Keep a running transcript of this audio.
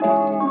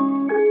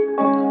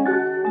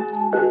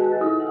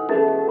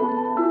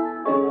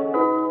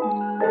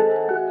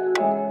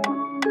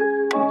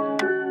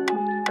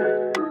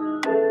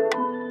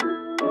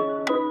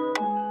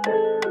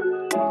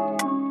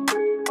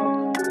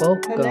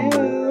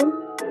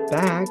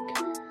back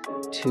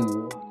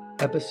to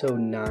episode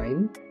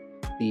 9,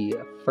 the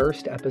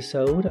first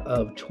episode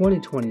of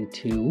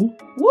 2022.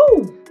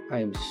 Woo! I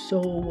am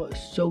so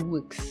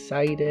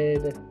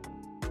excited.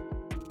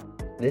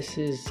 This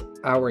is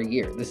our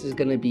year. This is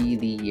going to be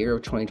the year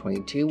of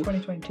 2022.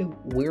 2022.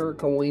 We're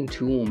going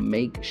to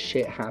make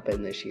shit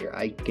happen this year.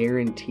 I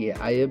guarantee it.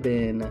 I have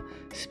been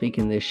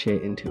speaking this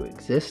shit into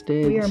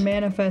existence. We are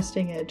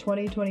manifesting it.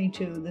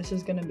 2022. This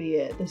is going to be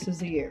it. This is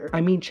the year. I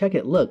mean, check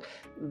it. Look,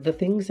 the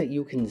things that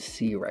you can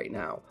see right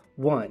now.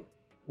 One,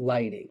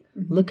 lighting.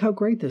 Mm-hmm. Look how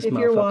great this motherfucker looks.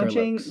 If you're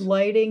watching,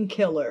 lighting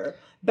killer.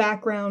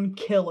 Background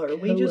killer.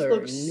 We just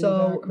look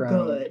so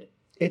good.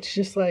 It's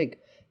just like,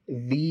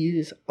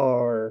 these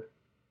are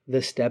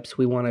the steps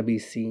we want to be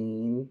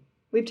seeing.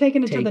 We've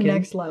taken it to the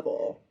next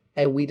level.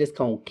 And we just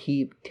gonna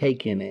keep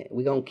taking it.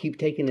 We gonna keep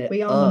taking it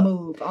We on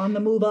the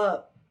move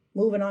up.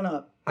 Moving on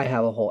up. I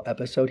have a whole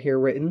episode here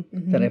written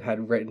that I've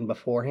had written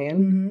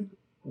beforehand.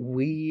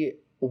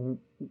 I'm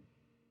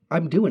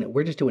doing it.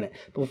 We're just doing it.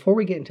 But before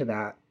we get into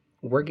that,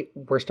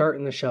 we're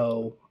starting the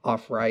show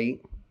off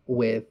right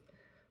with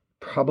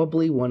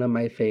probably one of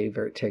my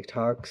favorite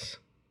TikToks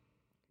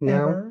now.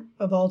 Ever,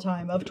 of all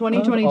time. Of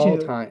 2022. Of all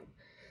time.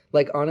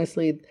 Like,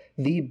 honestly,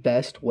 the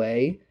best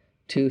way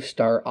to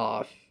start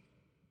off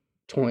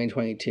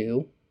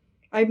 2022.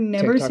 I've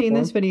never seen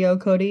this video.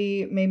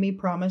 Cody made me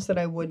promise that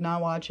I would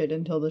not watch it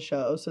until the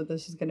show. So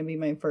this is going to be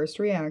my first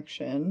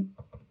reaction.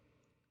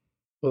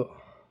 Oh,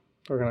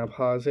 we're going to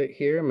pause it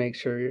here. Make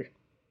sure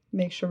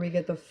we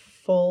get the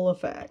full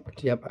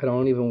effect. Yep. I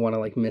don't even want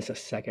to, miss a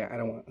second. I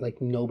don't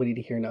want, nobody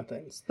to hear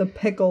nothing. It's the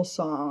pickle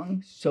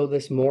song. So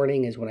this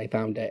morning is when I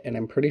found it. And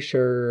I'm pretty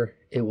sure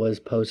it was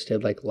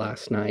posted,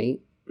 last night.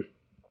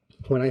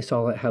 When I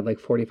saw it had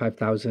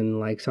 45,000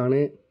 likes on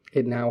it,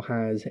 it now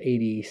has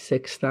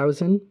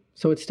 86,000.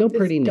 So it's still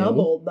pretty new. It's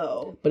doubled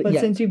though. But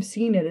yeah, since you've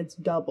seen it, it's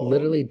doubled.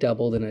 Literally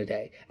doubled in a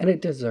day. And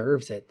it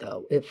deserves it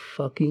though. It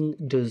fucking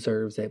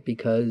deserves it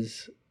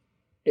because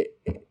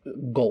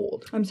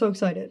gold. I'm so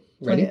excited.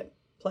 Ready?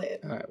 Play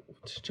it. All right,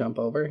 let's jump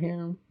over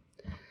here.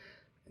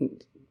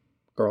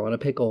 Girl in a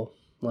pickle.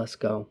 Let's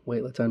go.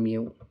 Wait, let's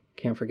unmute.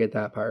 Can't forget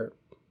that part.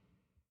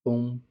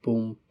 Boom,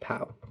 boom,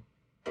 pow.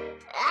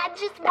 I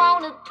just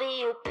wanna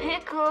be a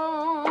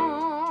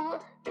pickle.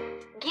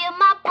 Get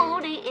my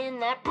booty in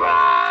that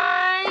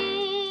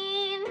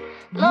brine.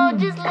 Lord,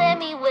 just let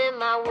me wet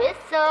my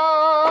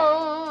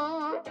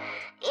whistle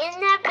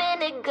in that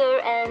vinegar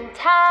and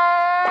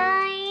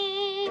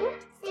thyme.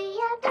 See,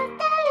 I'm just a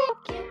little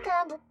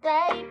cucumber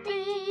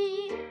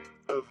baby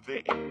of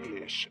the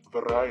English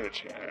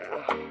variety.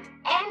 And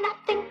I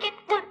think it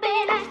would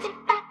be nice if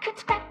I could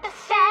scrap the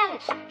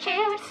salad,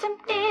 share some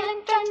deal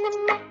and join the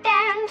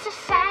modern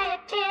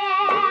society.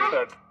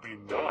 That'd be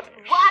nice.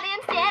 But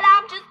instead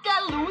I'm just a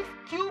loose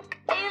cuke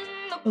in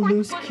the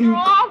loose quick cuke.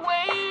 drawer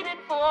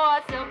waiting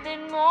for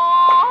something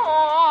more.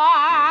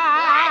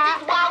 I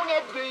just wanna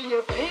be a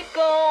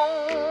pickle.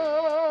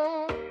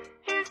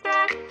 Is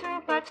that too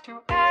much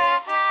to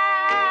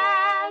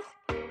ask?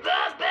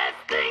 The best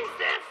thing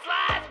since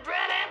sliced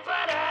bread and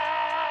butter.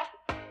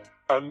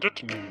 And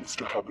it needs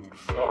to happen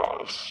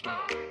fast.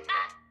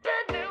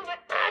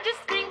 I just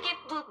think it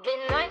would be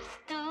nice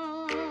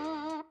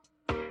to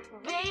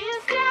be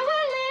a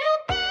sour little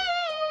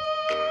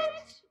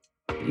bitch.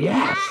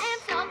 Yes! I am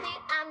something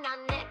I'm not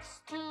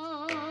next to.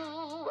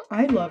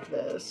 I love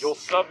this. Your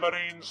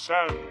submarine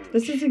sandwich.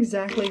 This is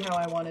exactly how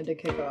I wanted to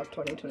kick off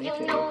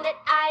 2022. You know that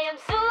I am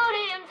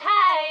sodium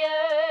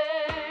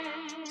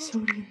tired.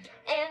 Sodium.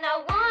 And I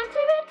want to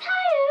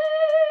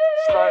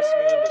retire. Slice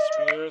me into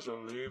spears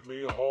and leave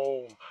me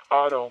home.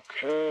 I don't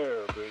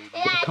care, baby.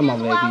 Come on,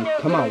 baby.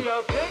 Come on.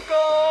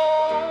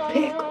 Pickle.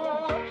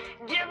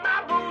 Get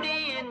my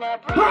booty in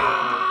that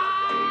brine.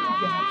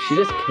 She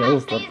just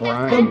kills the The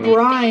brine.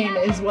 brine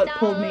is what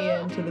pulled me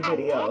into the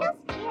video.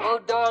 Oh,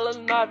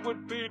 darling, that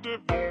would be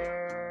divine.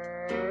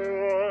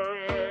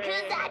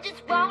 'Cause I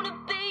just wanna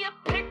be a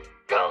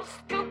pickle,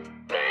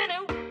 scooping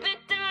and whipping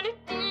down it,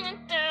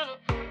 pickle,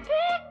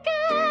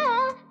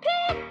 pickle.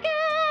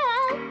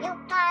 You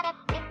got a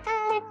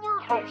pickle in your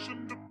House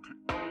in the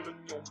pickle in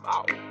your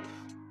mouth.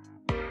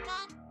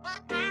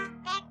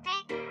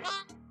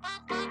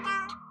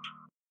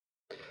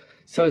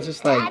 So it's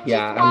just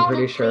I'm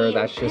pretty sure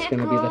that's just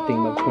going to be the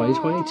theme of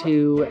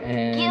 2022. Get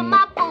And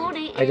my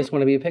booty I just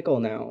want to be a pickle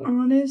now.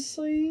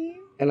 Honestly,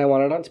 And I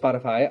want it on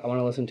Spotify. I want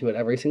to listen to it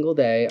every single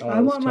day. I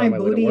want my on my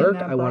way booty to in work.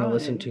 that I want to brine.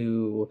 listen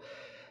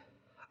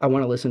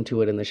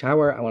to it in the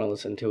shower. I want to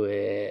listen to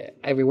it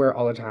everywhere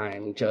all the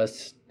time.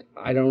 Just,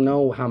 I don't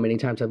know how many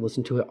times I've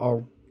listened to it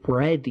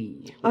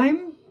already.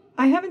 I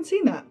haven't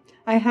seen that.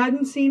 I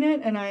hadn't seen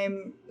it, and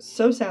I'm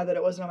so sad that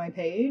it wasn't on my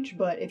page,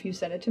 but if you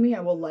send it to me, I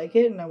will like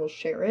it, and I will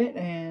share it,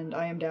 and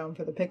I am down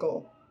for the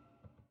pickle.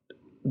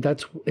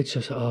 It's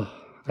just, I love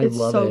it. It's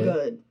so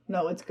good.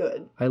 No, it's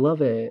good. I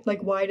love it.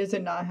 Why does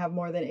it not have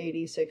more than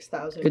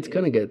 86,000 It's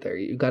going to get there.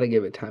 You got to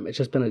give it time. It's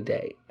just been a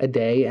day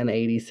and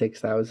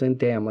 86,000.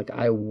 Damn,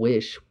 I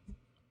wish.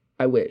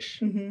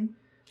 Mm-hmm.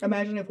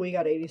 Imagine if we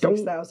got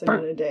 86,000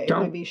 in a day.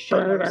 We'd be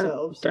shitting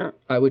ourselves.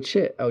 I would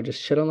shit. I would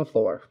just shit on the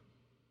floor.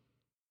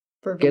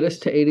 For Get views. us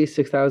to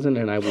 86,000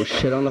 and I will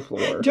shit on the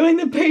floor. Join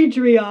the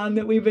Patreon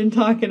that we've been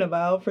talking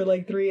about for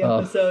like 3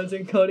 episodes,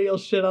 and Cody will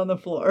shit on the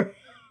floor.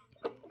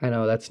 I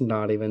know, that's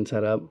not even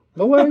set up.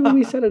 But why would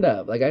we set it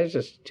up? Like, I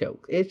just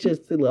joke. It's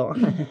just a little...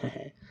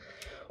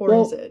 Or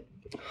is it?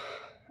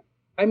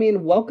 I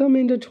mean, welcome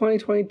into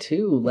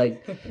 2022.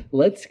 Like,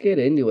 let's get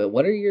into it.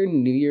 What are your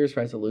New Year's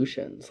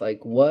resolutions? Like,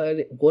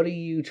 what are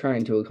you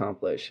trying to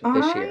accomplish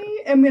this year?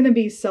 I am going to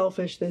be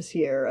selfish this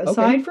year.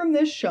 Aside from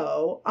this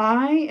show,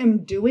 I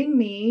am doing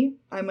me.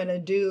 I'm going to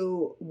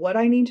do what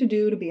I need to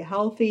do to be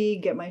healthy,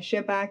 get my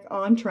shit back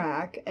on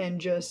track,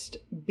 and just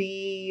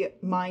be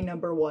my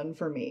number one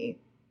for me.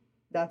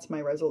 That's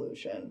my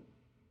resolution.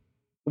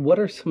 What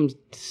are some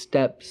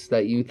steps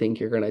that you think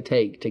you're going to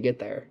take to get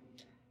there?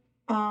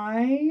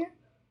 I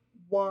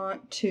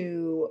want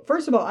to,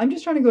 first of all, I'm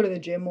just trying to go to the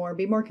gym more,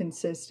 be more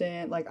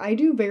consistent. Like, I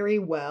do very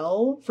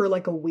well for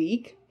like a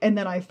week, and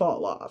then I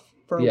fall off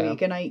for a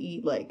week, and I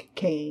eat like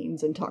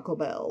Cane's and Taco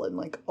Bell and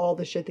like all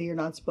the shit that you're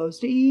not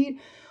supposed to eat,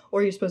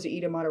 or you're supposed to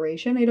eat in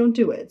moderation. I don't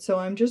do it. So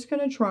I'm just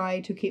going to try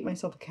to keep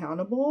myself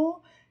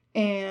accountable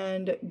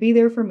and be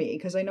there for me,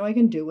 because I know I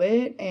can do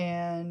it,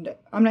 and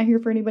I'm not here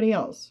for anybody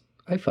else.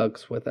 I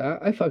fucks with that.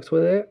 I fucks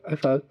with it. I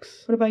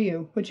fucks. What about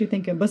you? What you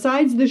thinking?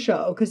 Besides the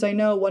show, because I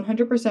know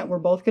 100% we're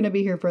both going to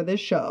be here for this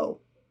show.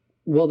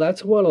 Well,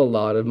 that's what a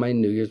lot of my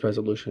New Year's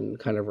resolution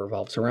kind of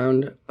revolves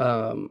around.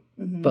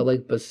 But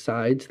like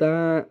besides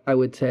that, I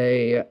would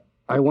say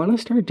I want to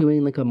start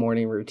doing like a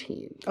morning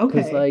routine. Okay.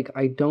 Because like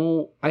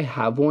I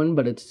have one,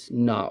 but it's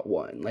not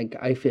one. Like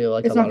I feel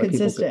like it's a lot not of people.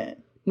 consistent.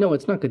 No,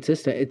 it's not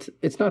consistent.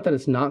 It's not that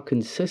it's not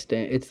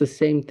consistent. It's the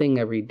same thing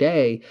every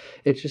day.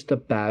 It's just a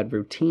bad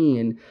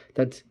routine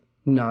that's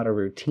not a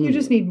routine. You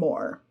just need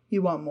more.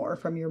 You want more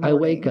from your morning. I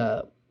wake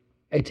up.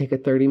 I take a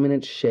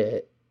 30-minute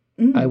shit.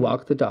 I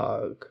walk the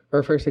dog.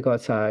 Or first I go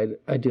outside.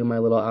 I do my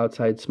little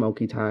outside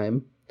smoky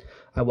time.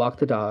 I walk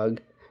the dog.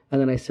 And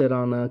then I sit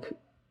on the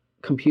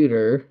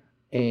computer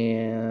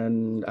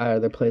and I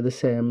either play The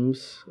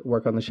Sims,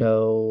 work on the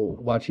show,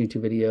 watch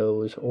YouTube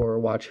videos, or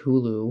watch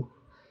Hulu.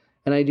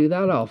 And I do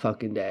that all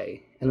fucking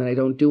day. And then I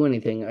don't do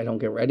anything. I don't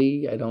get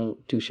ready. I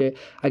don't do shit.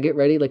 I get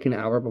ready like an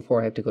hour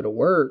before I have to go to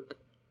work.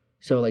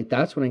 So like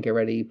that's when I get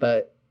ready.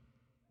 But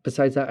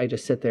besides that, I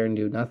just sit there and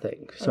do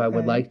nothing. So I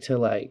would like to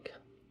like,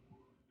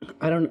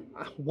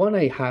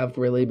 I have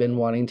really been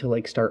wanting to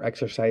like start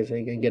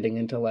exercising and getting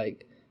into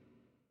like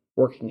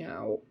working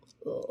out.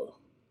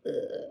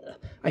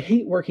 I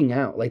hate working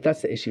out. Like,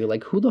 that's the issue.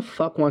 Like, who the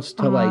fuck wants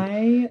to,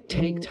 like,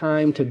 take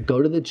time to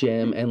go to the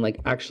gym and, like,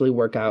 actually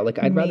work out? Like,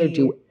 I'd rather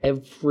do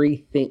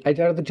everything. I'd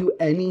rather do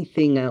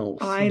anything else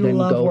than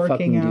go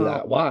fucking do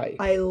that. Why?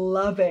 I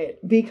love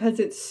it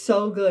because it's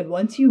so good.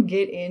 Once you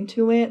get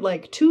into it,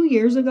 like, 2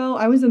 years ago,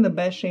 I was in the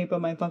best shape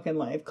of my fucking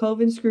life.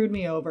 COVID screwed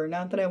me over.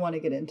 Not that I want to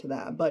get into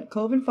that, but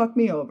COVID fucked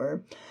me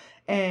over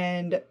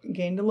and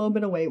gained a little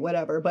bit of weight,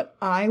 whatever. But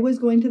I was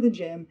going to the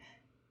gym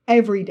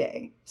every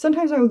day.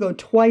 Sometimes I would go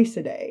twice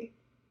a day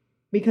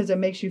because it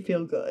makes you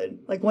feel good.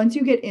 Like, once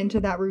you get into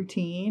that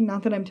routine,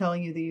 not that I'm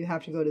telling you that you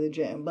have to go to the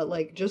gym, but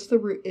like just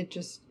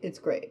it's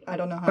great. I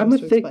don't know how I'm a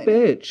to thick explain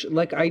bitch.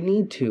 Like, I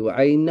need to.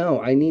 I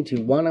know I need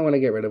to. One, I want to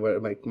get rid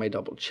of my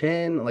double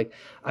chin. Like,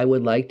 I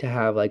would like to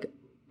have like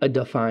a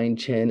defined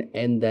chin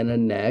and then a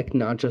neck,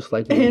 not just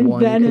like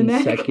one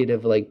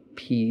consecutive like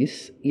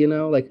piece, you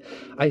know? Like,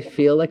 I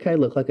feel like I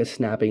look like a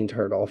snapping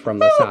turtle from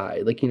the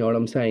side. Like, you know what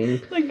I'm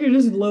saying? Like, you're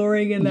just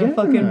lowering in that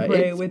fucking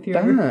prey with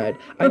your... bad.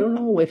 I don't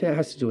know if it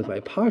has to do with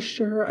my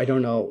posture. I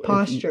don't know.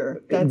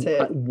 Posture. That's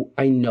it.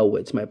 I know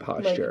it's my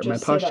posture. Like,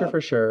 my posture for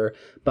sure,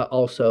 but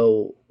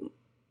also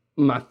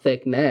my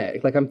thick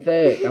neck. Like, I'm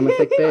thick. I'm a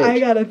thick bitch. I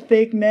got a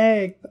thick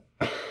neck.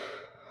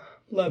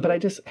 But I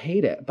just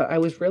hate it. But I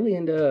was really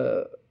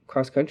into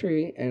cross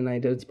country and I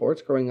did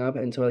sports growing up,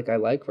 and so like I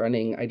like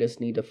running. I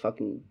just need to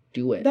fucking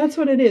do it. That's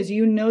what it is.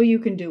 You know you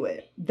can do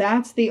it.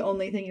 That's the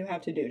only thing you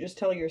have to do. Just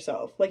tell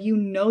yourself. Like, you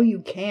know you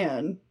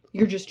can.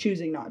 You're just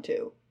choosing not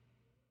to.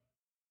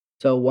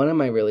 So one of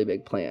my really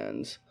big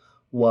plans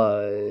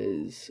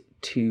was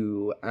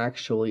to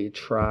actually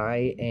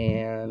try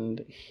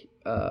and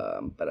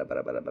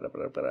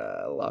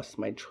lost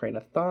my train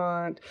of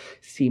thought.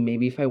 See,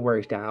 maybe if I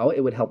worked out,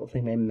 it would help with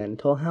like, my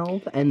mental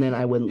health, and then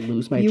I wouldn't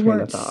lose my train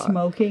of thought. You weren't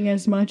smoking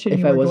as much, and if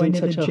you I were wasn't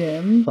going to such the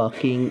a gym.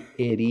 fucking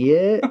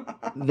idiot,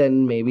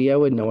 then maybe I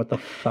would know what the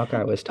fuck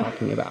I was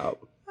talking about.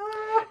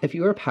 If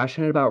you were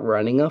passionate about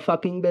running a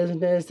fucking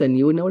business, then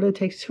you would know what it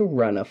takes to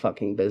run a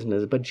fucking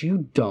business, but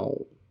you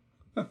don't.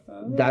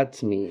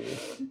 That's me.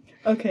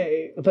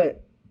 Okay.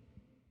 But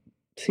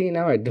see,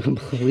 now I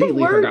completely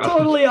We're forgot.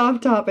 totally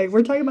off topic.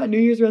 We're talking about New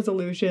Year's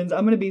resolutions.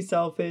 I'm going to be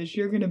selfish.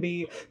 You're going to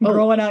be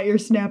growing out your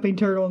snapping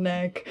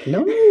turtleneck. No,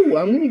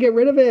 I'm going to get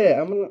rid of it.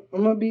 I'm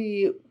gonna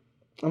be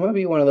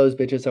one of those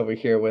bitches over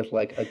here with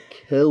like a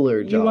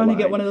killer jaw. You want to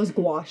get one of those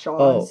gua sha.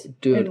 Oh,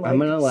 dude, and, I'm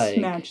going to like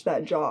snatch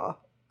that jaw.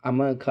 I'm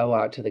going to go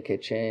out to the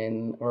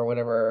kitchen or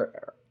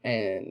whatever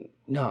And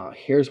no,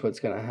 here's what's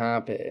gonna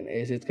happen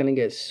is it's gonna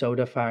get so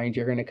defined.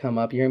 You're gonna come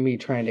up, you're gonna be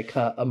trying to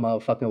cut a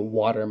motherfucking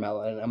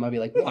watermelon. I'm gonna be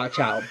like, watch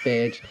out,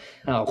 bitch.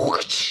 And I'll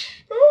whoosh,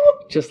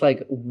 just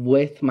like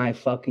with my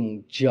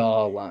fucking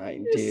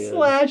jawline, You're dude.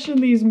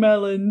 slashing these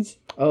melons.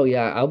 Oh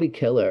yeah, I'll be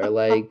killer.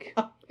 Like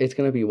it's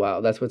gonna be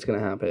wild. That's what's gonna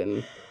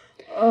happen.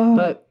 Oh.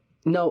 But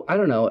no, I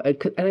don't know.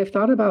 And I've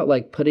thought about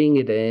like putting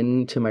it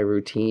into my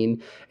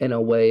routine in a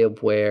way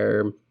of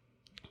where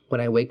when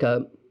I wake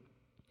up,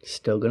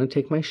 still gonna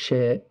take my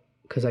shit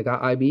because I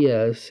got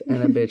IBS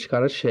and a bitch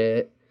got a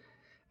shit,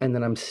 and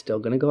then I'm still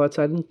gonna go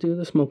outside and do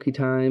the smoky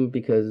time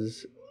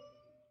because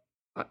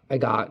I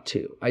got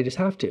to. I just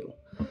have to.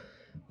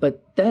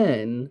 But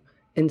then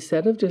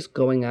instead of just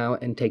going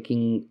out and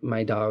taking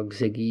my dog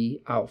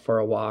Ziggy out for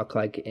a walk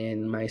like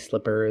in my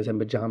slippers and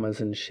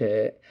pajamas and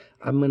shit,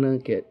 I'm gonna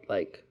get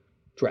like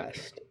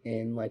dressed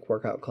in like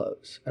workout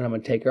clothes and I'm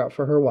gonna take her out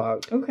for her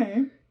walk.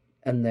 Okay.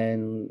 And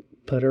then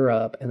put her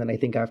up, and then I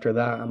think after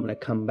that I'm gonna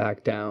come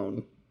back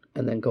down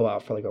and then go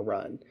out for like a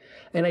run.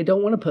 And I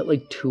don't want to put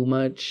like too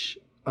much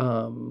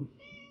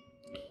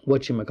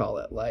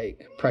whatchamacallit,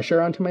 like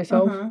pressure onto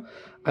myself.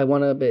 I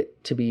want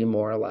it to be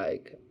more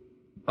like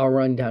I'll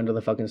run down to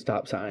the fucking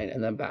stop sign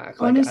and then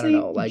back. Like, Honestly, I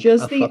don't know, like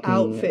just a the fucking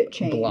outfit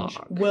change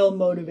block. will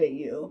motivate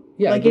you.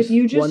 Yeah, like if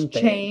you one just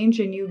thing. change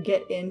and you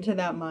get into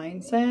that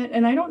mindset.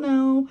 And I don't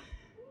know,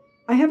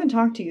 I haven't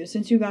talked to you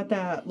since you got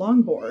that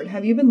longboard.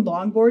 Have you been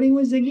longboarding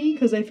with Ziggy?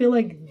 Because I feel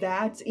like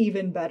that's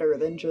even better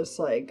than just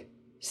like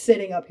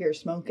sitting up here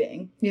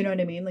smoking. You know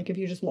what I mean? Like if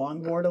you just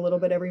longboard a little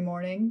bit every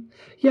morning.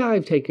 Yeah,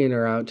 I've taken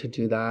her out to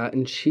do that,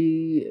 and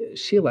she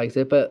likes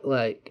it, but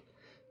like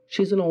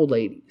she's an old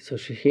lady, so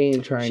she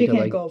ain't trying She to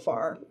can't like go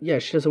far. Yeah,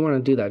 she doesn't want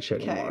to do that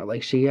shit Okay. anymore.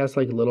 Like she has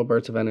like little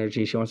bursts of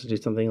energy. She wants to do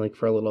something like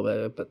for a little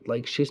bit, but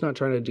like she's not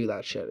trying to do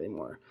that shit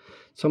anymore.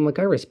 So I'm like,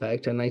 I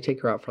respect, and I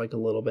take her out for like a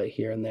little bit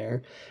here and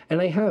there. And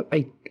I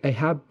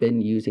have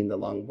been using the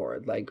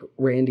longboard. Like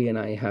Randy and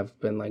I have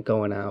been like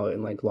going out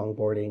and like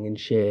longboarding and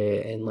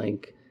shit and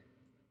like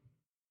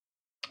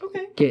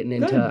Okay. getting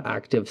into Good.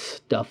 active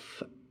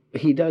stuff.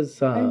 He does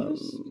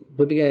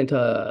we began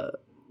into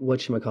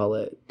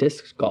whatchamacallit,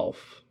 disc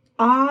golf.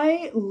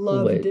 I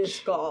love Which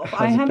disc golf.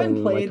 has I haven't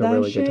been, played like, a that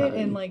really good shit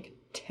in time. like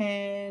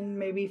 10,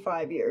 maybe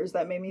 5 years.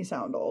 That made me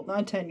sound old.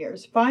 Not 10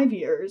 years, 5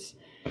 years.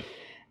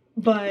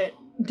 But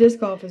disc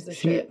golf is the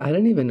See, shit. I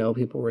didn't even know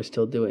people were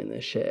still doing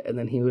this shit. And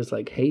then he was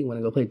like, hey, you want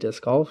to go play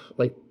disc golf?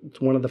 Like, it's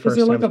one of the first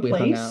there, like, times a we hung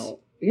place? out.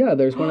 Yeah,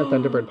 there's one at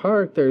Thunderbird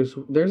Park. There's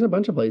a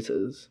bunch of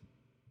places.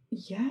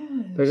 Yes.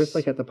 They're just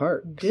like at the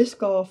park. disc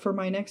golf for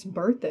my next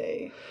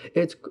birthday.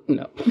 It's,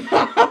 no.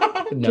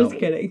 Just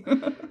kidding.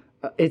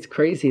 It's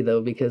crazy,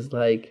 though, because,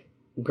 like,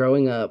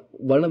 growing up,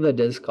 one of the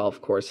disc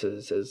golf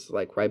courses is,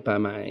 like, right by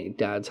my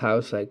dad's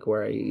house, like,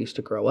 where I used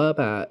to grow up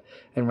at,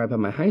 and right by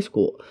my high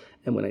school.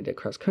 And when I did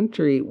cross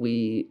country,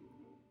 we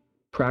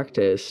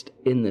practiced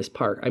in this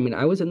park. I mean,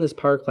 I was in this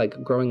park,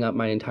 like, growing up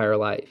my entire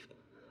life.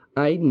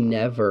 I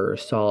never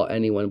saw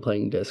anyone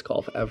playing disc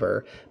golf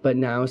ever. But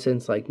now,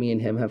 since, like, me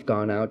and him have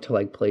gone out to,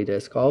 like, play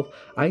disc golf,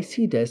 I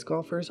see disc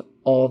golfers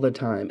all the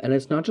time. And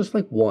it's not just,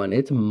 like, one,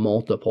 it's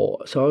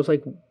multiple. So I was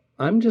like,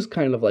 I'm just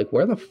kind of like,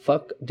 where the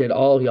fuck did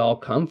all of y'all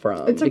come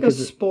from? It's like a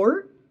Because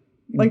sport.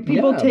 Like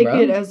people Yeah, take bro.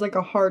 it as like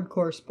a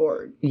hardcore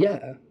sport.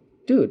 yeah,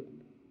 dude.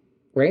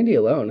 Randy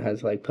alone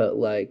has like put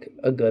like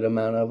a good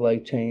amount of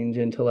like change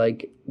into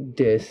like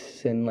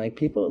discs and like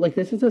people like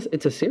it's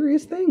a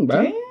serious thing,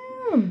 bro.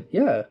 Damn.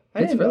 Yeah, I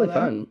it's didn't know really that.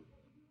 fun.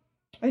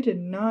 I did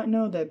not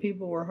know that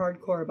people were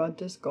hardcore about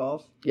disc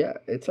golf. Yeah,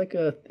 it's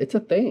a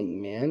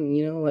thing, man.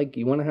 You know, like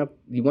you want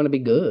to be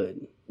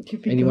good,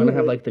 You'd be and you want to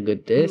have good. like the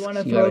good discs. You want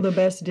to You throw gotta- the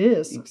best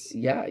discs.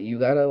 Yeah, you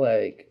gotta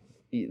like.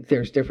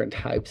 There's different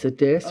types of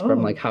discs from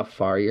Oh. like how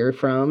far you're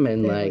from,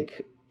 and They have,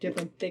 like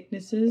different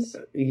thicknesses.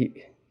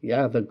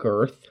 yeah, the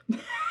girth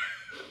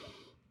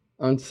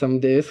on some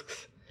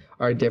discs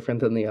are different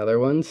than the other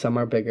ones. Some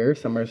are bigger,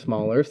 some are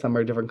smaller, some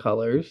are different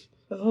colors.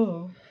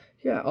 Oh.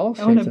 Yeah, all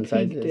I want shapes a and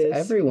pink sizes.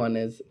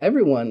 disc.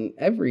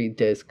 Every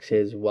disc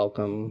is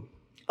welcome.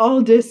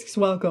 All discs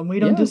welcome. We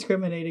don't Yeah.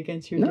 discriminate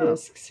against your No.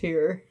 discs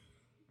here.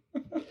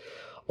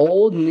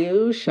 Old,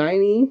 new,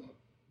 shiny,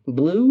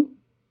 blue.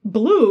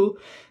 Blue.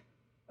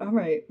 All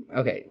right.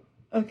 Okay.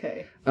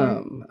 Okay.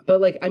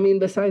 But like, I mean,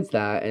 besides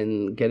that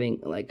and getting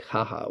like,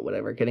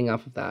 whatever, getting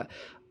off of that,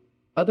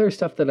 other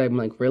stuff that I'm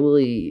like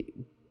really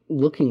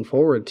looking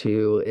forward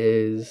to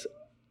is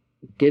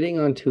getting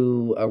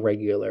onto a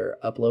regular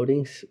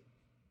uploading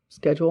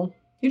schedule.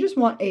 You just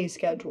want a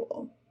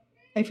schedule.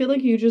 I feel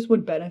like you just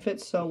would benefit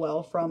so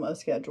well from a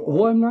schedule.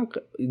 Well,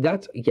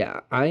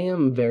 I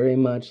am very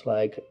much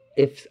like,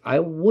 if I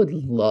would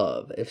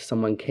love if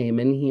someone came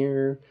in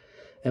here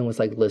and was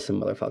like, listen,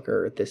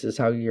 motherfucker, this is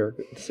how your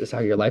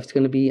life's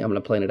gonna be. I'm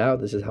gonna plan it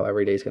out. This is how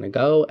every day's gonna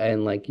go,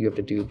 and like you have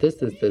to do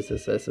this, and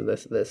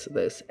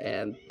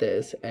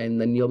this,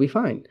 and then you'll be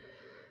fine.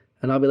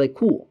 And I'll be like,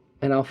 cool,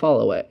 and I'll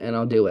follow it and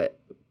I'll do it.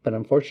 But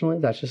unfortunately,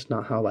 that's just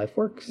not how life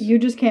works. You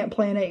just can't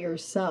plan it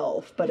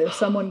yourself. But if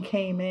someone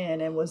came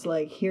in and was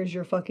like, here's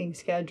your fucking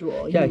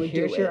schedule, yeah, you would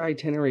here's do your it.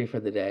 itinerary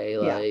for the day.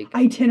 Yeah. Like,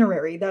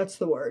 Itinerary, that's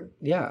the word.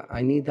 yeah,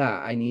 I need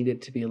that. I need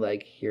it to be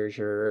like, here's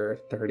your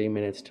 30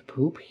 minutes to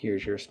poop.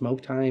 Here's your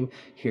smoke time.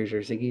 Here's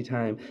your Ziggy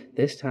time.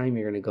 This time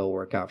you're going to go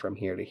work out from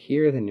here to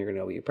here. Then you're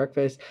going to eat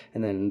breakfast.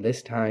 And then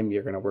this time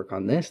you're going to work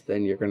on this.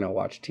 Then you're going to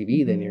watch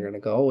TV. Then you're going to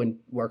go and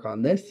work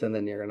on this. And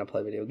then you're going to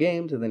play video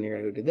games. And then you're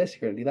going to go do this.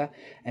 You're going to do that.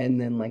 And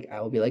then like,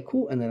 I will be like,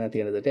 cool. And then at the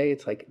end of the day,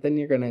 it's like, then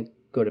you're going to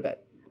go to bed.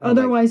 I'm like,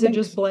 Otherwise, it "Thanks."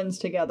 just blends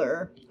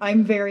together.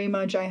 I'm very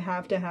much, I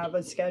have to have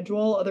a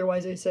schedule.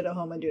 Otherwise, I sit at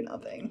home and do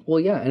nothing. Well,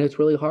 yeah. And it's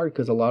really hard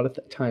because a lot of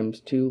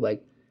times too,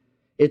 like,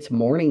 it's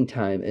morning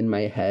time in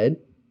my head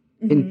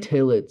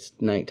until it's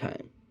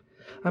nighttime.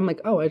 I'm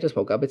like, oh, I just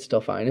woke up. It's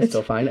still fine. It's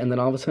still fine. And then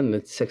all of a sudden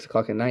it's 6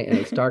 o'clock at night and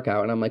it's dark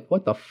out. And I'm like,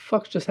 what the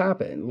fuck just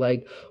happened?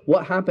 Like,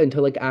 what happened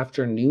to like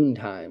afternoon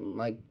time?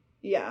 Like,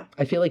 Yeah.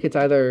 I feel like it's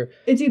either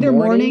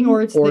morning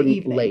or it's the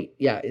evening. late.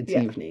 Yeah, it's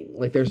Yeah. evening.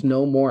 Like, there's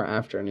no more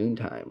afternoon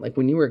time. Like,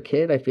 when you were a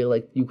kid, I feel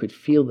like you could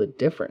feel the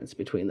difference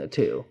between the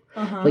two.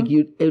 Uh-huh. Like,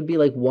 it would be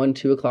like 1,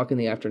 2 o'clock in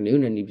the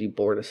afternoon and you'd be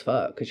bored as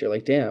fuck because you're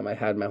like, damn, I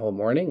had my whole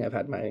morning. I've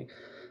had my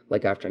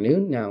like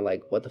afternoon. Now,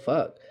 like, what the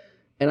fuck?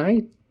 And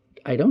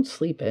I don't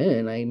sleep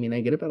in. I mean,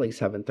 I get up at like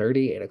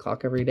 7:30, 8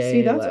 o'clock every day.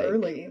 See, that's like,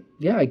 early.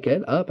 Yeah, I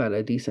get up at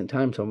a decent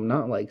time, so I'm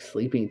not like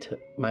sleeping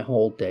my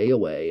whole day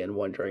away and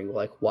wondering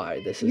like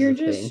why this is You're a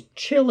just thing.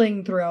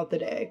 chilling throughout the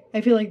day. I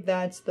feel like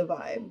that's the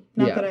vibe.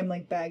 Not Yeah. that I'm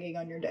like bagging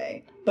on your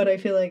day, but I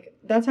feel like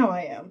that's how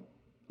I am.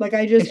 Like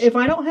if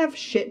I don't have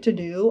shit to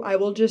do, I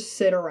will just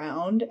sit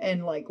around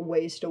and like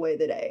waste away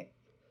the day.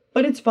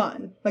 But it's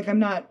fun. Like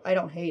I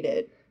don't hate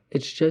it.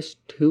 It's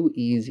just too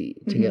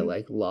easy to get Mhm.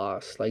 like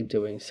lost, like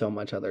doing so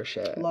much other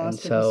shit.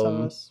 Lost and in the so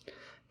sauce.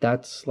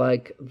 that's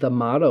like the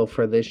motto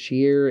for this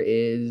year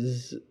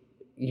is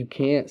you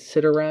can't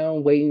sit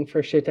around waiting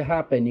for shit to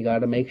happen. You got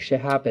to make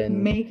shit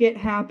happen. Make it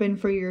happen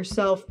for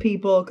yourself,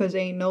 people, because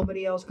ain't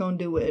nobody else gonna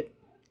do it.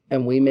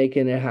 And we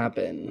making it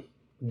happen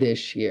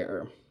this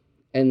year.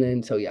 And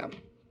then, so yeah,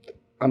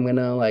 I'm going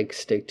to like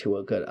stick to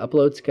a good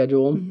upload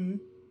schedule, Mm-hmm.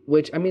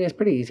 which I mean, it's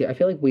pretty easy. I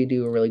feel like we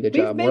do a really good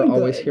We've job. been We're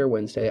always good. here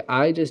Wednesday.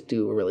 I just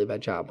do a really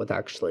bad job with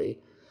actually.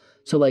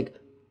 So like,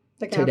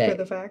 Like Today. after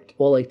the fact.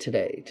 well, like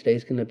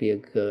today's going to be a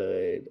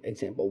good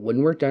example.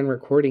 When we're done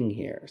recording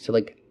here, so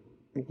like,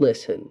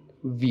 listen,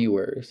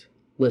 viewers,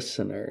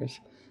 listeners,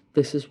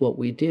 this is what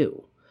we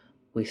do.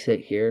 We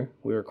sit here,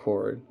 we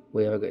record,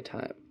 we have a good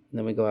time. And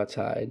then we go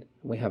outside,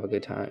 and we have a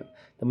good time.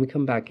 Then we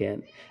come back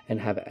in. And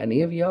have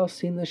any of y'all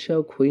seen the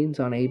show Queens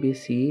on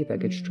ABC that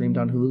gets streamed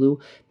on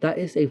Hulu? That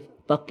is a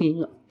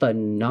fucking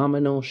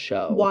phenomenal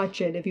show.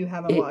 Watch it if you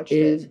haven't It watched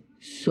is it.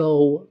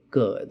 so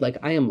good. Like,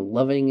 I am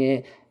loving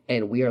it.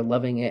 And we are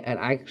loving it. And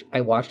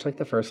I watched like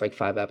the first like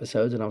 5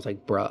 episodes and I was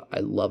like, bruh, I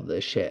love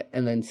this shit.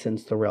 And then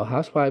since The Real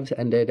Housewives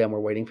ended and we're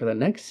waiting for the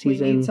next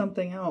season, We need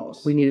something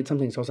else. we needed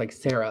something. So I was like,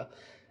 Sarah,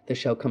 the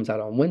show comes out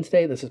on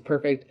Wednesday. This is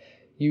perfect.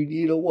 You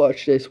need to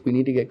watch this. We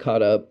need to get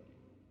caught up.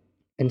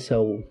 And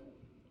so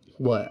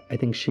I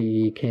think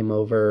she came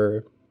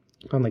over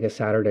on like a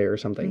Saturday or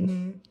something.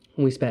 Mhm.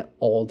 And we spent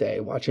all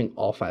day watching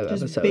all 5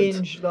 Just episodes.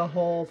 binge the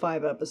whole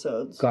 5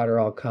 episodes. Got her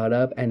all caught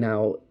up, and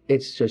now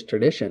it's just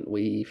tradition.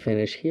 We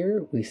finish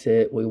here, we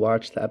sit, we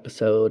watch the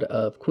episode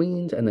of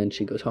Queens, and then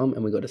she goes home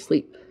and we go to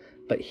sleep.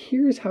 But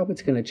here's how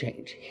it's gonna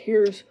change.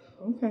 Here's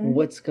Okay.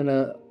 what's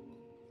gonna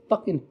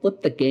fucking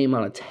flip the game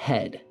on its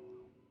head.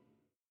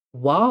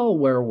 While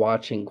we're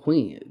watching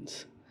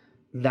Queens,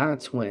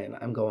 that's when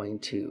I'm going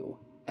to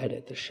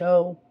edit the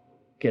show,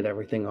 get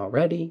everything all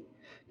ready,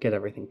 get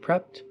everything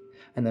prepped,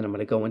 and then I'm going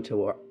to go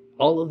into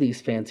all of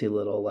these fancy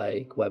little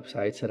like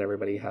websites that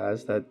everybody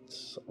has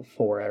that's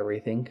for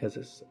everything,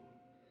 because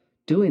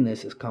doing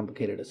this is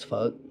complicated as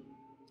fuck.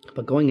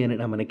 But going in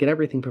it, I'm going to get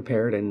everything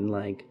prepared and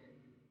like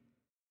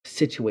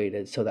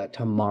situated so that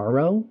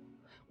tomorrow,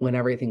 when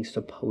everything's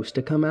supposed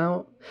to come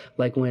out,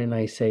 like when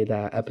I say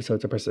that episodes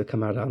are supposed to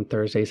come out on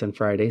Thursdays and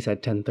Fridays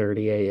at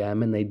 10:30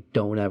 a.m. and they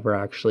don't ever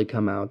actually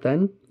come out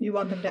then, You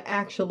want them to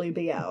actually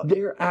be out.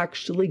 they're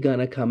actually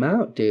gonna come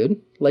out,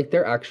 dude. Like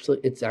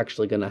it's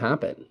actually gonna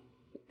happen.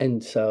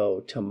 And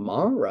so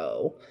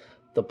tomorrow,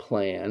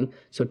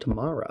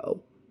 tomorrow,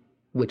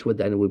 which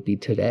would be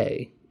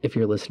today, if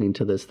you're listening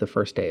to this the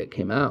first day it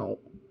came out,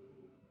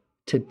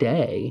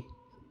 today,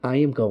 I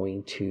am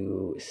going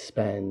to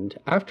spend,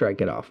 after I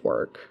get off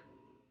work,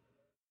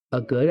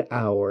 a good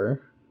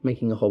hour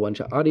making a whole bunch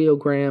of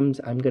audiograms.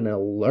 I'm going to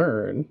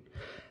learn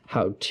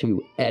how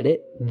to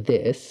edit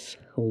this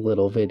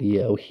little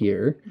video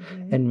here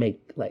and I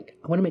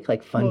want to make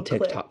like fun Little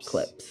TikTok clips.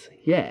 clips.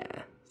 Yeah.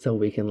 So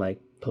we can like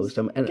post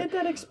them. And Get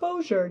that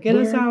exposure. Get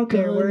us we're out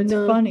there where it's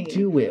gonna funny.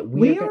 do it.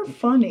 We We're are gonna-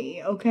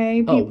 funny,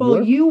 okay? Oh, People,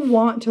 we're- you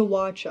want to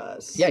watch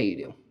us. Yeah, you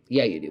do.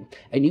 Yeah, you do.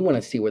 And you want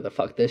to see where the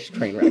fuck this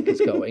train wreck is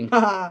going.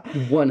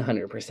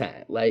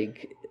 100%.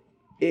 Like,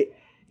 it.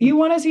 You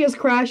want to see us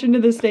crash into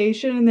the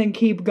station and then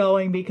keep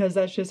going because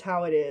that's just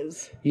how it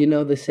is. You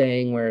know the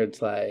saying where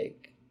it's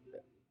like,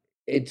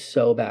 It's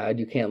so bad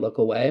you can't look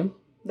away.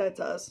 That's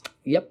us.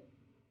 Yep,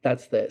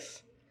 that's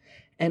this.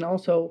 And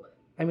also,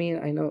 I mean,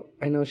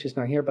 I know she's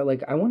not here, but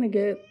like, I want to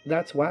get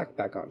That's Whack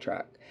back on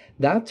track.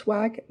 That's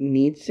Whack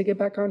needs to get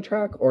back on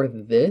track, or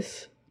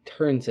this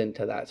turns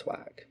into That's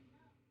Whack.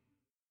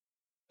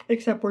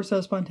 Except we're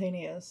so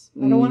spontaneous.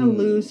 I don't want to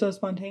lose so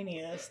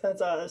spontaneous.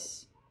 That's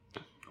us.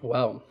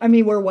 Well, I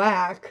mean, we're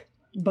whack,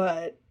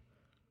 but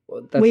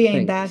that's we the ain't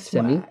thing. That's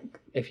Simi, Whack.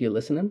 if you're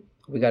listening,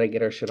 we got to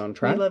get our shit on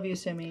track. We love you,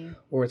 Simi.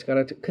 Or it's got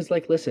to, because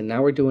like, listen,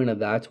 now we're doing a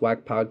That's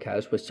Whack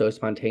podcast with So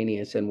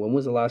Spontaneous, and when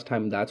was the last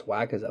time That's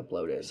Whack is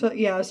uploaded? So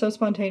yeah, So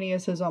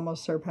Spontaneous has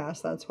almost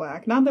surpassed That's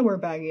Whack. Not that we're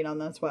bagging on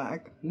That's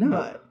Whack. No.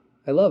 But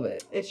I love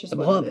it. it's just I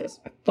what love it it. is.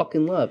 I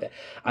fucking love it.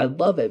 I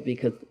love it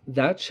because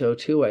that show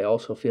too, I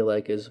also feel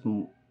like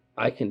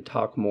I can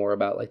talk more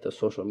about like the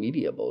social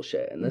media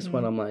bullshit. And this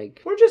one I'm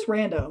like, We're just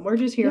random. We're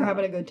just here Yeah.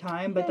 having a good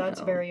time, but that's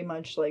Yeah. very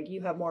much like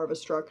you have more of a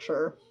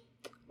structure.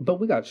 but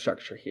we got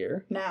structure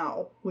here.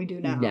 Now. We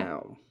do now.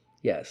 Now.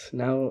 Yes.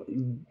 Now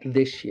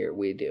this year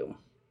we do.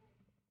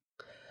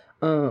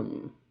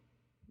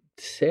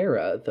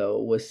 Sarah though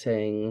was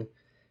saying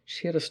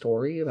she had a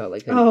story about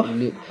like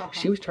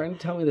she was trying to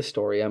tell me the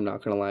story, I'm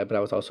not gonna lie, but I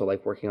was also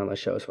like working on the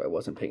show, so I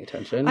wasn't paying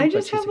attention. I But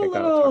just she's have like, a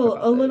 "I gotta talk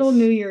about little this."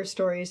 New Year's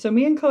story. So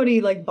me and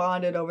Cody like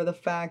bonded over the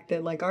fact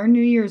that like our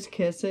New Year's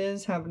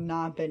kisses have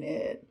not been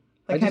it.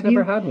 I Like just have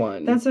never you, had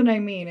one. That's what I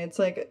mean. It's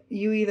like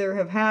you either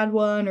have had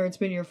one or it's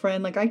been your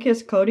friend. Like I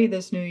kissed Cody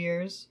this New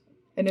Year's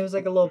and it was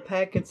like a little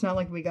peck. It's not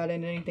like we got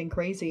into anything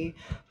crazy,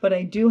 but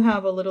I do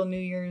have a little New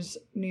Year's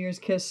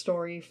kiss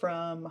story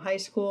from high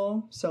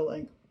school. So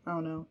like, I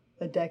don't know,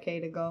 a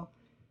decade ago.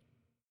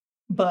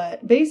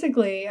 But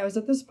basically, I was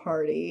at this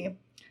party,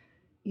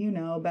 you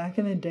know, back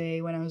in the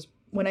day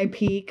when I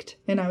peaked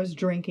and I was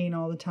drinking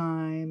all the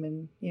time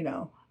and, you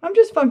know, I'm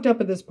just fucked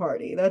up at this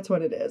party. That's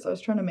what it is. I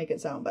was trying to make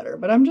it sound better,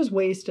 but I'm just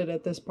wasted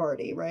at this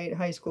party, right?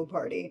 High school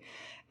party.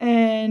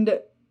 And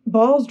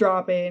balls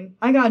dropping.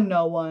 I got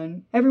no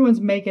one. Everyone's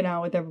making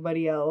out with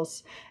everybody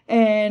else.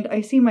 And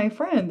I see my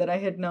friend that I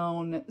had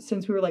known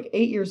since we were like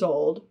 8 years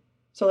old.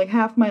 So like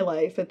half my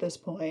life at this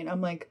point.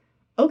 I'm like,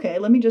 okay,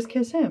 let me just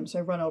kiss him. So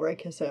I run over, I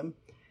kiss him.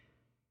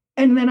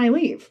 And then I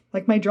leave.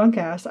 Like my drunk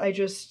ass, I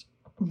just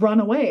run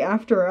away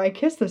after I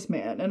kiss this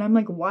man. And I'm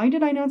like, why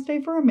did I not stay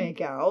for a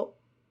makeout?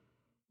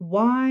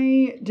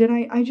 Why did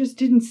I just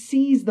didn't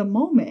seize the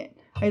moment.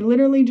 I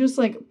literally just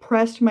like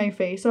pressed my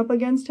face up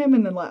against him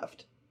and then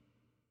left.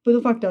 Who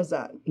the fuck does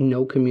that?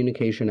 No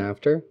communication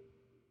after?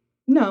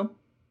 No,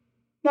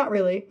 not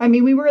really. I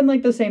mean, we were in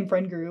like the same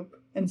friend group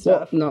and Well,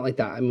 stuff. not like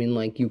that. I mean,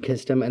 like you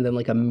kissed him and then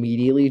like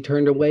immediately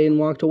turned away and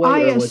walked away,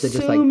 I or was it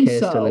just like assume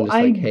kissed and then just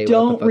I like, hey,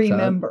 don't what the fuck's up?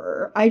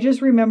 remember. I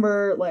just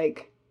remember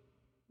like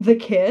the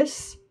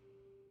kiss,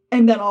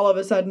 and then all of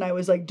a sudden I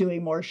was like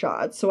doing more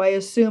shots. So I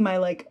assume I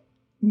like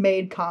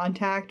made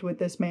contact with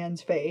this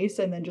man's face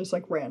and then just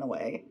like ran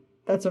away.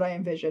 That's what I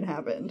envision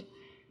happened.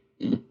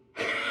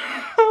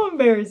 How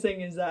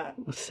embarrassing is that?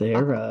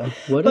 Sarah,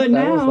 what But if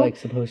that was now- like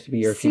supposed to be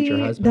your future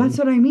husband? That's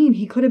what I mean.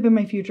 He could have been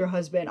my future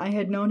husband. I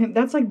had known him.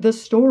 That's like the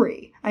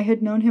story. I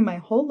had known him my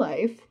whole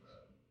life.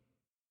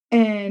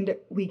 And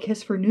we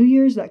kissed for New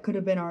Year's. That could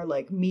have been our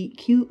like meet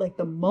cute, like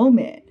the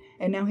moment.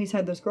 And now he's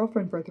had this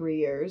girlfriend for 3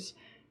 years.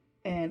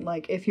 And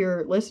like, if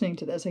you're listening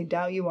to this, I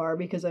doubt you are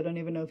because I don't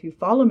even know if you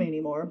follow me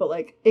anymore. But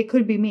like, it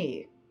could be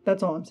me.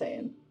 That's all I'm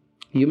saying.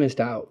 You missed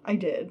out. I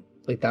did.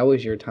 Like that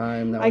was your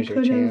time. That was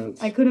your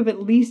chance. I could have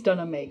at least done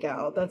a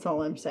makeout. That's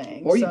all I'm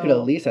saying. Or you So- could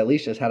at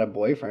least just had a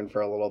boyfriend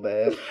for a little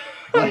bit.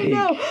 I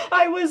know.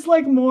 I was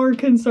like more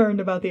concerned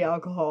about the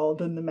alcohol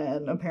than the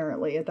men,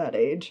 apparently, at that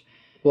age.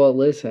 Well,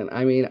 listen,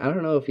 I mean, I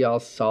don't know if y'all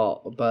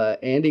saw,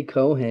 but Andy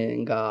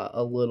Cohen got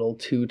a little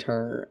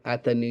two-turn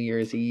at the New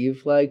Year's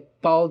Eve, like,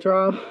 ball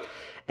drop.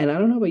 And I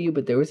don't know about you,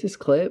 but there was this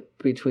clip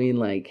between,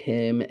 like,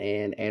 him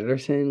and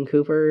Anderson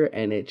Cooper,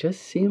 and it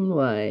just seemed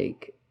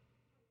like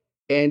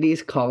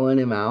Andy's calling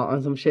him out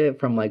on some shit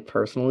from, like,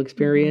 personal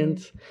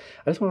experience.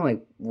 I just want to,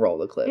 like, roll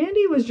the clip.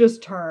 Andy was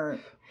just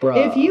turned.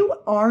 Bruh. If you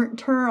aren't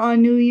turned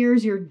on New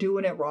Year's, you're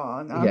doing it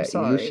wrong. I'm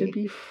sorry. You should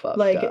be fucked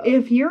like, up.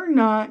 if you're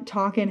not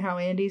talking how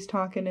Andy's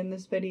talking in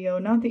this video,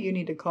 not that you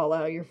need to call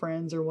out your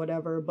friends or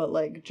whatever, but,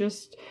 like,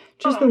 just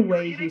the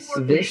way he's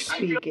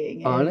speaking.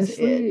 is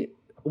Honestly, it.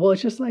 well,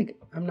 it's just like,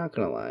 I'm not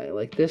gonna lie,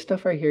 like this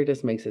stuff right here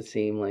just makes it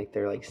seem like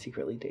they're like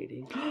secretly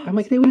dating. I'm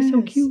like, they were so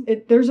Yes.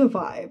 cute. There's a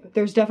vibe.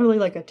 There's definitely,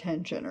 like, a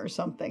tension or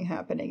something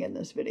happening in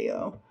this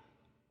video.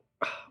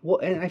 Well,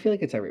 and I feel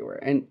like it's everywhere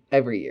and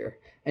every year,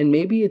 and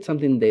maybe it's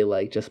something they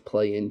like just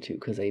play into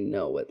because they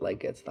know it like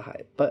gets the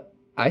hype. But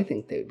I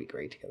think they would be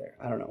great together.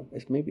 I don't know.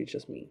 Maybe it's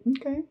just me.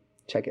 Okay.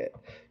 Check it.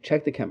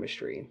 Check the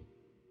chemistry.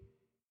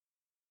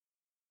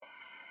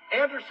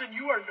 Anderson,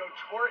 you are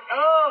notorious.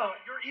 Oh,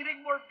 you're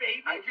eating more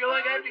baby I feel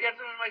like I have to food? get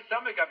some in my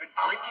stomach. I've been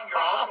drinking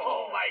your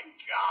alcohol. Oh my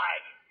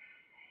God.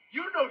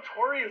 You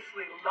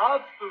notoriously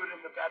love food in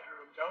the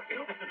bedroom, don't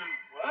you?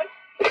 What?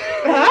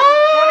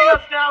 Joining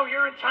us now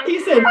here in Times He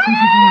said,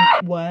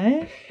 Square.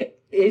 what?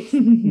 It's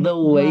the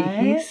way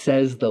he What?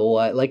 says the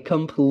what, like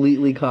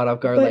completely caught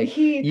off guard. But Like,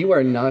 you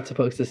are not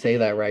supposed to say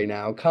that right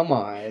now. Come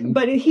on.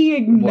 But he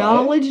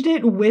acknowledged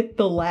it with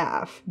the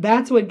laugh.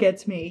 That's what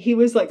gets me. He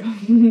was like,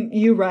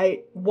 "You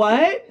right?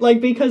 What?"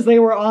 Like, because they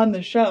were on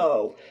the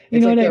show. You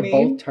It's know like what I they're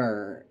mean? both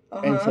turned.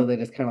 And Uh-huh. so they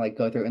just kind of like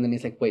go through, and then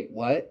he's like, "Wait,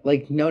 what?"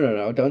 Like, no,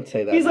 don't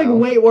say that. He's like, now.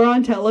 "Wait, we're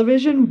on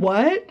television?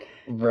 What?"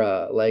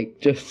 Bruh, like,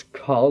 just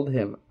called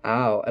him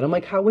out. And I'm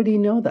like, how would he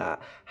know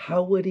that?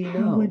 How would he know?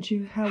 How would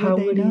they How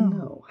would he know?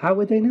 know? How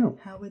would they know?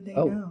 How would they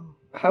Oh. know?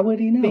 How would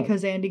he know?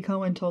 Because Andy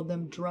Cohen told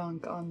them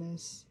drunk on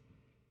this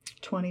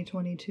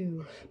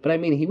 2022. But I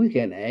mean, he was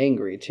getting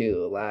angry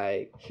too.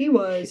 Like, He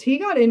was. He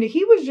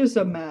was just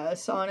a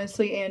mess.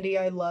 Honestly, Andy,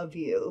 I love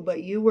you,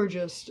 but you were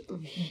just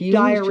he was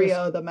diarrhea just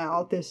of the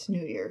mouth this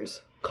New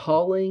Year's.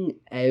 calling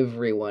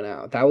everyone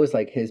out. That was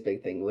like his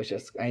big thing. Was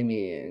just, I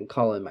mean,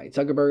 calling Mike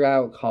Zuckerberg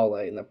out,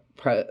 calling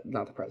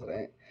not the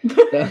president,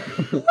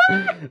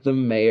 the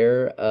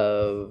mayor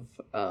of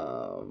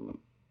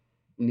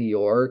New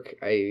York.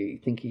 I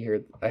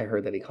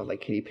heard that he called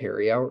like Katy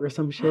Perry out or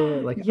some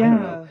shit. Like, I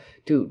don't know.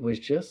 Dude was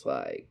just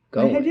like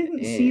going. I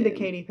didn't see the in.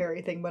 Katy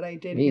Perry thing, but I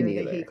did Me hear that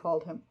neither. he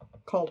called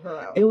her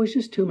out. It was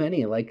just too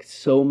many. Like,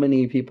 so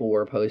many people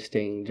were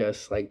posting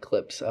just like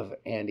clips of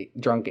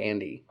drunk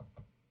Andy.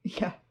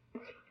 Yeah.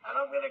 And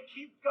I'm gonna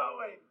keep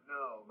going.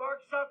 No. Mark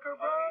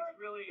Zuckerberg,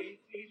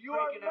 He's you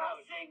are freaking out.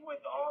 messing with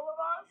all of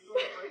us. You are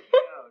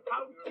freaking out.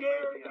 How You are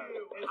dare freaking out.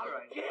 you? It's How all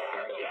right.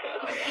 dare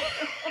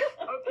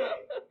you? Okay,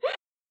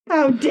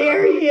 How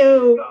dare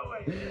you?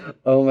 going.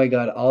 Oh my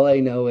god, all I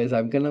know is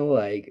I'm gonna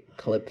like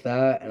clip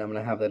that and I'm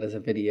gonna have that as a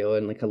video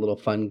and like a little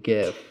fun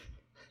gif.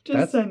 Just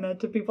That's- send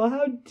that to people.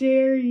 How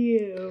dare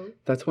you?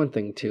 That's one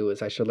thing too,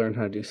 is I should learn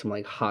how to do some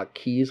like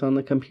hotkeys on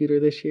the computer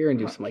this year and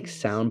do some like Hotkeys.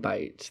 sound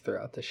bites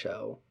throughout the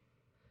show.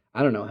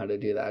 I don't know how to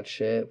do that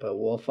shit, but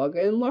we'll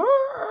fucking learn.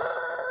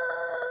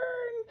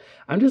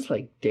 I'm just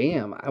like,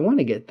 damn, I want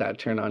to get that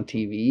turned on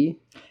TV.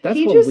 That's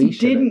He what just we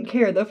should. didn't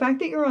care. The fact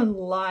that you're on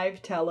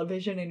live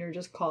television and you're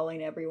just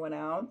calling everyone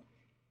out.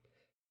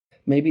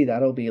 Maybe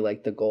that'll be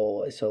like the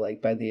goal. So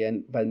like by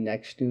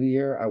next New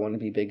Year, I want to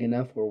be big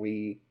enough where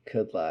we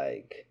could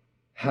like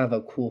have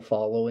a cool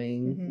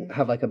following, Mhm.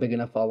 have like a big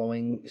enough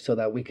following so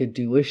that we could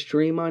do a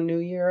stream on New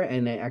Year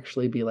and it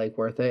actually be like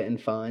worth it and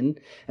fun.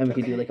 And we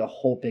could do Okay. like a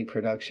whole big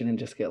production and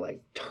just get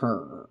like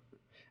turned.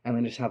 And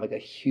then just have like a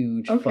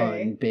huge, Okay.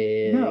 fun,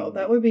 big. No,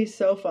 that would be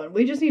so fun.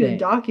 We just need to thing.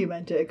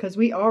 document it because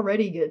we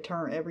already get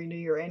turned every New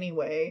Year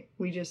anyway.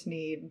 We just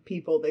need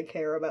people that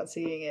care about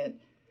seeing it.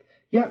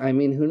 Yeah, I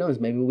mean, who knows?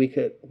 Maybe we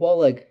could. Well,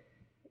 like,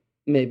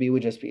 maybe it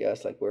would just be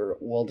us. Like,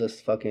 we'll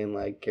just fucking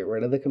like get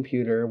rid of the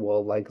computer.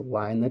 We'll like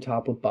line the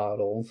top with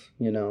bottles,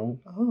 you know,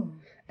 Oh.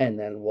 and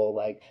then we'll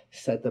like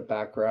set the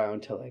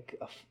background to like.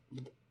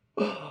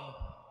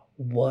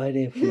 What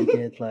if we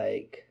did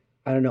like,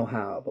 I don't know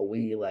how, but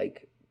we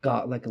like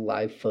got like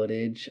live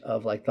footage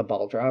of like the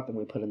ball drop and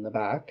we put in the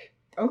back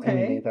and we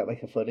Okay. made that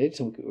like a footage.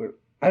 So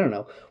I don't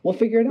know. We'll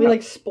figure it We out.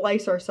 like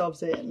splice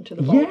ourselves in to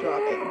the ball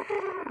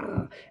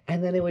dropping.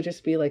 And then it would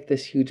just be like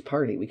this huge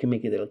party. We can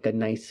make it like a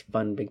nice,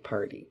 fun, big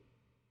party.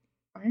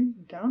 I'm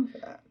down for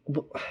that.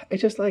 Well,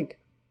 it's just like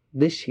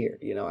this year,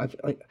 you know. I've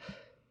like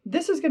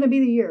This is going to be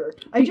the year.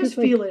 I Because, just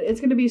feel it. It's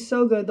going to be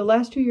so good. The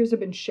last 2 years have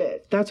been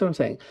shit. that's what I'm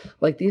saying.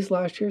 Like these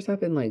last years have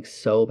been like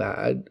so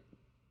bad.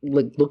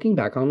 Like looking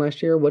back on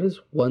last year, what is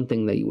one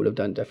thing that you would have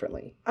done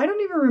differently? I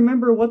don't even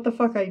remember what the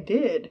fuck I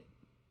did.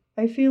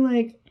 I feel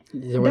like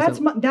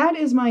that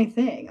is my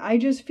thing. I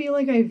just feel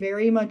like I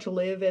very much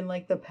live in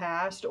like the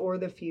past or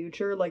the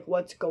future, like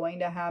what's going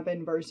to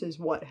happen versus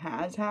what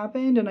has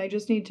happened, and I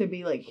just need to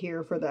be like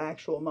here for the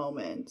actual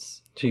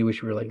moments. So you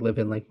wish you were like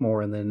living like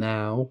more in the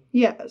now.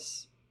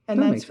 Yes.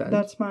 And That makes sense.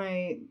 that's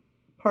my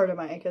part of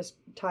my, I guess,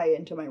 tie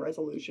into my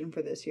resolution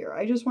for this year.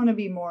 I just want to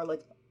be more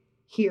like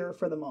here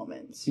for the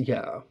moments.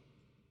 Yeah.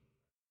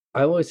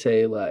 I would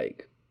say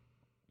like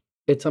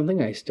it's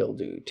something I still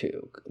do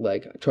too.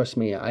 Like trust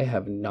me, I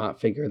have not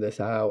figured this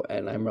out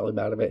and I'm really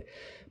bad at it.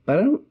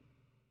 But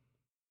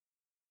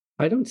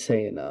I don't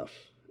say enough.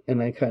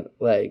 And I kind of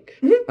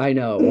like I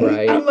know,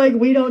 right? I'm like,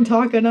 we don't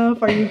talk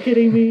enough. Are you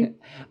kidding me?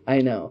 I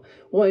know.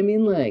 Well, I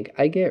mean like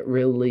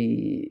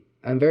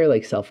I'm very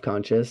like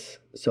self-conscious.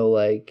 So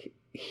like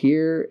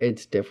here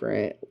it's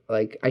different.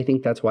 Like I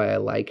think that's why I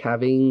like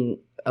having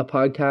a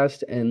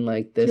podcast and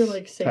like this Your,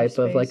 like, safe type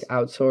of like space.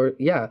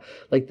 outsource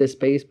like this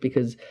space,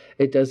 because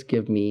it does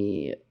give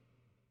me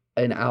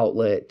an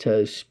outlet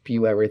to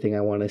spew everything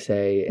I want to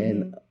say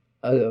in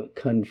a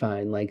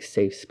confined like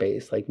safe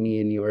space. Like me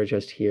and you are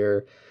just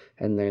here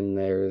and then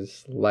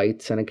there's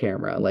lights and a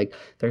camera. Like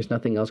there's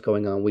nothing else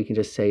going on. We can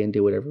just say and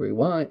do whatever we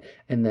want.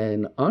 And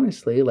then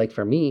honestly, like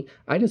for me,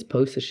 I just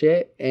post the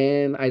shit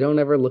and I don't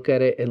ever look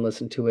at it and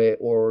listen to it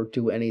or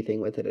do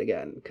anything with it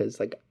again, because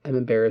like I'm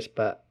embarrassed,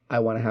 but I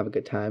want to have a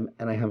good time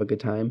and I have a good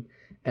time.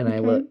 And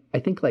Okay. I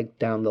think like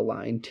down the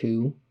line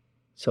too,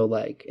 So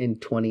like in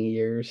 20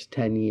 years,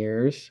 10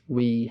 years,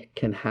 we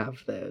can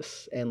have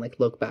this and like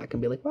look back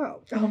and be like,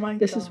 wow, Oh my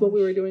this is what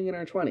we were gosh. doing in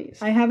our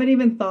 20s. I haven't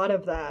even thought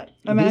of that.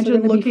 are Imagine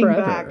gonna be looking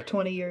forever. back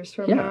 20 years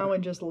from Yeah. now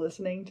and just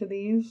listening to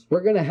these.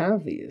 We're gonna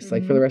have these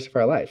like for Mhm. the rest of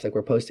our lives. Like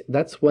we're posting.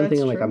 That's one That's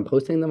thing. Like I'm true.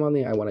 posting them on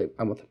the. I want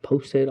them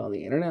posted on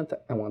the internet.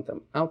 I want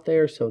them out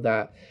there so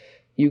that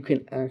you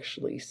can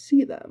actually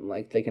see them.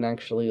 Like they can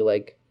actually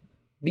like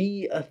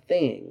be a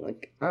thing.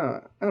 Like I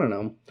don't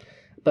know,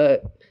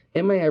 but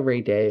in my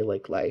everyday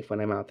like life when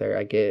I'm out there,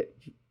 I get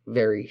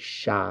very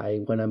shy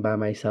when I'm by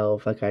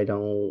myself. Like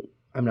I'm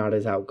not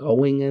as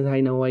outgoing as I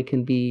know I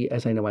can be,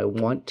 as I know I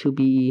want to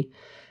be,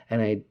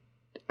 and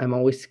I'm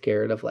always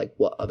scared of like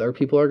what other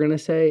people are gonna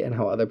say and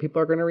how other people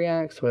are gonna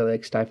react. So I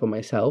like stifle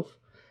myself,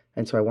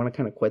 and so I want to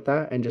kind of quit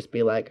that and just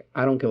be like,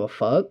 I don't give a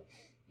fuck,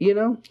 you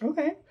know.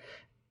 Okay.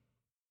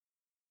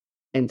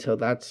 And so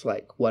that's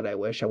like what I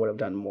wish I would have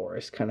done more,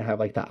 is kind of have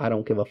like the I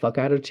don't give a fuck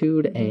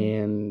attitude Mhm.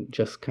 and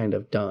just kind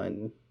of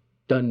done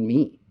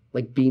me,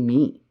 like be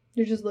me.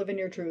 You're just living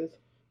your truth.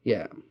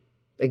 Yeah,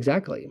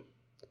 exactly.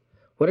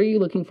 What are you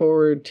looking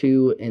forward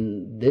to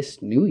in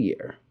this new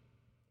year?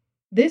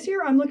 This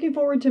year, I'm looking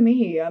forward to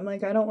me. I'm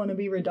like, I don't want to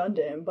be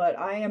redundant, but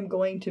I am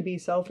going to be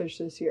selfish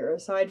this year.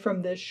 Aside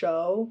from this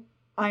show,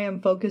 I am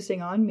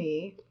focusing on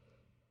me,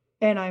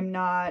 and I'm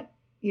not,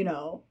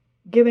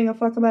 giving a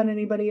fuck about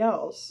anybody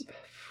else.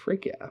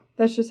 Freak yeah.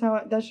 That's just how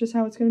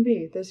it's going to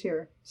be this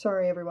year.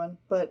 Sorry, everyone,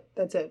 but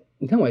that's it.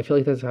 No, I feel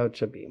like that's how it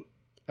should be.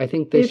 I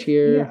think this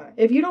year.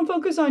 If you don't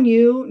focus on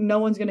you, no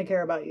one's going to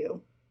care about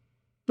you.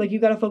 Like, you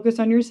got to focus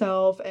on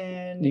yourself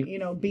and,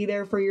 be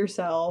there for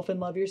yourself and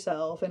love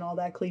yourself and all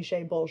that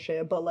cliche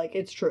bullshit. But, like,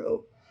 it's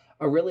true.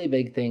 A really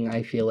big thing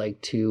I feel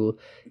like, too,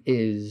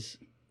 is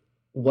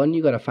one,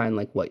 you got to find,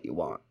 like, what you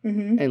want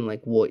Mm-hmm. and,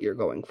 like, what you're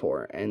going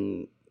for.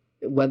 And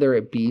whether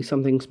it be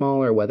something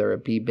small or whether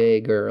it be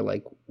big or,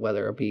 like,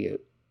 whether it be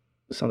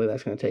something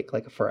that's going to take,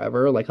 like,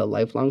 forever, like a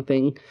lifelong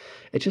thing,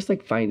 it's just,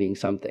 like, finding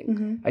something.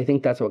 Mm-hmm. I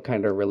think that's what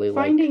kind of really,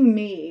 Finding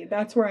me,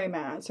 that's where I'm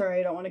at. Sorry,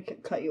 I don't want to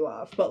cut you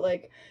off. But,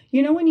 like,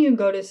 when you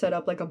go to set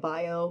up, like, a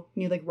bio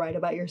and you, like, write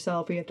about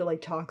yourself or you have to,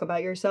 like, talk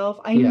about yourself,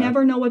 I Yeah.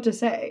 never know what to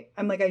say.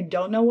 I'm like, I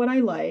don't know what I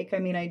like. I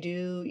mean, I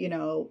do,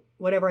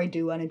 whatever I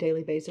do on a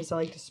daily basis. I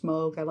like to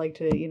smoke. I like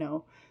to,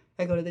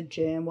 I go to the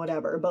gym,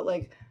 whatever. But,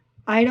 like,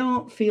 I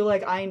don't feel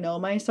like I know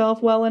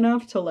myself well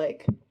enough to,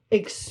 like,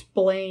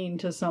 explain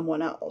to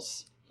someone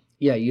else.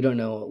 Yeah, you don't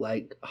know,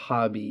 like,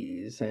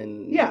 hobbies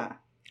and Yeah.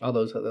 all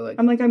those other, like...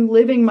 I'm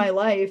living my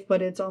life,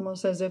 but it's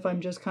almost as if I'm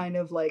just kind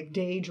of, like,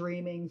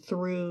 daydreaming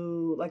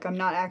through, like, I'm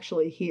not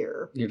actually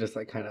here. You're just,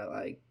 like, kind of,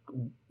 like,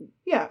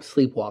 Yeah.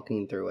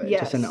 sleepwalking through it.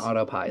 Yes. Just an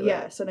autopilot.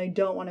 Yes, and I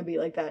don't want to be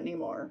like that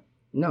anymore.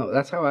 No,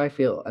 that's how I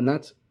feel. And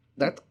that's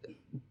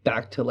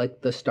back to,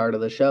 like, the start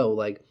of the show.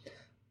 Like,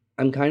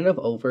 I'm kind of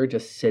over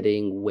just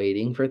sitting,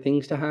 waiting for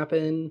things to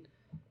happen.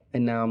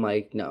 And now I'm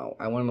like, no,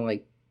 I want to,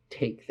 like,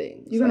 take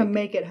things. You're gonna like,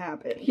 make it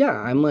happen. Yeah,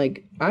 I'm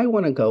like, I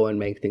want to go and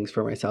make things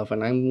for myself.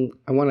 And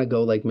I want to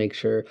go, like, make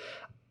sure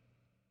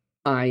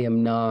I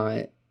am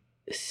not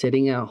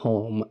sitting at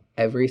home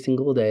every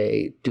single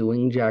day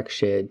doing jack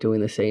shit,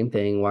 doing the same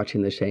thing,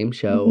 watching the same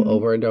show Mhm.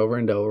 over and over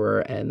and over,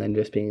 and then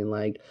just being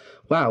like,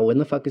 wow, when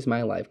the fuck is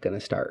my life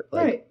gonna start?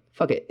 Like, Right.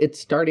 fuck it, it's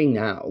starting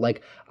now.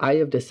 Like, I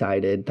have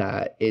decided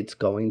that it's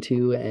going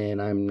to, and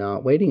I'm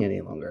not waiting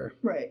any longer.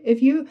 Right.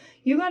 If you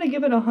got to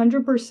give it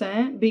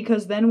 100%,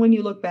 because then when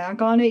you look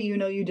back on it, you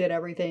did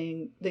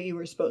everything that you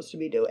were supposed to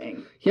be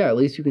doing. Yeah, at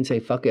least you can say,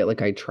 fuck it,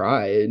 like, I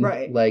tried.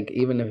 Right. Like,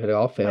 even if it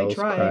all fails, I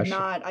tried, crush.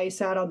 I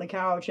sat on the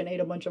couch and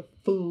ate a bunch of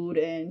food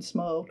and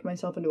smoked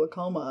myself into a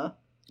coma.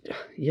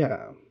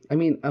 Yeah. I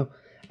mean,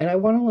 and I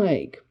want to,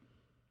 like...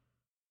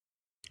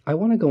 I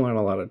want to go on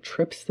a lot of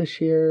trips this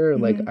year.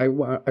 Like,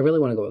 Mhm. I really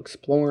want to go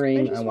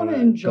exploring. I just want wanna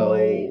to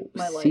enjoy go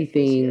my life see this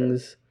year.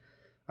 things.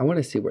 I want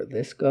to see where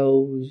this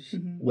goes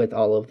Mhm. with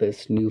all of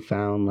this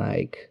newfound,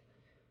 like,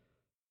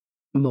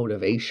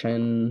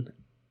 motivation.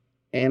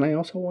 And I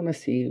also want to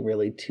see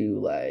really too,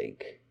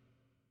 like,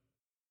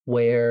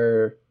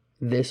 where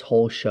this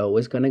whole show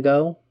is going to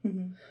go.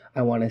 Mhm.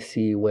 I want to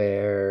see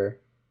where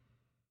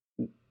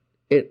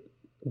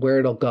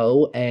it'll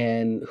go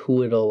and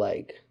who it'll,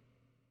 like,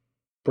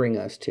 bring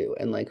us to,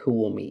 and, like, who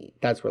we'll meet.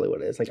 That's really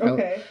what it is. Like,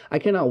 Okay. I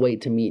cannot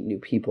wait to meet new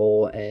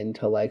people and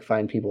to, like,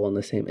 find people in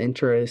the same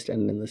interest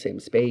and in the same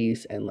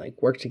space and,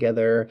 like, work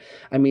together.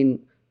 I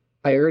mean,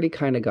 I already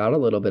kind of got a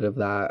little bit of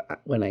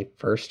that when I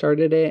first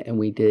started it, and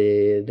we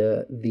did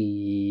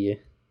me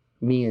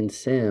and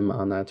Sim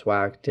on That's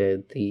Whack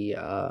did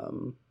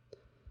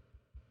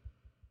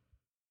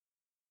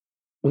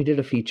we did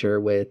a feature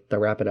with the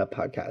Wrap It Up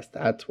podcast.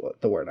 That's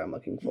what the word I'm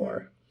looking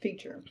for.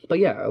 Feature. But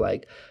yeah,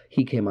 like,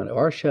 he came onto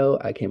our show,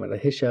 I came onto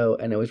his show,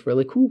 and it was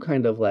really cool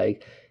kind of,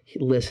 like,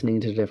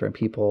 listening to different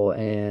people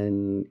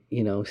and,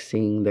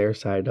 seeing their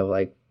side of,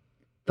 like,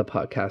 the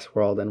podcast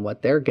world and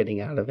what they're getting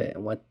out of it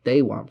and what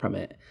they want from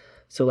it.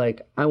 So,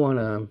 like, I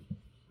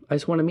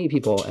just want to meet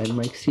people and,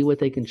 like, see what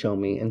they can show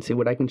me and see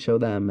what I can show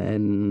them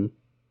and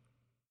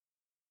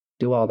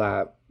do all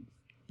that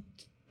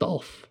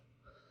stuff.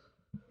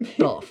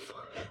 stuff.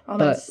 All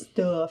But- that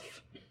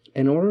stuff.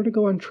 In order to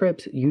go on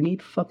trips, you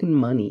need fucking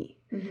money.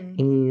 Hmm.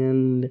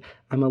 And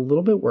I'm a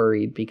little bit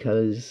worried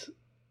because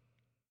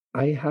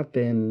I have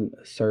been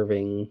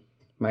serving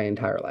my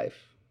entire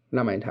life.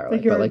 Not my entire Like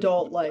life, your but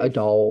adult life.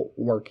 adult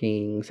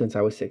working since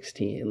I was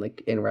 16,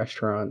 like in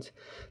restaurants.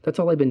 That's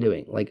all I've been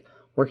doing. Like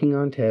working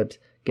on tips,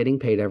 getting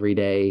paid every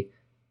day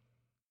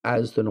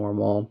as the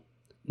normal.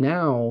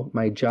 Now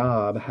my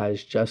job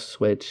has just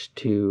switched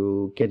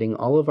to getting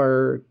all of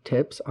our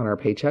tips on our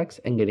paychecks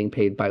and getting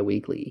paid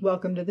bi-weekly.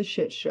 Welcome to the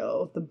shit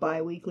show, the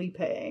bi-weekly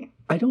pay.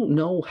 I don't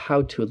know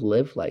how to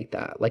live like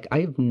that. Like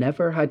I've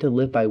never had to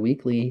live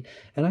bi-weekly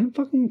and I'm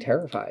fucking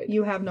terrified.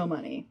 You have no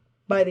money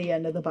by the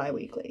end of the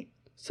bi-weekly.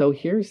 So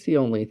here's the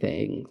only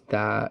thing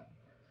that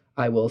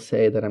I will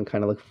say that I'm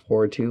kind of looking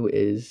forward to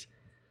is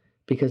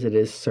because it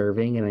is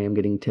serving and I am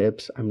getting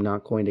tips, I'm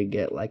not going to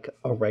get like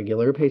a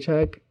regular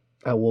paycheck.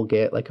 I will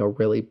get like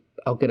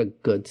I'll get a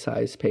good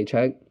sized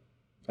paycheck,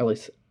 at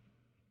least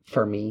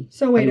for me.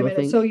 So wait I a will minute.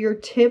 think. So your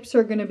tips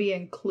are going to be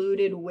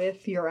included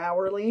with your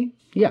hourly?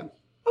 Yeah.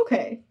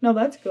 Okay. No,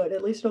 that's good.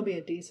 At least it'll be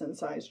a decent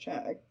sized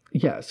check.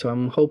 Yeah, so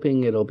I'm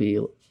hoping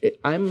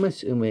I'm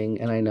assuming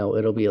and I know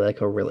it'll be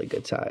like a really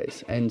good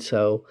size. And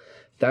so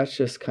that's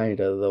just kind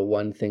of the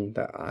one thing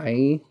that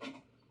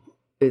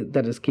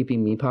is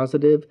keeping me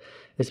positive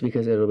is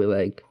because it'll be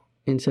like,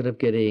 instead of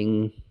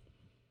getting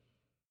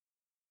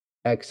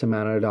X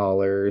amount of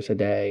dollars a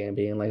day and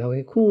being like,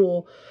 okay,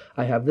 cool,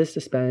 I have this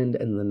to spend,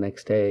 and the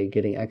next day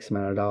getting X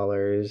amount of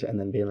dollars and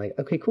then being like,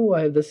 okay, cool,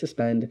 I have this to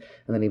spend,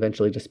 and then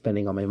eventually just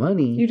spending all my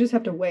money. You just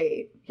have to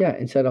wait. Yeah,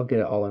 instead I'll get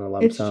it all in a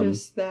lump It's sum.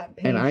 just that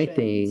patience. And I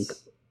think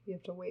you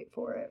have to wait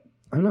for it.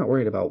 I'm not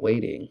worried about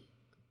waiting.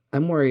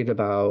 I'm worried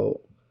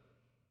about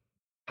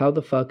how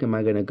the fuck am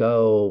I going to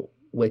go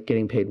with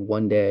getting paid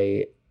one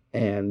day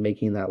and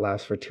making that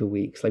last for 2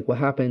 weeks. Like what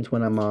happens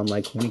when I'm on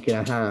like week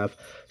and a half,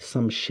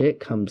 some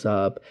shit comes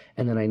up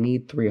and then I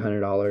need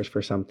 $300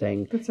 for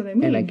something That's what I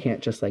mean. and I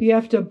can't just like, You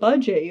have to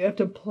budget. You have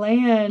to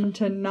plan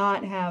to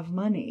not have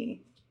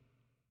money.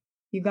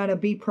 You got to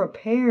be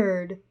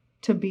prepared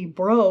to be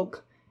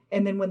broke.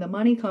 And then when the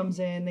money comes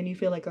in, then you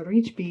feel like a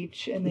rich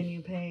beach and then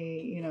you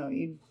pay,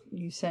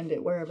 you send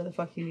it wherever the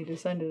fuck you need to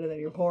send it and then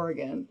you're poor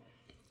again.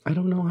 I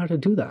don't know how to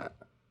do that.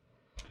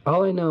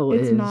 All I know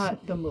It's is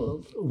not the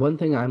move. one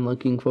thing I'm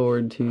looking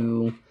forward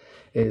to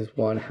is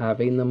one,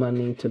 having the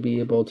money to be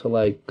able to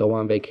like go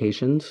on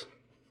vacations.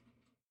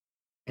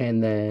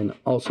 And then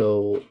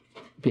also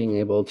being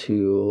able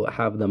to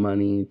have the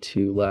money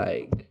to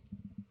like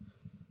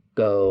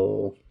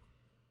go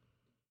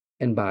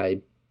and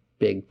buy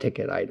big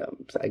ticket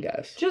items, I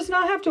guess. Just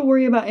not have to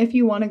worry about if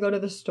you want to go to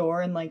the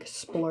store and like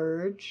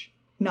splurge,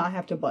 not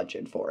have to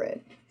budget for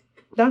it.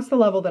 That's the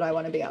level that I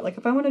want to be at. Like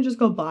if I want to just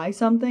go buy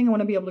something, I want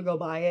to be able to go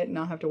buy it and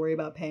not have to worry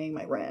about paying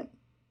my rent.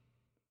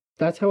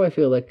 That's how I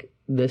feel like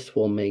this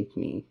will make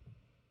me.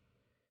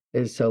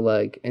 Is so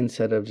like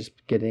instead of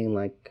just getting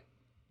like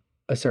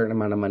a certain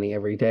amount of money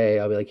every day,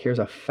 I'll be like, here's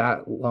a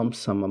fat lump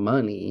sum of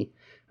money.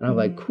 And I'm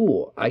like,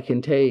 cool, I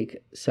can take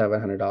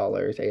 $700,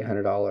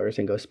 $800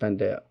 and go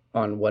spend it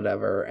on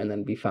whatever and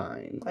then be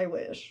fine. I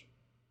wish.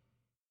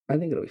 I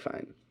think it'll be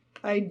fine.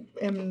 I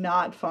am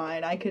not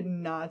fine. I could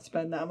not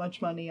spend that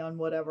much money on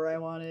whatever I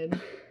wanted.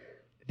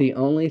 The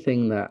only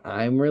thing that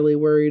I'm really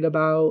worried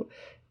about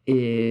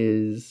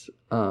is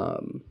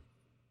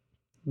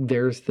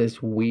there's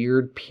this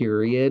weird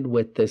period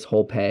with this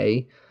whole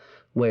pay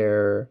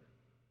where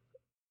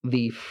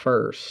the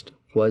first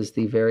was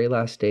the very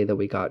last day that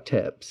we got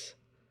tips.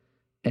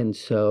 And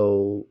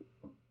so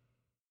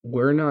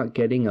we're not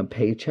getting a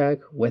paycheck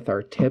with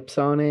our tips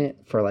on it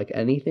for like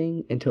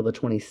anything until the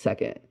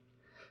 22nd.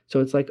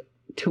 So it's like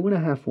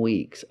 2.5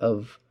 weeks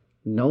of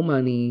no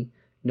money,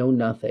 no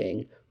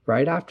nothing,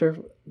 right after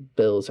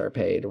bills are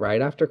paid,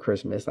 right after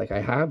Christmas. Like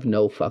I have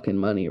no fucking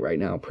money right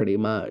now, pretty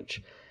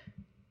much.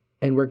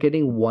 And we're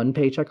getting one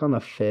paycheck on the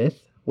 5th,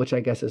 which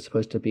I guess is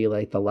supposed to be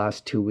like the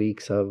last 2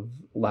 weeks of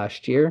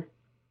last year.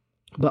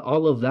 But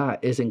all of that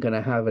isn't going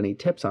to have any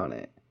tips on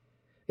it.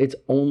 It's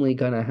only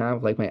going to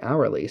have like my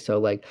hourly. So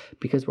like,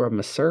 because I'm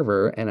a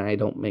server and I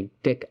don't make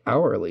dick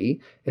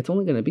hourly, it's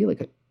only going to be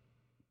like a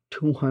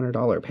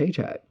 $200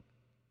 paycheck.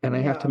 And I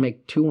have to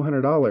make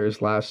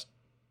 $200 last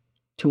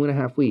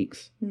 2.5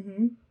 weeks. Mm-hmm.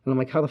 And I'm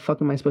like, how the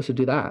fuck am I supposed to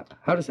do that?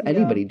 How does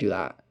anybody do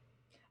that?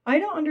 I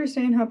don't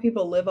understand how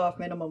people live off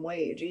minimum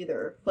wage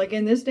either. Like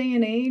in this day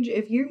and age,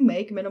 if you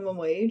make minimum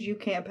wage, you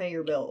can't pay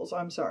your bills.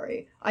 I'm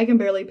sorry. I can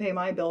barely pay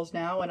my bills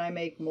now and I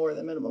make more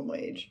than minimum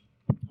wage.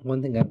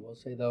 One thing I will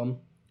say though,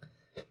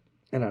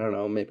 and I don't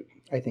know, maybe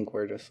I think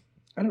we're just,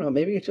 I don't know,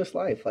 maybe it's just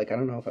life. Like, I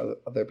don't know if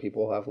other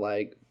people have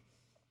like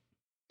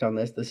done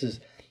this.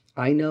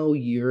 I know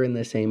you're in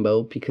the same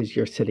boat because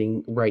you're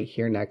sitting right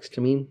here next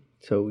to me.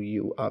 So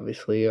you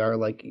obviously are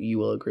like, you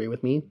will agree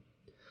with me.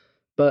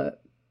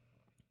 But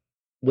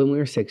when we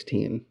were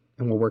 16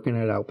 and we're working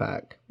at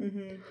Outback,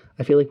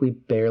 I feel like we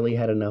barely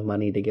had enough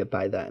money to get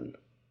by then.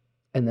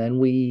 And then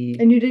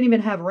And you didn't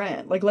even have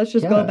rent. Like, let's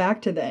just go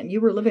back to then.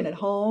 You were living at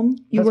home.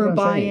 You That's what were I'm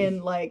buying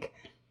saying. like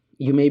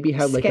You maybe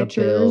had like a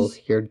bill.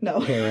 Skechers. Your No.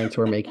 parents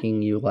were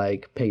making you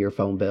like pay your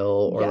phone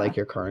bill or Yeah. like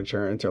your car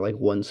insurance or like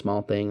one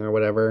small thing or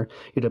whatever.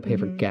 You had to pay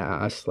for Mhm.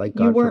 gas. Like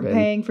You God weren't forbid.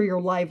 paying for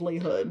your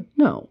livelihood.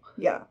 No,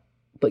 Yeah.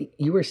 but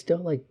you were still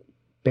like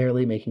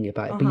barely making it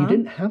by. But you Uh-huh.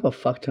 didn't have a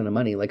fuck ton of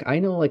money. Like I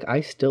know, like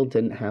I still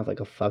didn't have like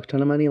a fuck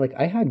ton of money. Like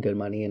I had good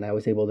money and I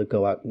was able to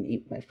go out and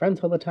eat with my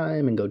friends all the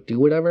time and go do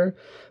whatever.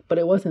 But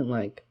it wasn't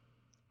like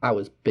I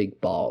was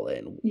big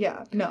balling.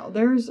 Yeah. No,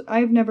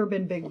 I've never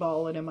been big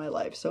balling in my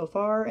life so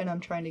far, and I'm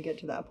trying to get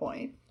to that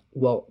point.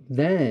 Well,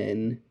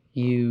 then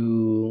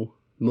you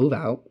move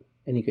out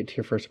and you get to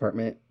your first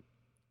apartment,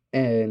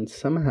 and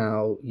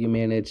somehow you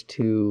manage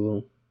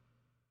to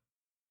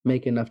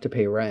make enough to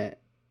pay rent,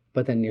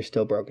 but then you're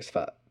still broke as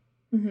fuck.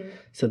 Mm-hmm.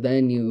 So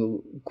then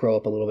you grow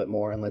up a little bit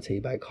more, and let's say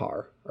you buy a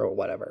car or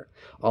whatever.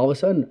 All of a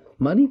sudden,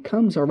 money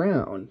comes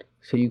around,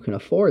 so you can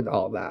afford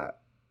all that.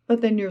 But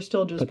then you're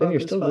still just But broke then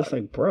you're as still fuck. just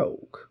like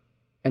broke,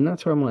 and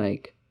that's where I'm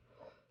like,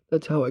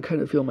 that's how I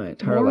kind of feel my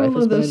entire Moral life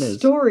has of the been.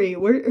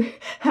 story,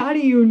 how do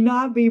you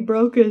not be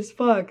broke as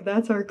fuck?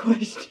 That's our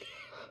question.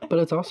 But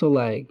it's also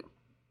like,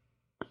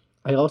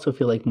 I also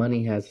feel like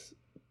money has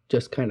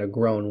just kind of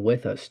grown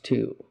with us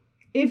too.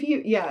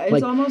 It's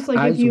Like, almost like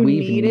as if you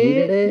we've need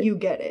needed it, it, you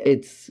get it.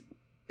 It's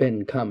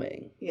been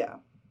coming. Yeah.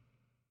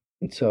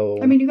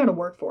 So I mean, you got to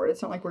work for it.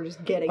 It's not like we're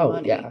just getting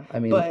money. yeah, I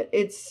mean, But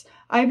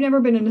I've never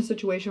been in a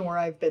situation where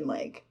I've been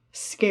like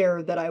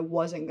scared that I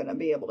wasn't going to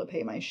be able to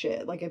pay my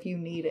shit. Like if you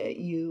need it,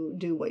 you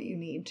do what you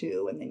need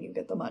to and then you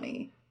get the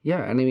money.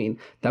 yeah, and I mean,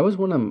 that was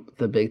one of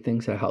the big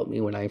things that helped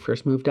me when I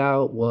first moved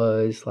out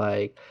was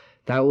like,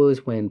 that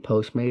was when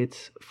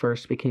Postmates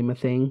first became a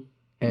thing.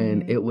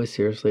 And Mhm. it was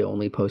seriously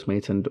only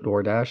Postmates and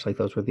DoorDash. Like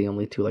those were the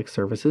only two like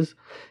services.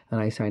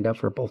 And I signed up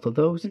for both of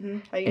those.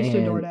 I used to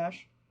And DoorDash.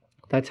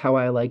 That's how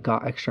I like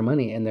got extra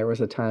money. And there was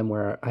a time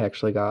where I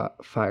actually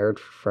got fired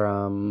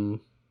from,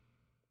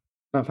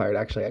 not fired,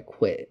 actually I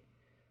quit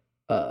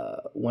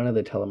one of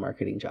the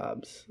telemarketing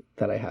jobs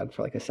that I had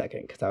for like a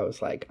second. Cause I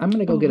was like, I'm going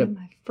to go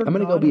I'm going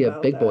to go be a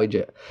big boy.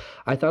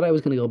 I thought I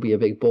was going to go be a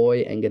big boy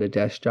and get a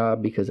desk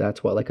job because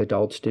that's what like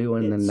adults do.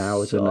 And then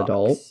now as an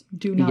adult,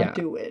 Do not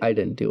do it. I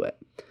didn't do it.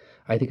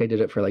 I think I did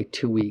it for like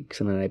 2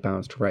 weeks and then I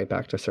bounced right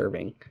back to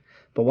serving.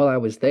 But while I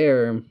was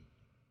there,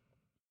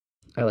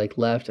 I like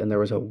left and there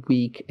was a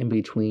week in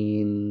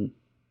between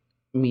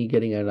me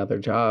getting another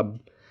job.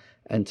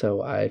 And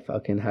so I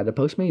fucking had a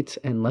Postmates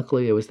and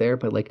luckily it was there,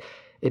 but like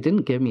it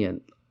didn't give me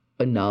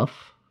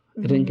enough.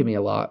 It didn't give me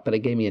a lot, but it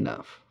gave me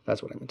enough.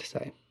 That's what I meant to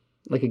say.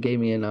 Like it gave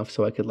me enough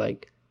so I could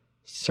like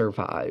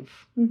survive.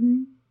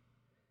 Mm-hmm.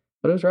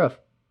 But it was rough.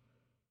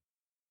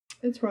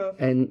 It's rough.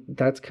 And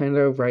that's kind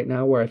of right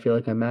now where I feel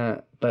like I'm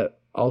at. But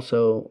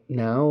also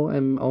now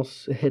I'm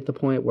also hit the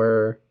point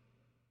where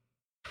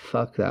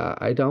fuck that.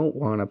 I don't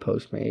want to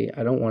Postmate.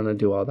 I don't want to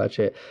do all that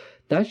shit.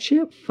 That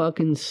shit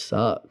fucking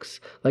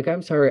sucks. Like,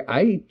 I'm sorry.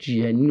 I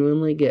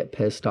genuinely get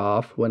pissed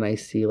off when I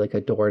see like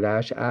a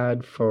DoorDash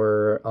ad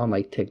on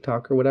like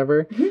TikTok or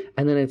whatever. Mm-hmm.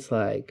 And then it's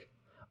like,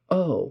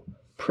 oh,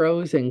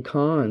 pros and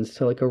cons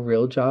to like a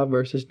real job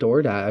versus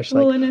DoorDash.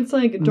 Well, like, and it's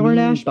like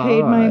DoorDash mean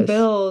paid my boss.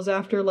 bills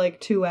after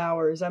like 2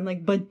 hours. I'm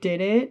like, but did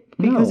it?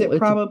 Because No, it it's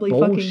probably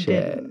fucking bullshit.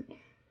 didn't.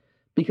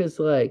 Because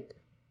like,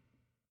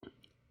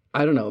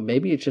 I don't know,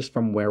 maybe it's just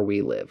from where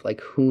we live. Like,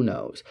 who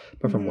knows?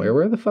 But from Mhm.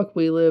 where the fuck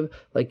we live,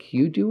 like,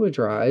 you do a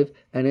drive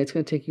and it's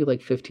gonna take you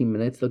like 15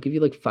 minutes. They'll give you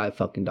like $5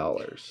 fucking.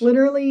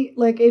 Literally,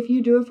 like if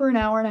you do it for an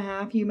hour and a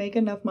half, you make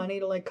enough money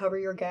to like cover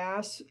your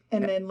gas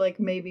and then like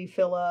maybe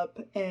fill up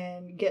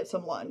and get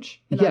some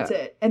lunch. And that's Yeah.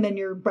 it. And then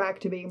you're back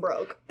to being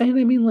broke. And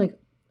I mean, like,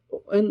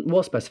 and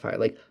we'll specify,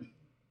 like,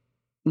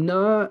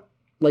 not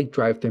like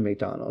drive through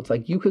McDonald's.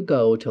 Like, you could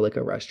go to like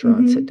a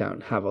restaurant, Mhm. sit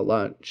down, have a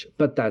lunch,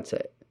 but that's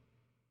it.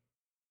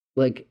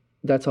 Like,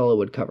 that's all it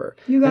would cover.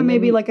 You got And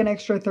maybe then- like an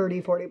extra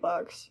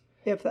 $30-40,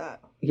 if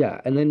that.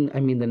 Yeah, and then I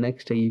mean the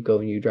next day you go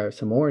and you drive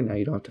some more and now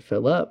you don't have to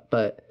fill up,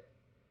 but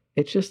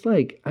it's just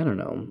like, I don't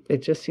know.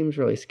 It just seems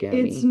really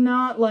scammy. It's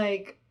not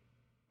like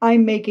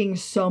I'm making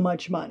so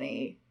much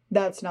money.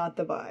 That's not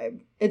the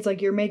vibe. It's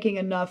like you're making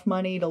enough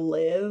money to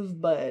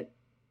live, but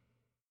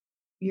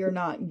you're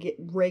not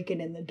raking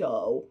in the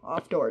dough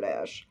off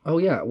DoorDash. Oh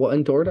yeah, well,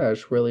 and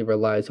DoorDash really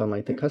relies on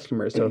like the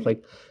customers. So if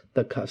like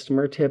the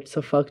customer tips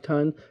a fuck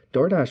ton,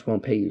 DoorDash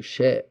won't pay you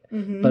shit.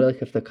 Mm-hmm. But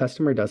like if the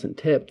customer doesn't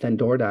tip, then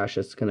DoorDash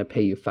is gonna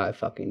pay you $5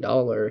 fucking,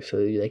 so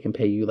they can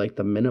pay you like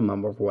the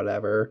minimum of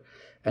whatever,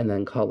 and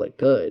then call it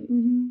good.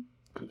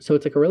 Mm-hmm. So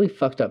it's like a really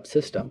fucked up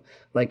system.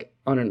 Like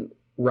on a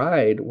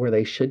ride where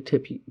they should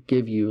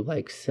give you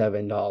like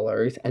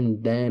 $7,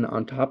 and then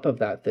on top of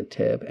that the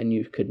tip, and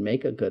you could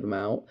make a good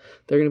amount,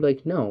 they're gonna be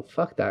like, no,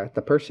 fuck that,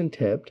 the person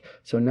tipped,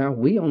 so now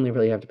we only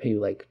really have to pay you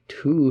like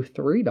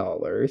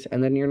 $2-3,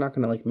 and then you're not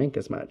gonna like make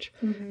as much.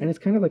 Mm-hmm. And it's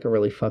kind of like a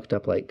really fucked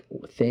up like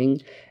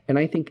thing. And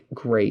I think,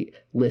 great,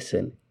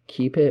 listen,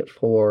 keep it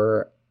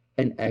for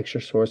an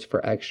extra source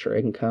for extra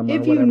income or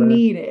If you whatever.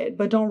 need it,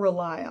 but don't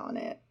rely on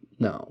it.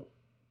 No.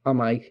 I'm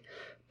like,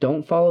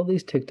 Don't follow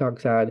these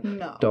TikToks ad.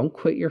 No. Don't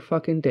quit your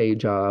fucking day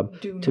job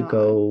Do to not.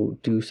 go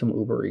do some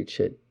Uber Eats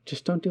shit.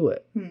 Just don't do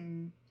it.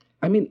 Hmm.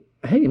 I mean,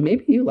 hey,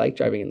 maybe you like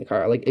driving in the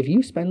car. Like, if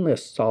you spend a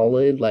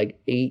solid, like,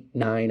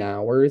 8-9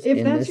 hours If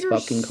in that's this your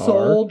fucking car,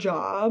 sole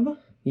job,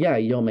 yeah,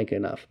 you'll make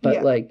enough. But,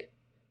 Yeah. like,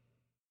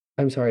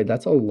 I'm sorry,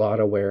 that's a lot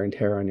of wear and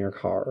tear on your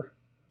car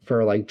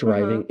for, like,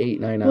 driving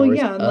 8-9 Well, hours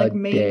yeah, and, a like, day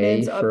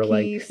maintenance, for,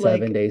 like, upkeep,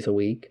 7 like- days a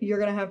week. you're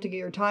gonna have to get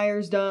your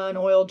tires done,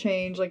 oil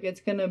change. Like, it's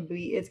gonna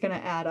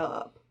add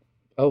up.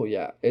 Oh,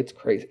 yeah, it's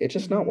crazy. It's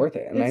just not Mhm. worth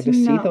it. And I It's just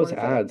see not those worth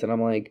it. ads, and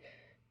I'm like,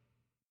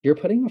 you're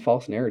putting a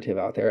false narrative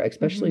out there,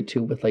 especially, Mhm.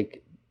 too, with,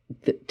 like,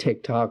 the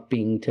TikTok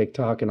being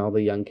TikTok and all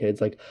the young kids.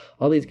 Like,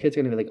 all these kids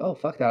are gonna be like, oh,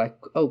 fuck that.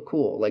 Oh,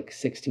 cool. Like,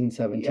 16,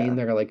 17. Yeah.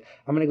 They're like,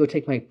 I'm gonna go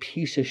take my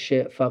piece of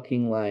shit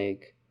fucking,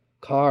 like,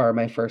 car,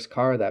 my first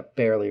car that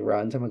barely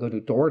runs. I'm gonna go do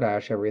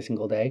DoorDash every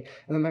single day.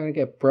 And then they're gonna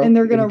get broke And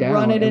they're gonna down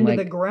run it and, into like,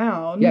 the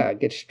ground. yeah,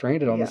 get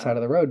stranded on Yeah. the side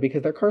of the road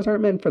because their cars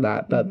aren't meant for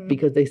that. But Mhm.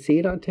 because they see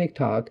it on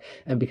TikTok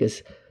and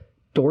because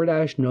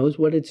DoorDash knows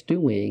what it's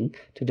doing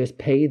to just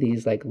pay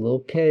these like little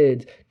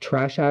kids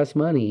trash ass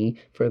money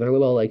for their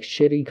little like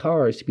shitty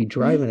cars to be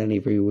driving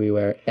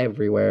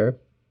everywhere.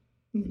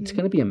 It's Mhm.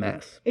 gonna be a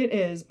mess. It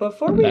is.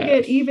 Before we Mess.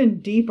 get even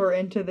deeper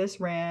into this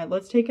rant,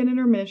 let's take an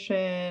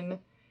intermission.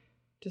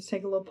 Just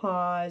take a little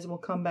pause. We'll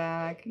come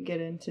back, get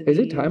into Is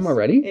it these. time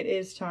already? It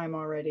is time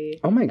already.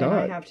 Oh my And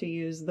I god. have to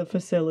use the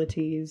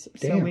facilities.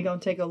 So Damn. we're going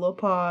to take a little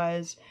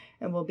pause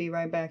and we'll be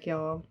right back,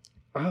 y'all.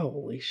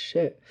 Holy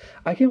shit.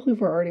 I can't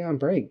believe we're already on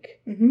break.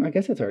 Mm-hmm. I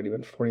guess it's already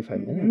been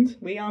 45 minutes.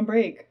 We on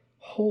break.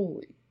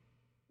 Holy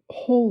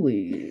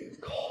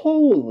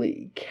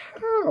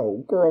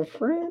cow,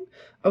 girlfriend.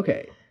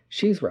 Okay,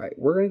 she's right.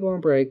 We're gonna go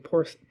on break.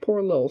 Poor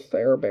little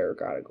Sarah Bear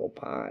gotta go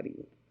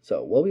potty.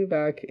 So we'll be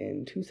back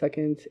in 2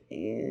 seconds,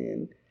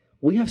 and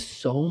we have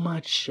so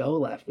much show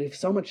left. We have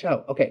so much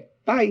show. Okay,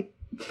 bye.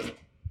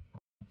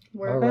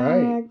 We're All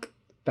back. right.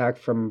 Back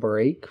from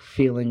break,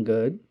 feeling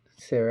good.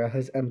 Sarah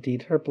has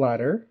emptied her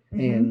bladder,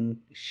 Mhm. and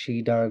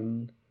she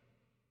done.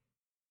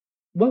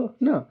 Well,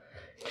 no,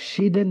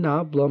 she did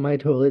not blow my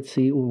toilet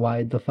seat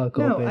wide the fuck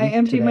No, open. I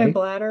emptied my today.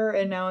 bladder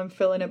and now I'm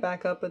filling it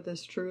back up with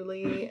this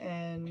Truly,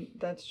 and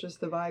that's just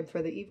the vibe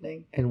for the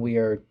evening. And we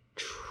are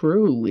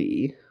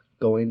truly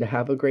going to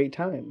have a great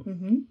time.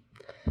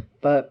 Mm-hmm.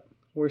 But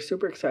we're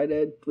super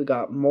excited. We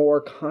got more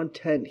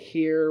content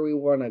here we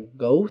want to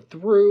go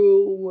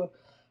through.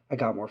 I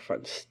got more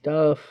fun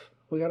stuff.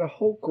 We got a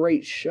whole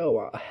great show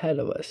ahead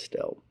of us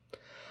still.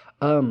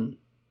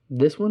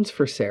 This one's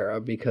for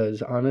Sarah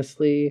because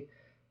honestly,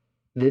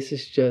 this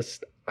is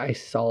just, I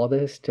saw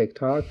this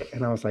TikTok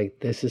and I was like,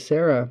 this is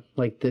Sarah.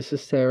 Like, this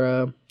is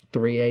Sarah,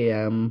 3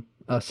 a.m.,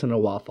 us in a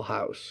Waffle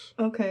House.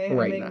 Okay,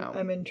 Right now.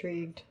 I'm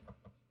intrigued.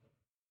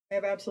 I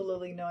have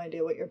absolutely no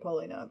idea what you're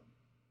pulling up.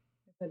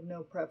 I had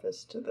no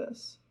preface to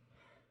this.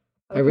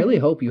 I really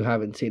hope you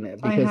haven't seen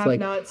it I because, have like,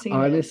 not seen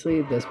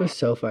honestly, this was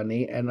so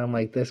funny. And I'm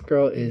like, this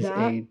girl is That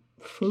a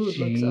food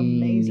looks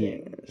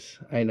amazing. genius.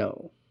 I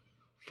know.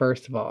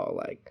 First of all,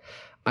 like,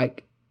 I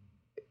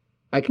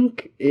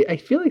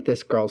feel like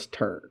this girl's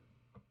turn,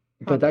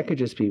 but that Probably. could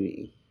just be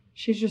me.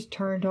 She's just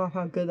turned off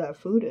how good that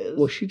food is.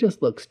 Well, she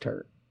just looks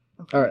turn.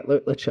 Okay. All right,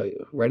 let's show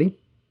you. Ready?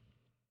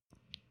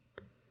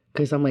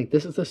 Because I'm like,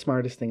 this is the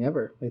smartest thing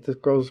ever. Like, this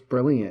girl's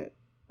brilliant.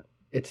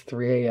 It's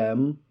 3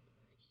 a.m.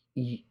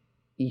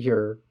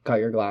 You're got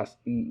your glass.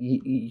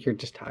 You're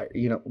just tired.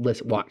 You know,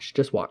 listen, watch.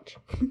 Just watch.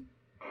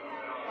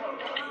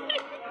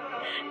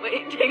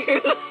 Wait, take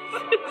your glasses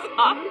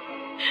off.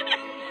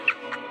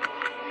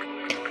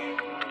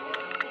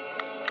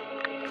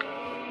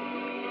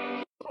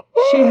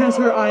 She has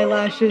her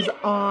eyelashes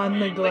on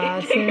the Wait, take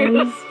your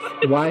glasses.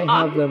 glasses Why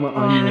have them on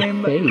I'm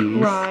your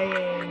face?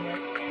 crying.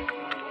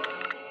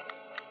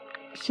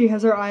 She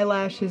has her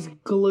eyelashes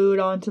glued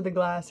onto the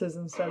glasses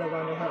instead of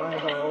under her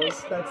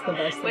eyeballs. That's the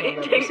best thing Wait, I've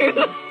ever take your seen.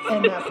 glasses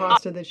And that off.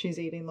 pasta that she's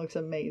eating looks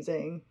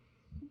amazing.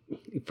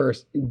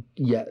 First,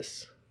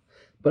 yes.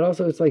 But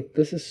also, it's like,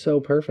 this is so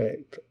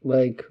perfect.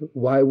 Like,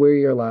 why wear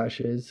your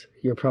lashes?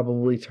 You're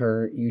probably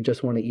turned. You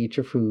just want to eat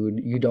your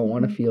food. You don't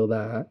want to Mhm. feel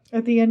that.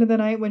 At the end of the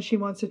night, when she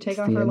wants to take It's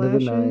off the her end of the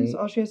lashes, night.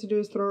 all she has to do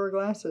is throw her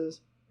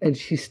glasses. And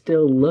she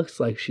still looks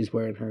like she's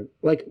wearing her.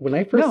 Like, when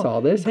I first No, saw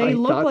this, they I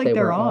look thought like they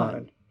they're were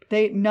on.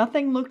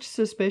 Nothing looked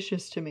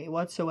suspicious to me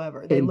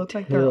whatsoever. They look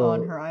like they're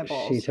on her until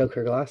eyeballs. She took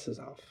her glasses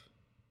off.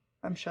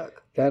 I'm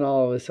shook. Then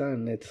all of a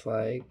sudden, it's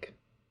like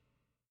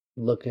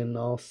looking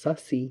all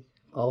sussy.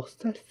 All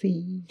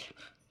sussy.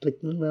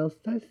 Looking all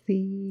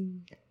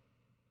sussy.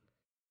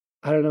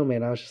 I don't know,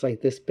 man. I was just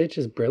like, this bitch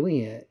is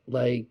brilliant.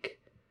 Like,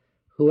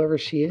 whoever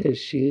she is,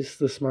 she's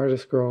the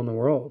smartest girl in the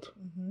world.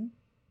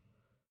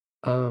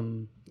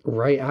 Mm-hmm.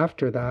 Right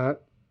after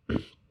that,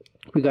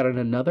 we got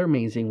another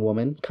amazing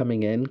woman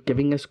coming in,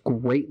 giving us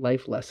great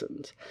life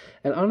lessons.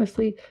 And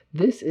honestly,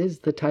 this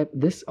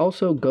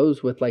also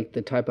goes with like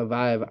the type of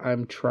vibe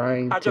I'm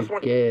trying to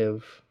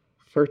give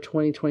for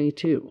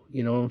 2022.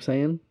 You know what I'm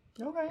saying?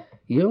 Okay.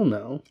 You'll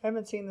know. I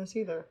haven't seen this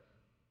either.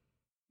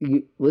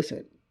 You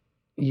listen,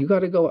 you got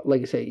to go,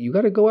 like I say, you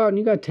got to go out and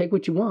you got to take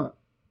what you want.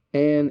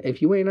 And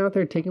if you ain't out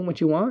there taking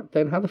what you want,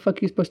 then how the fuck are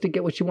you supposed to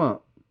get what you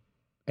want?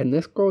 And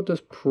this girl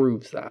just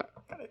proves that.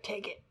 Gotta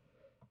take it.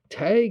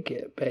 Take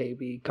it,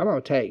 baby. Come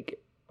on, take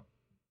it.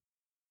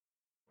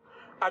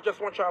 I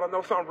just want y'all to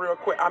know something real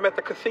quick. I'm at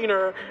the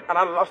casino and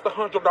I lost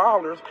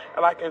 $100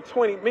 like in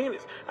 20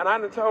 minutes. And I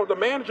done told the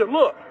manager,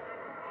 look,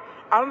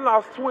 I done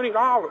lost $20.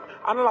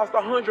 I done lost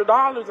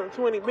 $100 in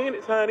 20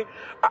 minutes, honey.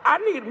 I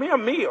need me a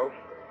meal.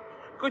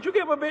 Could you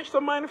give a bitch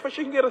some money so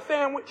she can get a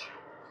sandwich?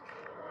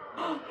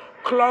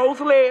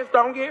 Closed legs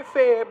don't get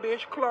fed,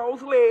 bitch.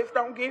 Closed legs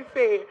don't get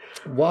fed.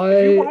 What?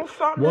 If you want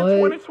something What?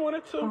 in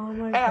 2022, Oh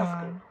my ask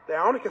God. them. They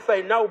only can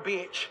say no,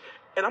 bitch.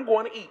 And I'm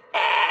going to eat.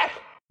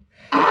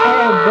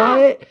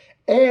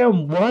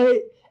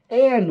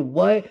 And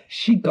what?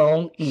 She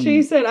gon' eat.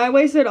 She said, I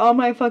wasted all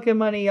my fucking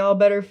money. Y'all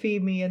better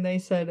feed me. And they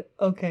said,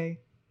 okay.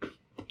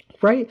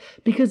 Right?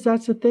 Because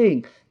that's the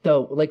thing.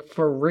 Though, like,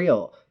 for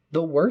real,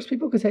 the worst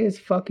people could say is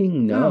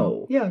fucking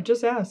no. Yeah,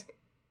 just ask.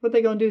 What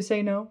they gonna do?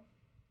 Say no?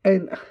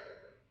 And,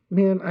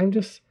 man, I'm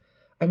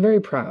very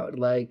proud.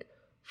 Like,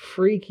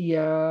 freak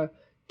yeah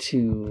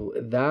to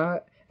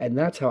that. And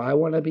that's how I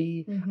want to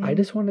be. Mhm. I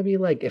just want to be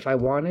like, if I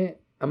want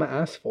it, I'm going to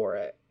ask for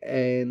it.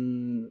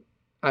 And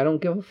I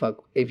don't give a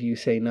fuck if you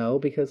say no,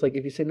 because, like,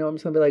 if you say no, I'm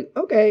just going to be like,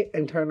 okay,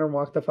 and turn and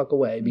walk the fuck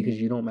away because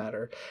you don't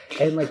matter.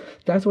 And, like,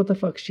 that's what the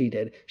fuck she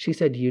did. She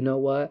said, you know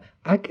what?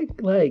 I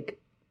could, like,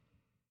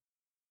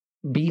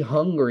 be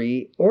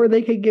hungry, or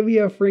they could give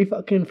you a free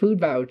fucking food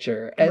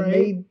voucher. And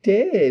they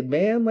did,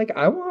 man. Like,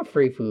 I want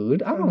free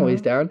food. I'm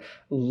always down.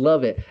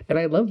 Love it. And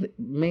I love,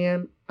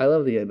 I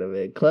love the end of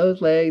it.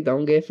 Closed leg,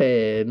 don't get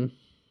fed.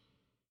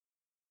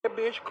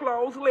 Bitch,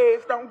 closed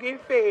legs don't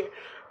get fed.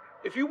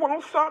 If you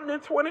want something in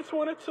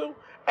 2022,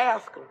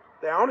 ask them.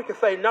 They only can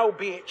say no,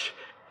 bitch.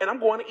 And I'm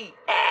going to eat.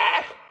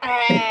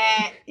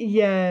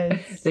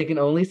 Yes. They can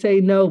only say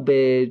no,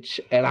 bitch,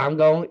 and I'm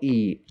gonna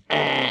eat.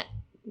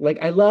 Like,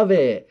 I love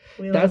it.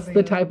 That's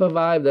the type of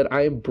vibe that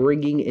I'm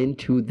bringing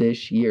into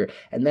this year.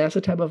 And that's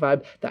the type of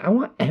vibe that I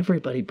want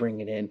everybody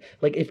bringing in.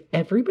 Like, if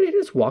everybody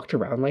just walked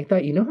around like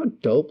that, you know how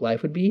dope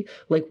life would be?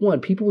 Like, one,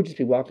 people would just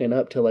be walking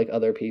up to, like,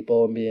 other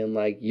people and being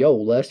like, yo,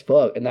 let's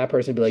fuck. And that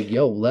person would be like,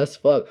 yo, let's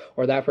fuck.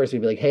 Or that person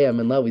would be like, hey, I'm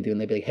in love with you.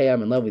 And they'd be like, hey,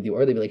 I'm in love with you.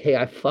 Or they'd be like, hey,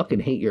 I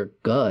fucking hate your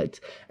guts.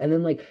 And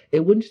then, like,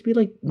 it wouldn't just be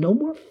like, no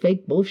more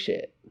fake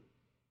bullshit.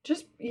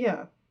 Just,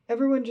 yeah.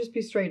 Everyone just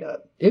be straight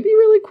up. It'd be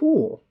really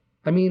cool.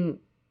 I mean,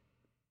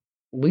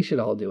 we should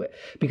all do it.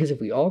 Because if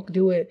we all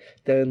do it,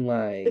 then,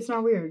 like... It's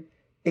not weird.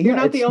 You're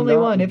not the only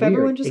one. If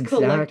everyone just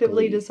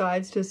collectively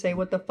decides to say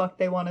what the fuck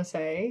they want to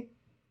say,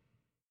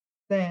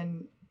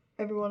 then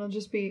everyone will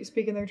just be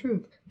speaking their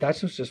truth.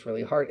 That's what's just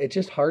really hard. It's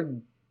just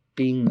hard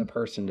being the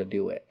person to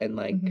do it. And,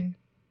 like,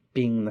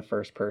 being the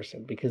first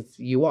person. Because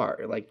you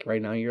are. Like,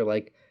 right now, you're,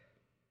 like...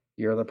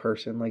 You're the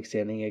person, like,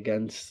 standing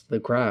against the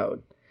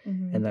crowd.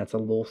 And that's a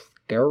little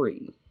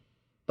scary.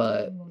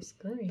 But... A little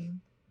scary.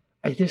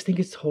 I just think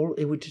it's total...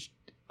 It would just...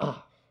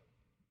 Oh,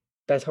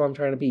 that's how I'm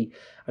trying to be.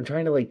 I'm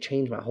trying to, like,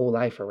 change my whole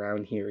life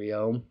around here,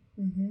 yo.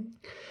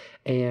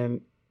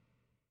 And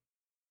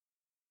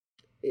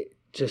it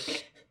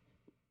just...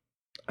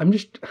 I'm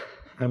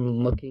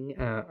looking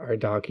at our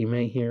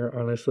document here,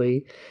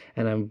 honestly,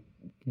 and I'm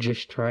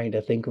just trying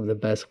to think of the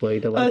best way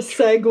to, like... A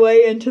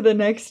segue into the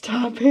next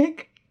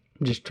topic.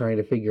 Just trying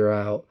to figure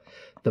out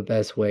the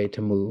best way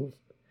to move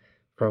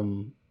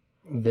from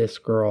this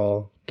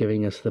girl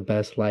giving us the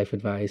best life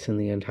advice in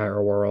the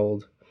entire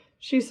world.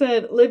 She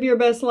said, live your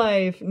best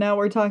life. Now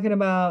we're talking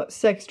about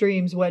sex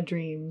dreams, wet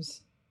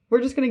dreams.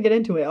 We're just going to get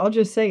into it. I'll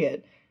just say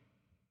it.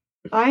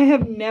 I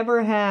have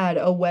never had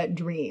a wet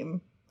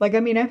dream. Like, I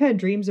mean, I've had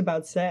dreams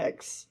about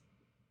sex,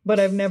 but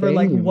I've never,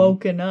 like,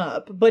 woken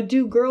up. But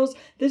do girls,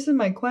 this is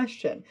my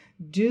question,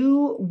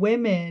 do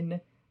women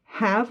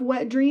have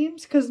wet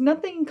dreams? Because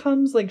nothing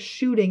comes, like,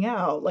 shooting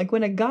out. Like,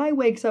 when a guy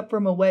wakes up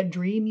from a wet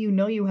dream, you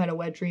know you had a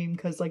wet dream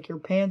because, like, your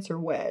pants are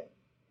wet.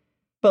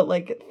 But,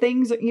 like,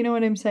 things, you know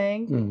what I'm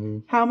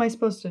saying? How am I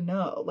supposed to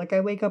know? Like,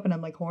 I wake up and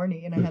I'm, like,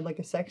 horny and I had, like,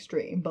 a sex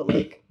dream, but,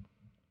 like...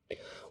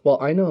 Well,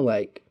 I know,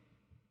 like,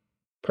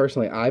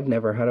 personally, I've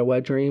never had a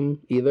wet dream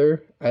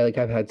either. I've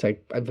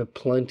had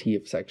plenty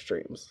of sex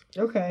dreams.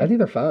 Okay. I think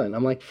they're fun.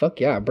 I'm like,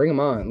 fuck yeah, bring them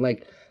on.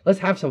 Like, let's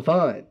have some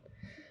fun.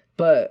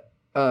 But,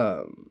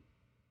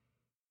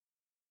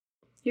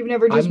 You've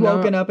never just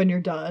woken up and you're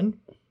done?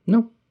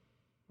 No.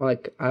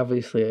 Like,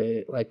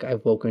 obviously, like,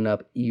 I've woken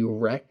up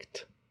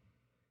erect.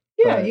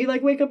 Yeah, you,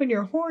 like, wake up and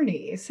you're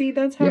horny. See,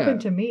 that's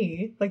happened to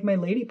me. Like, my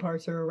lady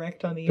parts are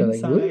erect on the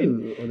inside.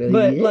 Like,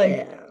 but,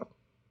 like,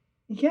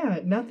 yeah,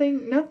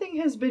 nothing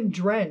has been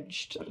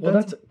drenched. Well,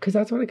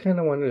 that's what I kind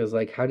of wondered is,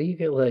 like, how do you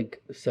get,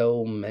 like,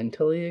 so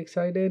mentally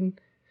excited?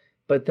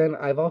 But then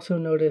I've also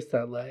noticed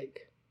that,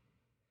 like,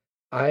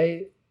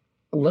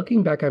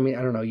 looking back, I mean,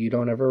 I don't know, you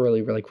don't ever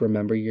really, like,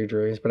 remember your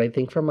dreams, but I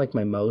think from, like,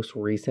 my most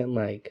recent,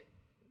 like,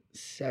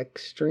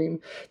 sex dream,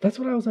 that's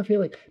what I feel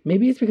like.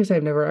 Maybe it's because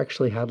I've never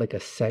actually had, like, a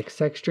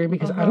sex dream,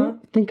 because I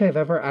don't think I've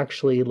ever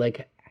actually,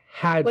 like,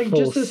 had like full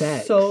just a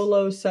sex.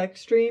 solo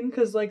sex dream,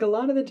 because like a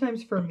lot of the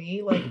times for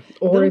me, like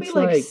Or there'll it's be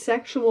like like-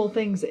 sexual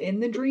things in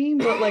the dream,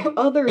 but like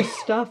other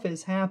stuff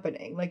is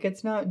happening. Like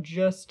it's not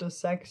just a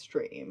sex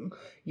dream.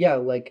 Yeah,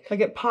 like,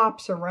 Like it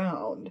pops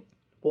around.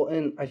 well,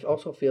 and I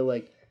also feel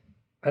like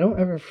I don't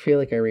ever feel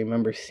like I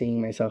remember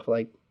seeing myself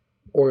like,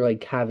 or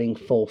like having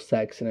full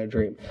sex in a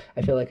dream.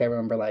 I feel like I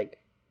remember like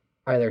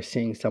either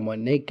seeing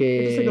someone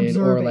naked Just like or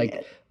observing like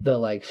it. the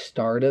like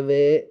start of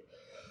it.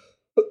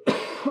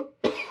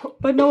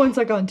 But no one's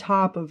like on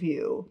top of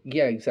you.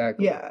 Yeah,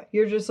 exactly. Yeah,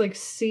 you're just like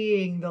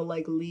seeing the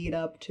like lead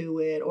up to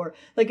it, or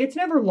like it's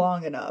never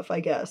long enough,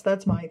 I guess.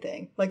 That's my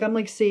thing. Like I'm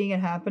like seeing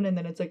it happen and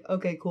then it's like,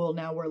 okay, cool,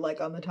 now we're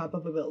like on the top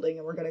of a building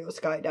and we're gonna go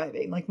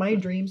skydiving. Like my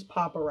dreams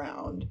pop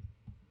around.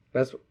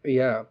 That's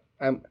yeah.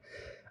 I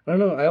don't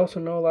know. I also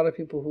know a lot of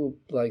people who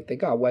like they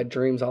got wet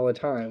dreams all the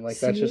time. Like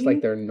that's just See?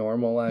 like their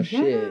normal ass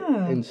shit.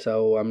 Yeah. And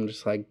so I'm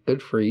just like,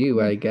 good for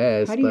you, I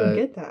guess. How do you but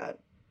get that?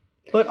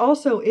 But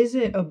also, is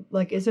it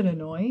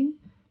annoying?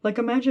 Like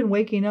imagine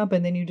waking up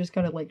and then you just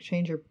gotta like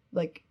change your,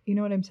 like, you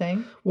know what I'm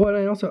saying? well,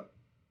 and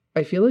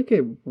I feel like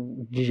it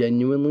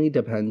genuinely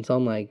depends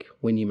on like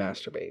when you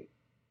masturbate.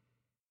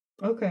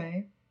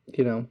 Okay.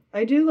 You know,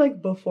 I do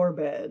like before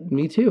bed.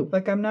 me too.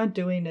 Like I'm not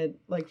doing it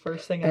like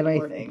first thing in the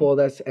morning.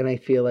 I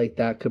feel like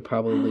that could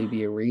probably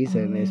be a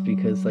reason is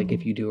because like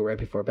if you do it right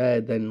before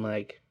bed, then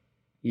like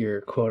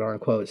you're quote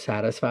unquote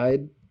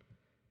satisfied.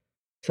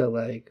 So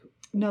like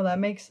No, that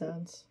makes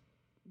sense.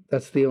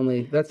 that's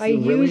I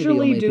really usually the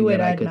only do thing it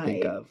that I at could night.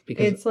 think of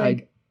because It's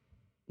like,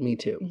 me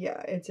too.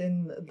 yeah, it's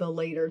in the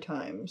later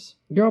times.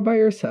 You're all by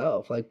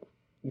yourself. Like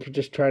you're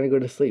just trying to go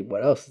to sleep.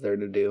 What else is there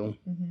to do?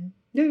 Mm-hmm.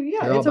 Dude,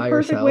 yeah, You're all it's a by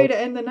perfect way to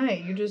yourself. end the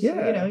night. You just,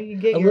 Yeah. you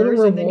get A yours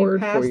little and then you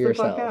reward pass for the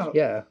yourself. fuck out.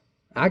 Yeah.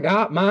 I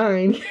got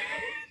mine.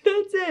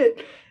 That's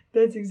it.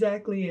 That's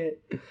exactly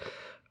it.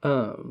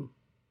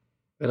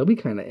 It'll be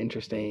kind of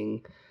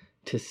interesting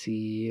to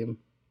see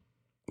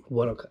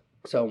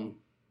so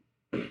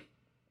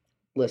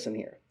listen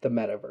here, the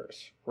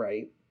metaverse,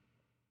 right?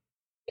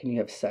 Can you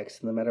have sex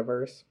in the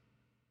metaverse?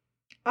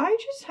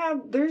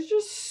 There's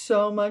just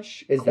so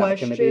much Is that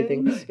going to be a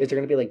thing? questions. Is there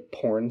going to be like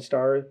porn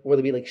stars? Will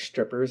there be like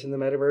strippers in the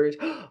metaverse?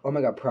 Oh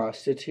my god,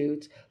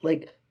 prostitutes!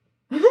 Like,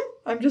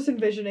 I'm just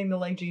envisioning the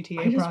like GTA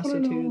I just want to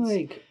prostitutes. know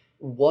like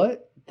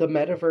what the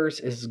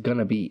metaverse is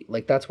gonna be.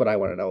 Like that's what I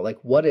want to know. Like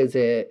what is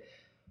it?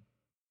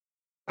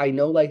 I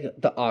know like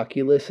the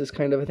Oculus is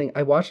kind of a thing.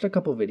 I watched a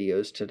couple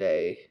videos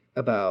today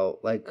about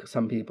like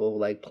some people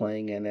like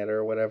playing in it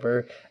or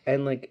whatever,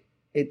 and like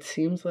it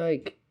seems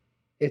like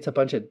it's a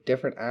bunch of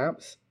different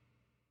apps.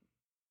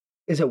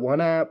 Is it one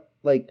app?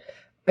 Like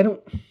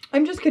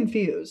I'm just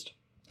confused.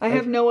 I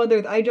don't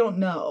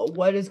know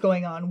what is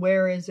going on.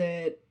 Where is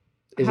it?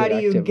 Is How it do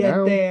you active get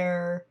now?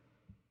 there?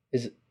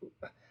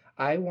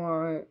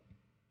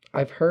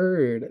 I've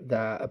heard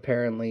that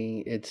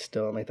apparently it's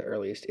still in like the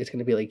earliest. It's going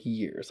to be like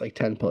years, like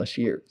 10 plus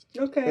years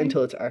Okay.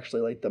 until it's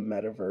actually like the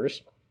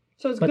metaverse.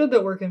 So it's But- good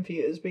that we're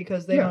confused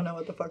because they Yeah. don't know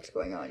what the fuck's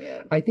going on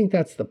yet. I think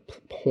that's the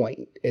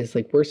point is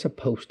like we're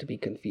supposed to be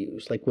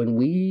confused. Like when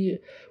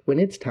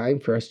it's time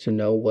for us to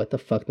know what the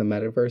fuck the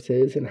metaverse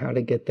is and how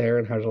to get there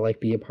and how to like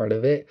be a part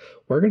of it,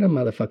 we're going to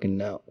motherfucking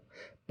know.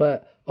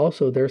 But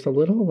also there's a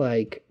little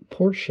like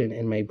portion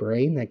in my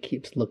brain that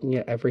keeps looking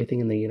at everything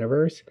in the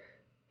universe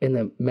in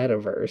the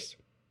metaverse.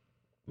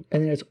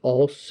 And then it's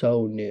all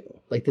so new.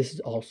 Like this is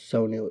all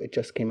so new. It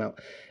just came out.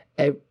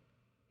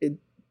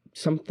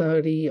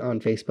 Somebody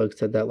on Facebook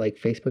said that like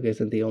Facebook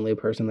isn't the only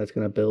person that's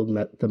going to build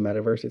the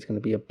metaverse. It's going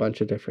to be a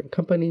bunch of different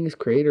companies,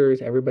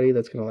 creators, everybody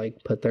that's going to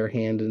like put their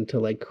hand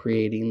into like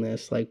creating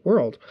this like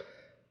world.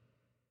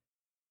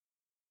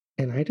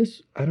 And I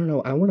don't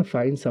know. I want to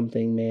find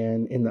something,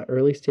 man, in the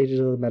early stages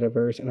of the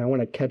metaverse, and I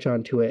want to catch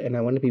on to it. And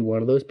I want to be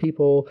one of those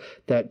people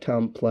that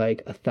dump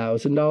like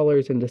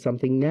 $1,000 into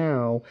something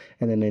now,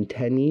 and then in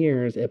 10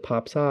 years it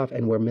pops off,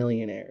 and we're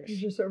millionaires.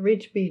 It's just a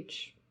rich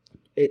beach.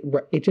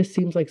 It just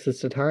seems like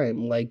it's the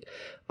time. Like,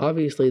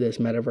 obviously, this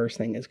metaverse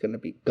thing is going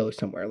to go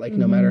somewhere. Like,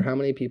 no matter how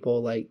many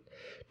people like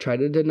try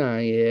to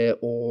deny it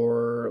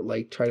or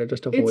like try to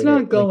just avoid it. It's not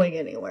like, going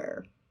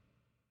anywhere.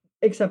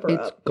 Except for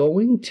it's up.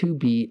 going to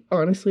be,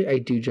 honestly, I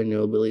do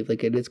genuinely believe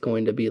like it is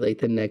going to be like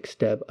the next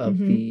step of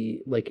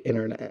the like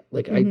internet.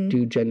 Like I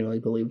do genuinely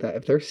believe that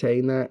if they're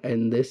saying that,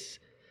 and this,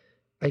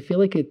 I feel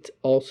like it's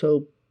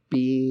also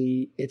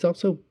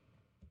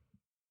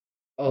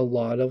a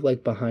lot of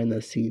like behind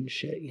the scenes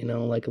shit, you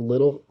know, like a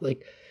little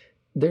like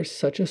there's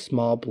such a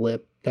small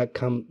blip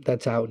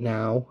that's out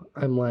now.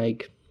 I'm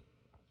like,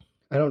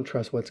 I don't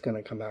trust what's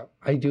gonna come out.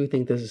 I do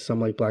think this is some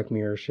like Black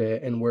Mirror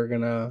shit, and we're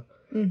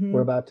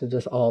about to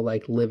just all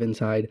like live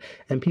inside.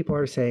 And people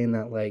are saying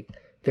that like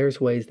there's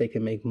ways they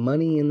can make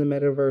money in the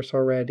metaverse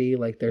already.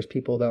 Like there's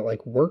people that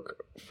like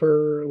work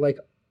for like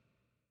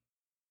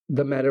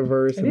the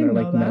metaverse and they're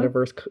like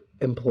metaverse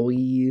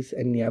employees,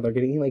 and yeah, they're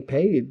getting like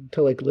paid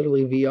to like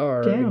literally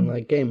VR and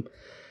like game.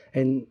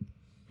 And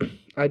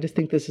I just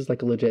think this is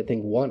like a legit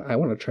thing. One, I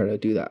want to try to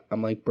do that.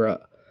 I'm like,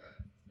 bruh,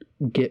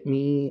 get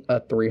me a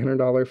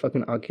 $300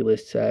 fucking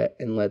Oculus set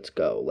and let's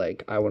go.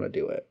 Like, I want to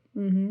do it.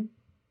 Mm-hmm.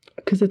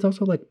 Because it's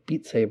also like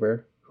Beat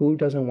Saber. Who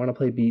doesn't want to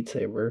play Beat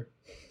Saber?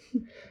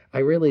 I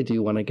really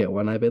do want to get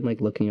one. I've been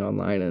like looking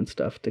online and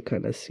stuff to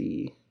kind of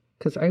see.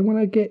 Because I want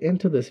to get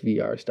into this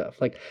VR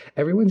stuff. Like,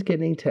 everyone's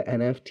getting to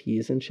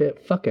NFTs and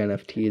shit. Fuck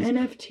NFTs.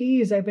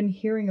 NFTs, I've been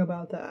hearing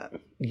about that.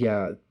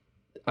 Yeah.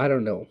 I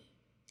don't know.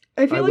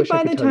 I feel like wish I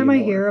by could the tell you time I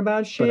more, hear about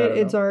I shit, don't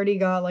it's know. already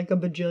got like a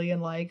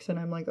bajillion likes, and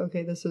I'm like,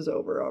 okay, this is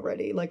over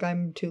already. Like,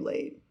 I'm too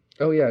late.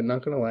 Oh, yeah.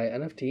 Not going to lie.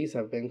 NFTs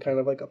have been kind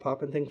of like a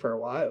poppin' thing for a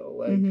while.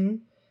 Like, Mm-hmm.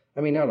 I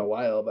mean, not a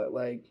while, but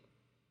like,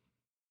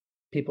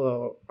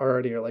 people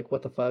already are like,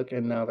 what the fuck?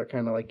 And now they're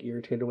kind of like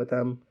irritated with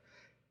them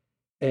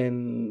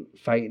and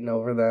fighting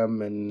over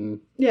them. And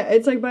Yeah,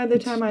 it's like by the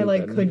It's time I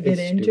like stupid. could get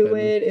It's into stupid.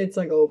 it, it's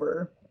like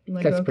over. I'm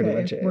like, That's okay,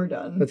 pretty much it. we're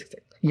done. that's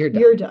you're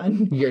done. You're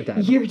done. You're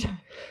done. You're done.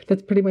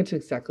 That's pretty much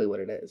exactly what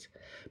it is.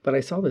 But I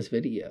saw this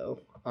video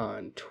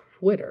on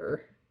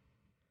Twitter,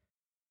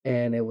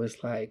 and it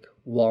was like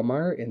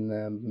Walmart in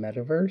the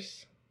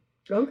metaverse,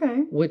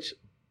 Okay. which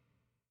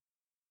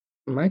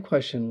my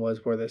question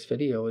was where this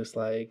video is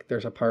like,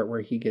 there's a part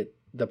where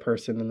the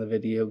person in the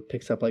video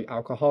picks up like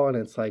alcohol, and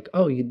it's like,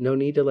 oh, you no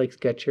need to like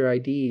sketch your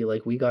ID.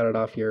 Like, we got it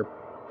off your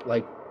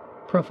like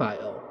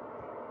profile.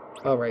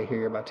 Oh, right here,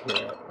 you're about to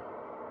hear it.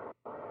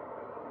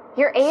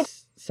 Your age.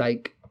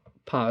 Psych,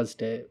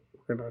 paused it.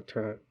 We're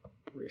gonna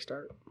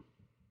restart.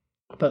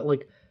 But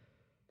like,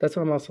 that's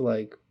what I'm also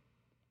like.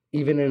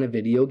 Even in a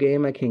video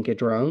game, I can't get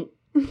drunk.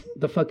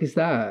 The fuck is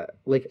that?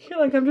 Like, You're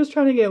like, I'm just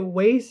trying to get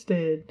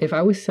wasted. if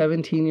I was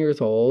 17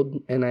 years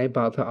old and I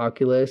bought the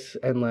Oculus,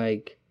 and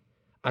like,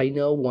 I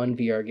know one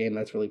VR game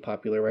that's really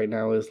popular right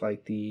now is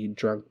like the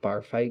drunk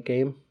bar fight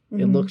game. It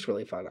Mhm. looks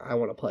really fun. I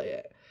want to play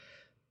it.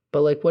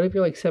 But like, what if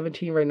you're like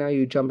 17 right now?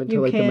 You jump into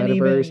You like the can't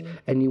metaverse even-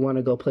 and you want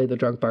to go play the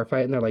drunk bar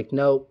fight, and they're like,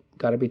 nope,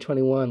 gotta be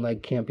 21.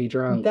 Like, can't be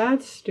drunk.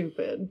 That's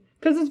stupid.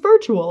 Because it's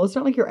virtual. It's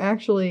not like you're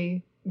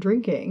actually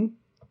drinking.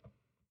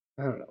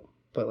 I don't know.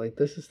 But like,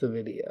 this is the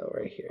video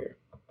right here.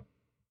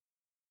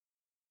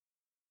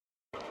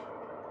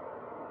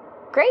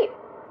 Great.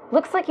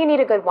 Looks like you need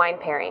a good wine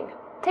pairing.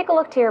 Take a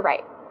look to your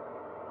right.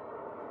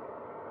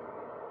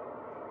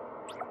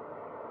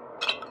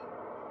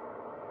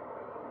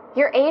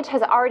 Your age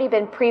has already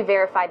been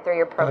pre-verified through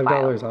your profile.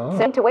 $5 off.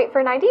 So to wait for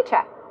an ID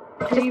check.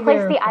 Just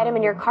place the item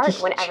in your cart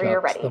Just whenever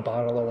you're chucks ready. the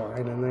bottle of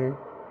wine in there.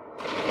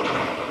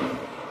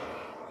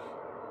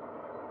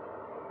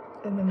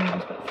 And then they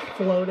just went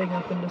floating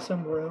up into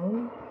some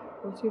room.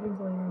 What's even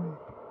going on?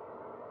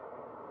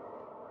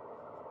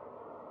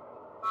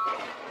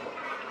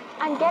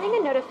 I'm getting a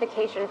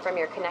notification from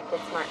your connected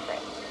smart fridge.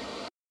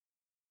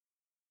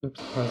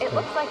 Oops, It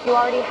looks like you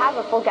already have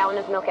a full gallon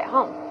of milk at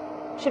home.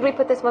 Should we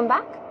put this one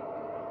back?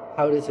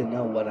 How does it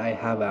know what I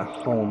have at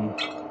home?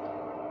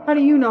 How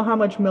do you know how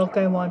much milk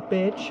I want,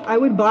 bitch? I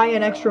would buy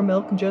an extra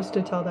milk just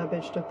to tell that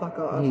bitch to fuck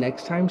off.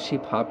 Next time she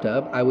popped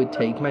up, I would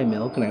take my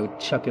milk and I would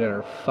chuck it at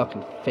her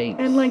fucking face.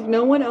 And like,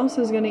 no one else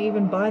is gonna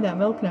even buy that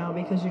milk now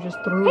because you just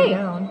threw it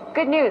down.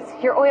 Good news.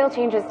 Your oil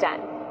change is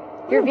done.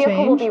 Your Oil vehicle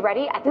will change? be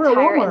ready at the We're at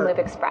Tire and Walmart. Lube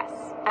Express.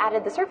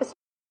 Added the surface.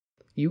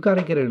 You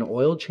gotta get an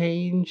oil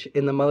change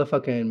in the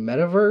motherfucking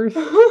metaverse?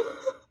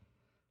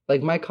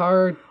 Like, my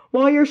car,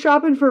 While you're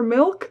shopping for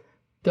milk?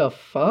 the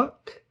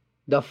fuck?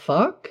 The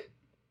fuck?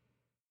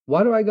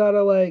 Why do I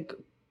gotta, like...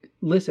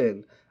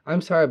 Listen, I'm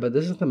sorry, but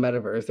this is the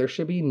metaverse. There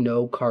should be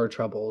no car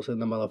troubles in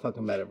the motherfucking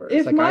metaverse.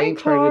 If like, I my ain't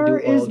trying to car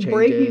do oil is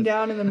breaking changes.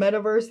 down in the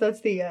metaverse,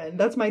 that's the end.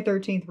 That's my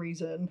 13th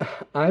reason.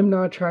 I'm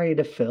not trying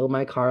to fill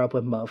my car up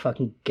with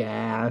motherfucking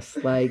gas.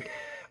 Like,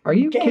 are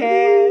you kidding me?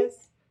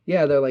 Gas.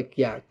 Yeah, they're like,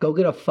 yeah, go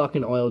get a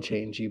fucking oil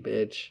change, you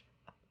bitch.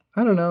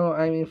 I don't know.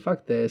 I mean,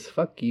 fuck this.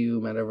 Fuck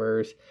you,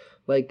 metaverse.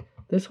 Like,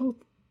 this whole...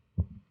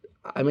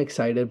 I'm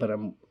excited, but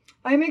I'm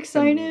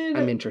excited.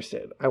 I'm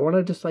interested. I want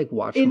to just, like,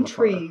 watch from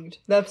afar. Intrigued.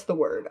 That's the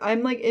word.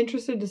 I'm like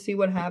interested to see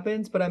what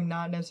happens, but I'm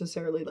not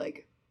necessarily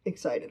like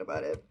excited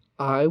about it.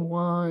 I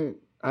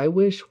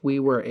wish we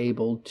were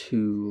able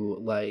to,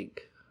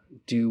 like,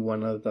 do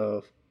one of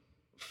the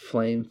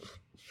frame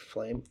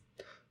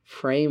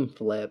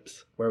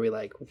flips where we,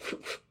 like,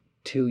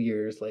 2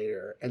 years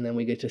later, and then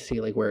we get to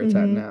see, like, where it's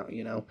at Mhm. now,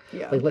 you know?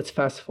 Yeah. Like, let's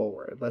fast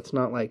forward. Let's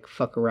not, like,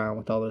 fuck around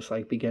with all this,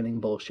 like, beginning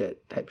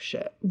bullshit type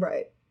shit.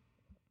 Right.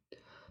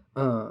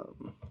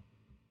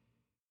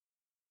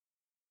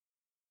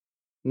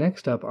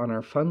 Next up on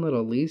our fun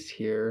little list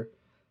here,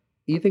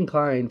 Ethan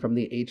Klein from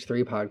the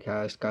H3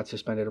 podcast got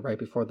suspended right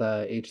before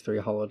the H3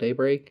 holiday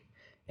break,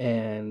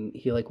 and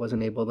he, like,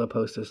 wasn't able to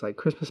post his, like,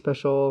 Christmas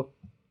special.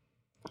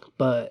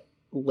 But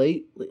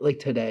late, like,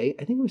 today,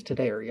 I think it was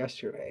today or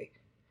yesterday,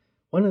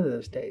 one of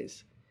those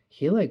days,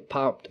 he, like,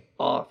 popped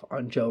off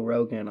on Joe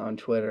Rogan on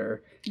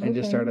Twitter and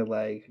just Okay. started,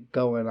 like,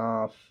 going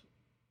off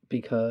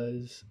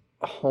because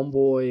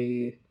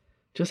homeboy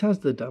just has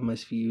the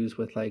dumbest views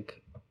with,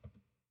 like,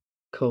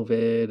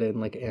 COVID and,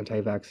 like,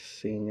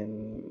 anti-vaxxing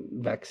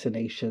and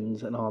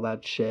vaccinations and all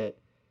that shit.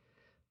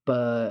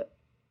 But,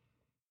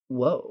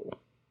 whoa.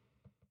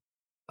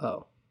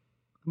 Oh.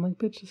 I'm like,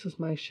 bitch, this is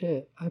my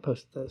shit. I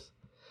posted this.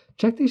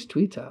 Check these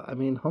tweets out. I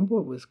mean,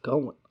 Homeboy was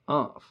going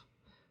off.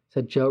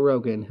 Said Joe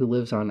Rogan, who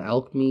lives on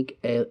elk meat,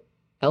 egg.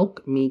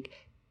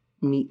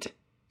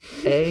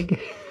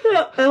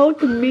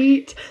 Elk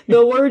meat.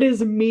 The word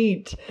is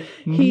meat.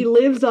 He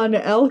lives on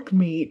elk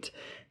meat.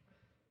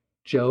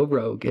 Joe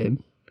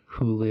Rogan,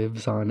 who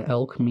lives on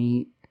elk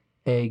meat,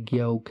 egg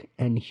yolk,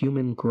 and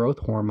human growth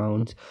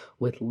hormones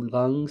with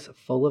lungs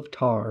full of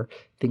tar,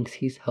 thinks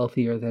he's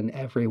healthier than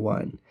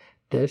everyone.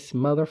 This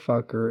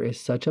motherfucker is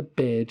such a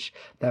bitch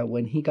that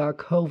when he got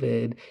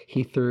COVID,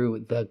 he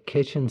threw the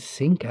kitchen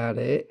sink at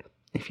it.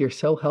 If you're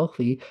so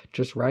healthy,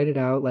 just write it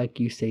out like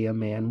you say a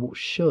man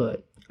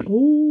should.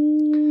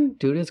 Ooh.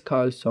 Dude has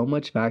caused so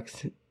much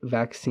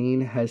vaccine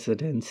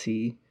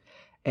hesitancy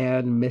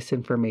and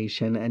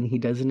misinformation, and he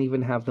doesn't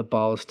even have the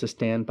balls to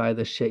stand by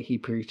the shit he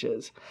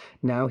preaches.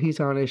 Now he's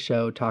on his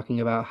show talking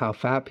about how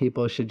fat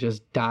people should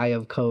just die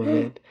of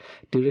COVID.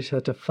 Dude is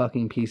such a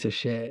fucking piece of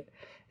shit.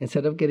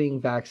 Instead of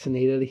getting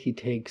vaccinated, he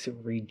takes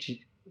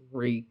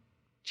Regeneron,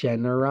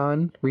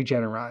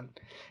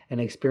 an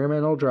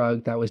experimental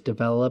drug that was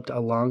developed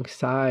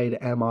alongside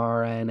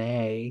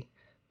mRNA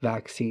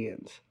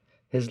vaccines.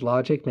 His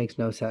logic makes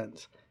no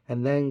sense.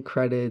 And then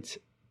credits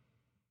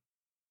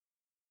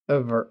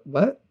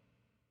what?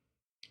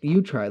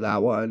 You try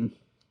that one.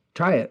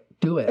 Try it.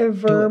 Do it.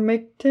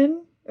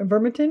 Ivermectin?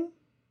 Ivermectin.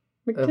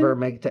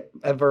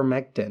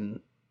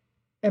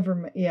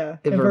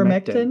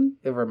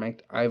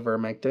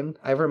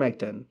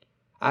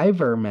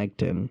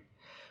 Ivermectin,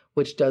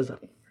 which does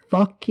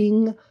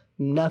fucking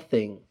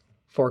nothing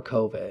for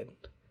COVID.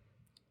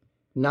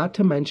 Not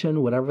to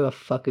mention whatever the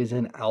fuck is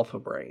in Alpha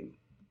Brain.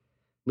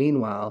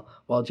 Meanwhile,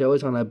 while Joe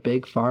is on a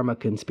big pharma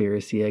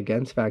conspiracy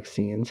against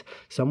vaccines,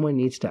 someone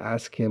needs to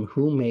ask him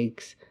who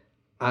makes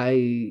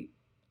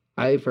Ivermectin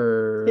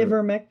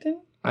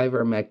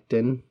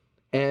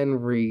and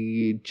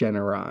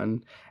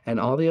Regeneron and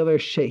all the other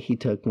shit he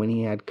took when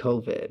he had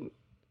COVID.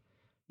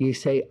 You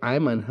say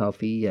I'm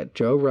unhealthy, yet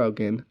Joe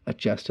Rogan,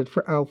 adjusted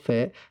for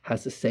outfit,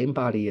 has the same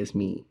body as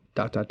me. ...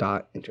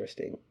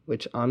 Interesting.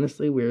 Which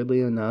honestly, weirdly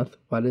enough,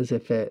 what is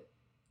if it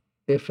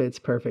fits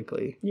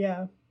perfectly?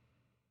 Yeah,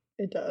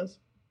 it does.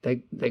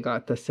 They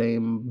got the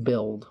same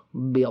build.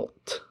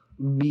 Built.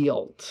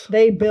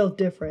 They built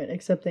different,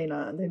 except they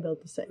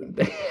built the same.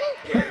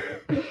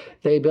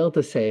 They built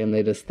the same,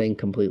 they just think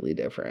completely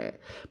different.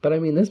 But I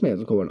mean, this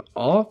man's going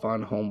off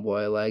on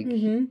Homeboy, like...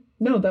 Mm-hmm.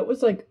 No, that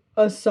was like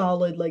a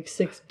solid,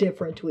 6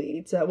 different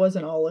tweets. That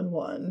wasn't all in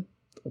one.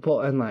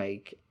 Well, and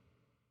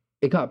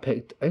it got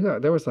picked.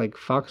 There was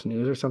Fox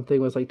News or something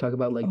was talking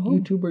about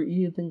YouTuber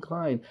Ethan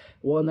Klein.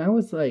 Well, and that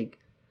was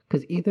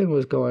because Ethan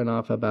was going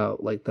off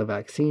about the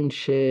vaccine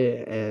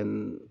shit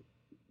and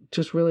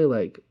just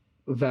really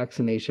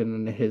vaccination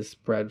and his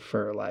spread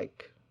for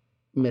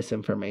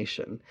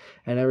misinformation,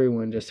 and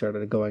everyone just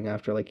started going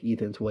after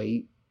Ethan's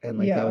weight,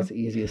 and that was the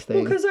easiest thing.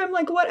 Well, because I'm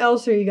what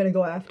else are you gonna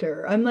go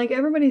after? I'm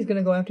everybody's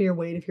gonna go after your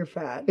weight if you're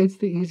fat. It's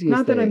the easiest.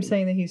 Not that I'm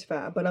saying that he's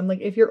fat, but I'm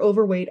if you're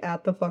overweight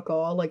at the fuck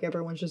all,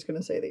 everyone's just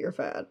gonna say that you're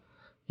fat.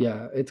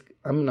 Yeah,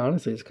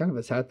 honestly, it's kind of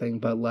a sad thing,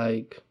 but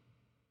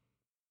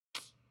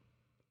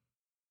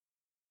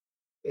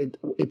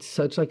it's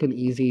such an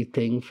easy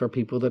thing for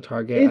people to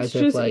target. It's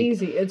just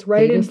easy. It's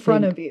right in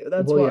front of you.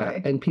 That's why.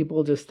 Yeah, and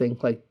people just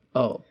think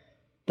oh,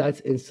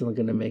 that's instantly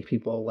gonna make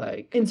people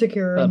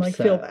insecure upset. And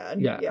feel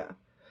bad. Yeah.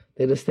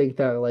 They just think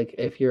that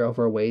if you're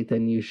overweight,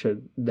 then you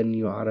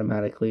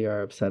automatically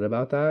are upset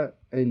about that,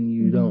 and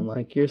you don't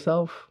like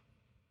yourself,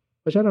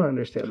 which I don't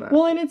understand that.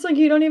 Well, and it's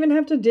you don't even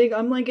have to dig.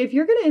 I'm if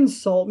you're gonna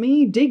insult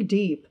me, dig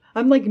deep.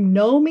 I'm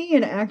know me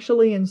and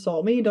actually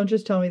insult me. Don't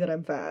just tell me that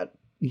I'm fat.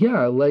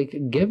 Yeah,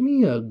 give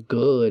me a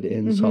good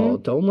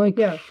insult.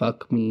 Don't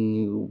fuck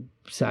me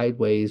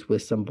sideways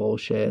with some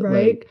bullshit.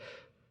 Right.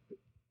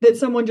 That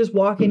someone just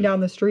walking down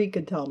the street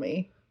could tell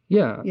me.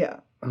 Yeah. Yeah.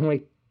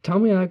 I'm tell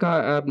me I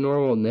got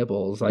abnormal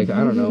nipples. I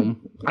don't know.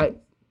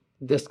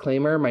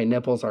 Disclaimer, my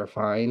nipples are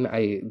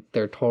fine.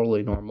 They're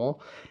totally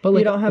normal. But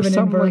you don't have an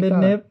inverted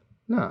nip?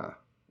 Nah.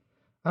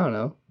 I don't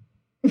know.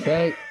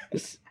 Say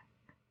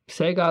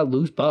I got a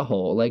loose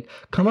butthole.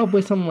 Come up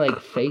with some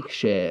fake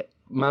shit.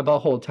 My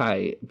butthole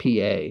tight,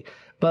 PA.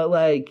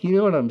 But you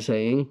know what I'm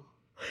saying?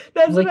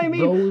 That's what I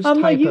mean. Those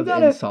I'm type you of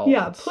gotta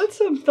insults. Put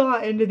some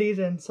thought into these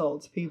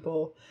insults,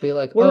 people. Be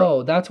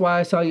oh, that's why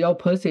I saw your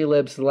pussy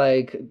lips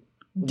dangling.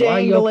 Why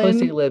your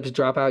pussy lips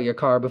drop out your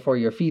car before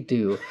your feet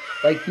do?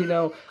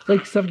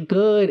 Some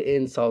good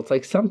insults,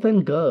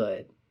 something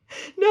good.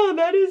 No,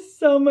 that is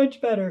so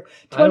much better.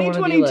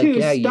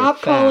 2022,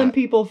 stop calling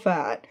people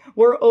fat.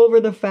 We're over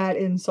the fat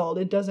insult.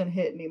 It doesn't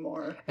hit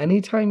anymore.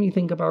 Anytime you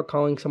think about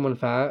calling someone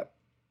fat,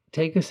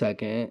 take a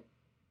second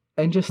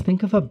and just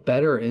think of a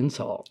better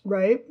insult.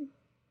 Right?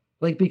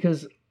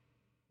 Because,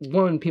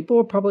 1, people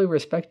will probably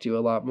respect you a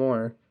lot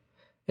more.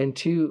 And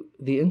 2,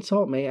 the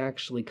insult may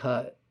actually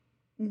cut.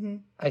 Mm-hmm.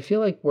 I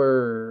feel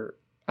we're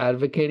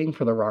advocating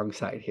for the wrong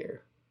side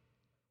here.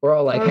 We're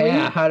all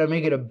how to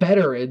make it a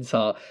better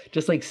insult.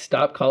 Just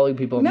stop calling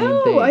people mean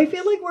things. No, I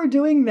feel we're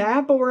doing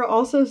that, but we're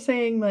also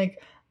saying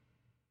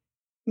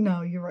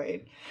No, you're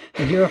right.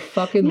 You're a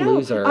fucking No,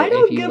 loser. I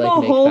don't if you, give like,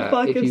 a make whole fat-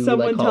 fuck if you,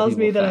 someone like, call tells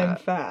me people that I'm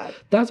fat.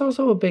 That's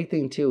also a big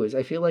thing too. Is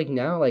I feel like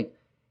now, like,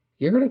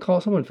 you're gonna call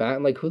someone fat,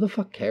 and like, who the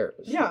fuck cares?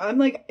 Yeah, I'm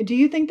like, do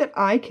you think that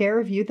I care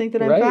if you think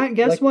that I'm Right, fat?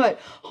 Guess like- what?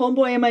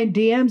 Homeboy in my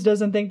DMs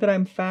doesn't think that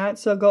I'm fat,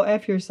 so go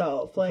F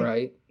yourself. Like,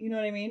 Right. you know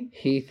what I mean?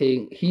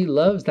 He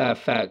loves that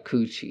fat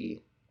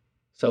coochie,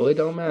 so it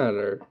don't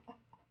matter.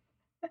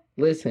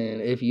 Listen,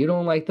 if you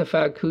don't like the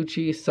fat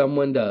coochie,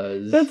 someone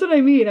does. That's what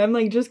I mean. I'm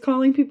like, just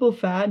calling people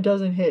fat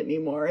doesn't hit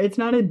anymore. It's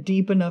not a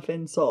deep enough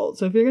insult.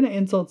 So if you're gonna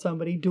insult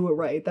somebody, do it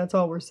right. That's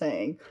all we're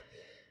saying.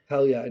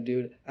 Hell yeah,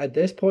 dude. At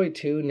this point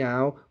too,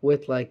 now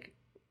with like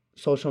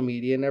social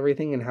media and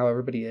everything and how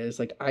everybody is,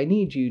 like, I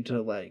need you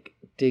to like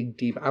dig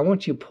deep. I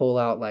want you to pull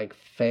out like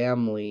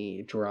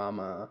family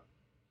drama,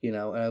 you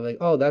know, and I'm like,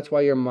 oh, that's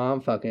why your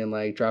mom fucking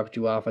like dropped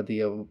you off at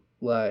the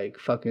like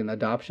fucking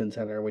adoption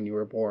center when you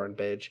were born,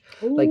 bitch.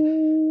 Like,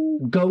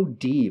 go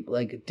deep,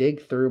 like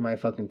dig through my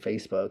fucking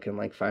Facebook and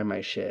like find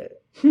my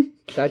shit.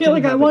 That Yeah,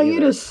 like, didn't I happen want you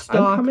to either.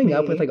 stalk I'm coming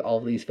up me. with like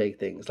all these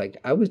fake things.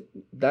 Like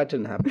that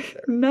didn't happen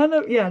either.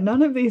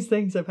 None of these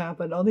things have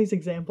happened. All these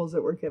examples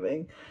that we're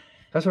giving.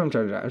 That's what I'm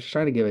trying to do. I'm just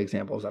trying to give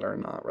examples that are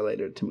not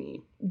related to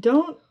me.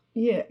 Don't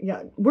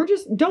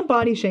don't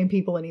body shame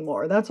people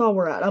anymore. That's all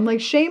we're at. I'm like,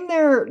 shame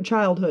their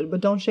childhood, but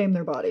don't shame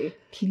their body.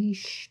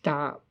 Please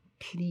stop.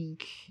 Please.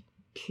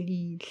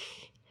 Please.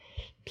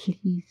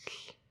 Please.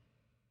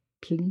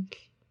 Please.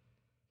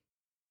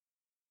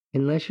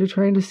 Unless you're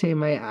trying to say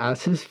my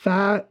ass is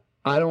fat,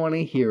 I don't want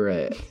to hear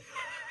it.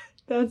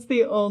 That's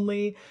the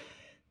only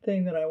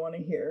thing that I want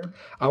to hear.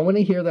 I want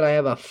to hear that I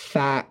have a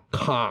fat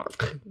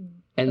cock.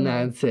 And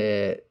that's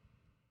it.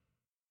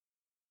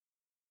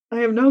 I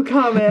have no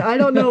comment. I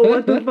don't know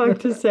what the fuck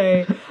to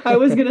say. I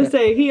was gonna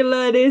say he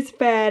loved his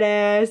fat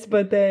ass,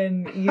 but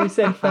then you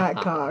said fat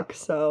cock,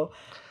 so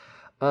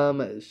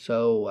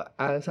So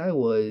as I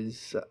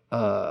was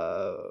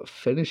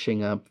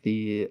finishing up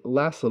the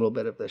last little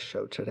bit of the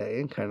show today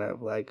and kind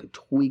of like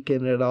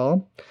tweaking it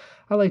all,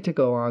 I like to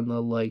go on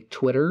the like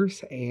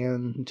Twitters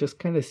and just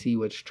kind of see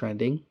what's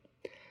trending.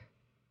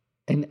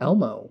 And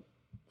Elmo,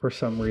 for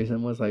some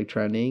reason, was like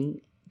trending,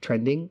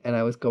 and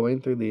I was going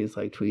through these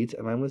like tweets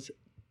and I was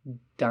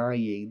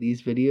dying.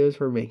 These videos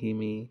were making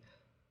me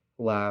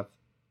laugh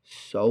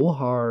so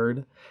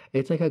hard.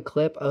 It's like a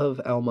clip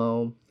of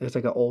Elmo. It's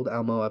like an old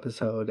Elmo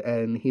episode,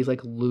 and he's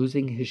like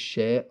losing his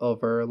shit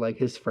over like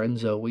his friend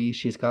Zoe.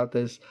 She's got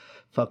this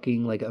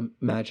fucking like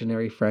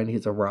imaginary friend.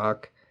 He's a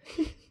rock.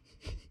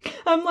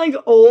 I'm like,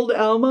 old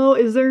Elmo?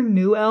 Is there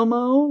new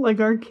Elmo? Like,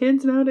 are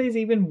kids nowadays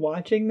even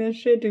watching this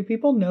shit? Do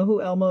people know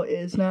who Elmo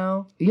is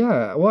now?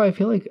 Yeah, well, I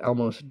feel like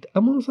Elmo's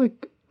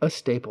like a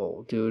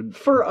staple, dude.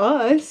 For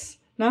us,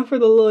 not for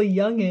the little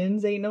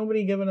youngins. Ain't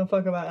nobody giving a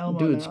fuck about Elmo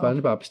Dude, now.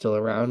 SpongeBob's still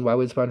around. Why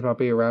would SpongeBob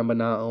be around but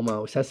not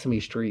Elmo? Sesame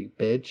Street,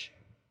 bitch.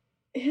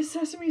 Is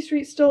Sesame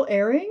Street still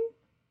airing?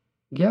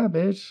 Yeah,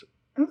 bitch.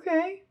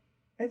 Okay.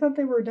 I thought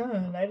they were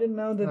done. I didn't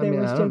know that I they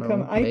mean, were I still don't know.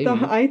 coming. Maybe.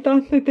 I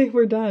thought that they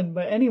were done,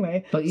 but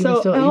anyway. But even so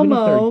still, Elmo, even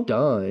if they're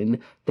done,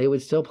 they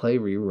would still play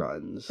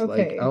reruns.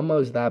 Okay. Like,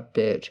 Elmo's that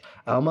bitch.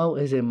 Elmo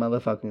is in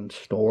motherfucking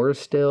stores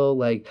still.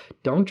 Like,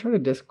 don't try to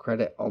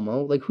discredit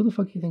Elmo. Like, who the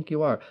fuck you think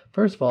you are?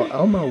 First of all,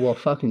 Elmo will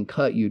fucking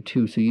cut you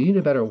too, so you need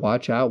to better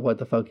watch out what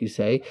the fuck you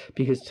say,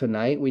 because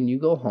tonight when you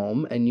go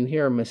home and you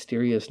hear a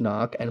mysterious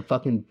knock and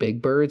fucking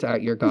Big Bird's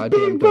at your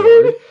goddamn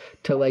door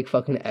to like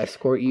fucking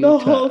escort you the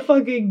to... whole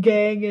fucking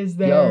gang is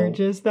there. Yo.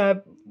 Just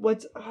that.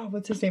 What's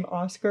his name?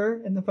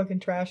 Oscar in the fucking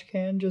trash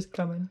can just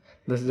coming.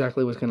 That's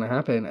exactly what's gonna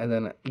happen, and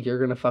then you're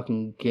gonna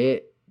fucking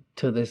get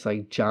to this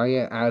like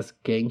giant ass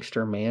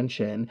gangster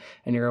mansion,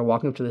 and you're gonna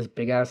walk into this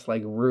big ass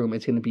like room.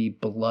 It's gonna be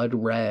blood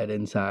red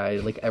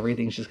inside, like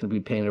everything's just gonna be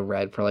painted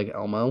red for like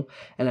Elmo.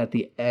 And at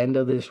the end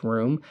of this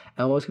room,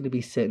 Elmo's gonna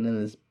be sitting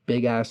in this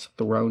big ass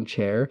throne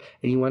chair,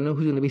 and you wanna know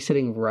who's gonna be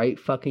sitting right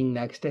fucking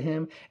next to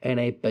him in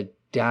a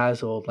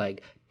bedazzled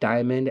like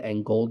diamond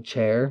and gold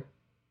chair?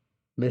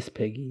 Miss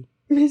Piggy.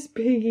 Miss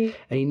Piggy.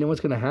 And you know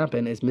what's going to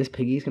happen is Miss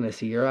Piggy's going to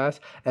see your ass,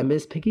 and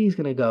Miss Piggy's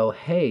going to go,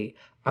 hey,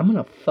 I'm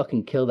going to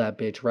fucking kill that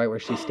bitch right where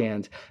she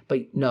stands.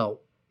 But no,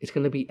 it's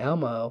going to be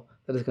Elmo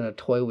that is going to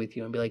toy with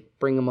you and be like,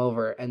 bring him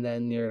over. And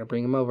then you're going to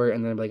bring him over,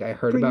 and then be like, I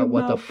heard Bring about him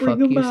what the out, fuck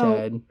bring him you out.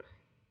 said.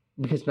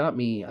 Because not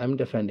me, I'm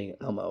defending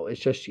Elmo. It's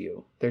just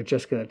you. They're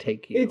just going to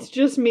take you. It's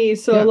just me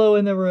solo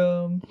in the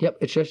room. Yep,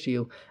 it's just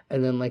you.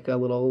 And then like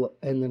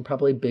and then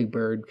probably Big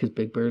Bird, because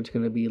Big Bird's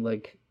going to be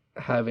like,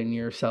 having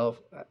yourself,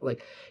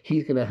 like,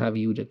 he's gonna have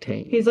you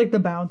detained. He's like the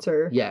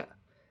bouncer. Yeah.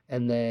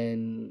 And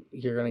then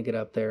you're gonna get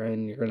up there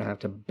and you're gonna have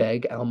to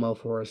beg Elmo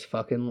for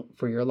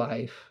your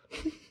life.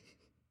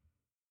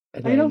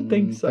 And I don't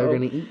think so. They're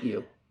gonna eat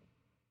you.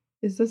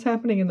 Is this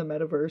happening in the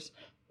metaverse?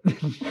 I'm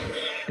Yes.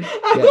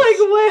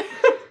 like, what?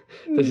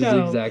 This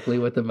No. is exactly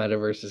what the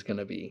metaverse is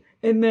gonna be.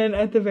 And then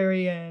at the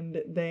very end,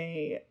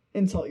 they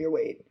insult your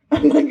weight.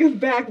 I'm like,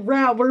 back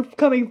round. We're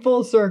coming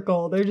full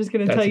circle. They're just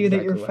going to That's tell you that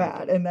exactly you're what fat,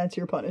 happened. and that's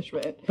your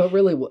punishment. But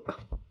really,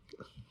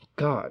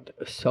 God,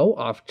 so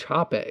off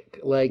topic.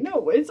 Like,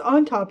 No, it's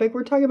on topic.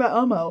 We're talking about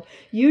Elmo.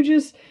 You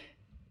just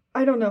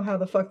I don't know how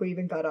the fuck we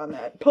even got on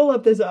that. Pull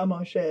up this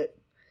Elmo shit.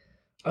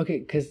 Okay,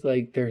 because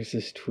like there's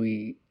this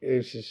tweet,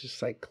 it's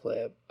just like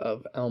clip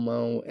of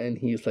Elmo and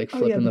he's like Oh,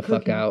 yeah, flipping the the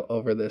fuck cookie. out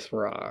over this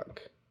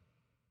rock.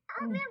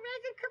 Oatmeal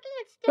raisin cookie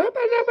and steak.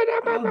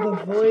 Oh,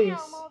 the voice.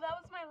 Elmo, that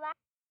was my last.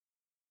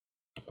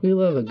 We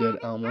love a good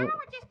Elmo.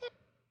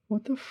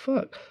 What the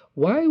fuck?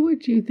 Why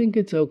would you think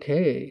it's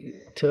okay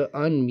to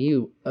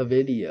unmute a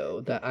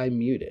video that I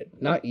muted?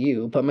 Not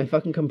you, but my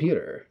fucking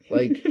computer.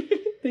 Like,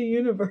 The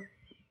universe.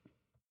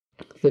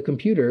 the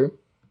computer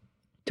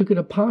took it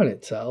upon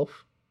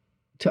itself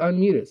to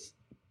unmute it.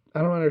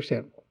 I don't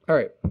understand. All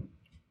right.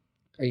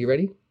 Are you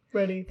ready?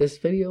 Ready. This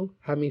video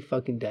had me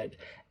fucking dead.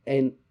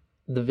 And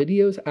the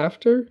videos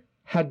after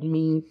had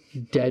me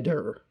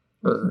deader.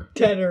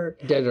 Deader.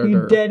 Deader.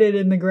 You dead it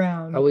in the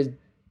ground. I was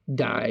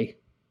die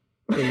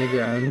in the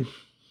ground.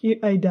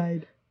 I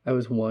died. I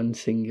was one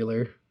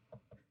singular.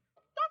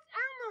 That's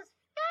Elmo's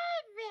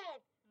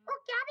favorite. Oh,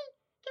 Gabby,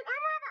 can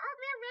Elmo have an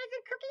oatmeal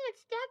raisin cookie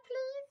instead,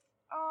 please?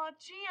 Oh,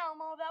 gee,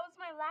 Elmo, that was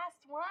my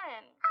last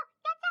one. Oh,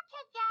 that's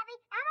okay, Gabby.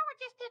 Elmo will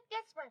just take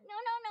this one. No,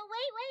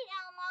 wait,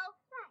 Elmo.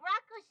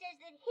 Rocco says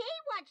that he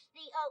wants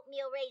the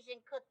oatmeal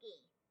raisin cookie.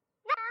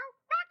 No,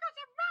 Rocco's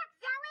a rock,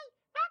 Zoe.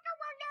 Rocco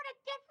won't know the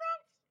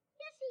difference.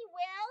 Yes, he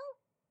will.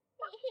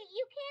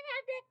 You can't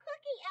have that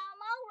cookie,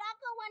 Elmo.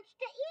 Rocco wants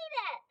to eat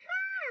it.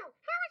 How?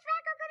 How is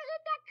Rocco going to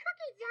eat that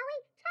cookie, Zoe?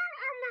 Tell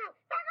Elmo.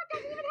 Rocco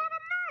doesn't even have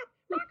a mouth.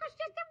 Rocco's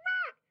just a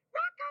rock.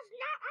 Rocco's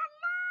not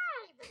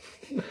alive.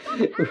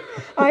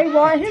 I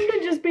want him to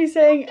just be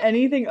saying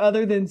anything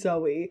other than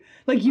Zoe.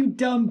 Like, you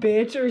dumb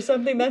bitch or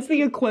something. That's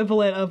the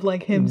equivalent of,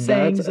 like, him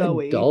saying That's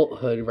Zoe.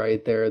 adulthood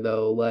right there,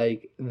 though.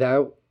 Like,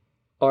 that,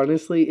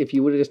 honestly, if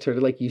you would have just turned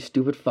it like, you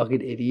stupid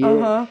fucking idiot,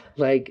 Uh-huh.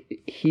 like,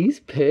 he's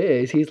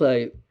pissed. He's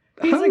like,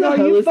 He's how like, the are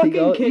hell you is he fucking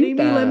gonna kidding eat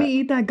me? Let that? me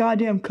eat that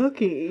goddamn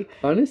cookie.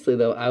 Honestly,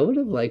 though, I would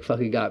have, like,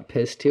 fucking got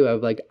pissed, too.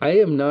 I'm like, I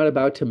am not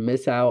about to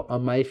miss out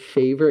on my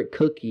favorite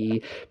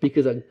cookie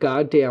because a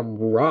goddamn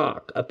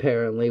rock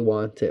apparently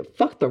wants it.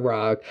 Fuck the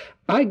rock.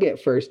 I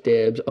get first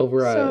dibs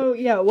over So, a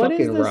yeah, what is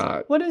fucking this?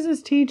 rock. What is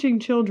this teaching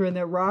children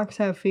that rocks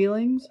have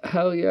feelings?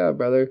 Hell yeah,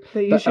 brother.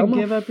 That you But should Elmo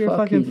give up your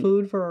fucking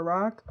food for a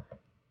rock?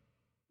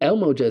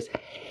 Elmo just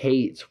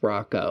hates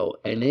Rocco,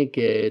 and it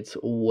gets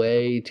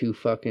way too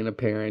fucking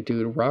apparent,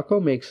 dude. Rocco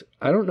makes,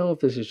 I don't know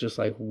if this is just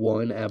like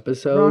one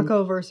episode.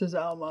 Rocco versus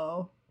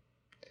Elmo.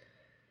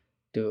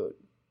 Dude,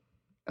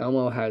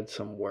 Elmo had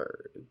some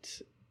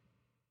words.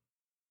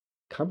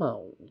 Come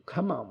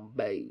on,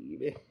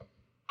 baby.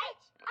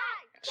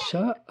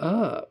 Shut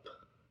up.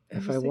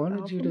 If I this the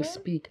wanted you to alphabet?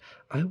 speak,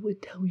 I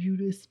would tell you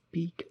to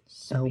speak,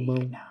 Speak Elmo.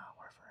 now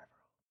or forever.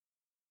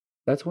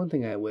 That's one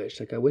thing I wish.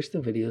 Like, I wish the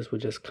videos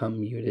would just come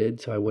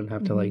muted so I wouldn't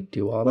have to, like,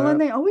 do all Well, that.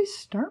 and they always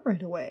start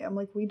right away. I'm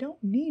like, we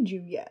don't need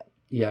you yet.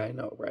 Yeah, I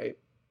know, right?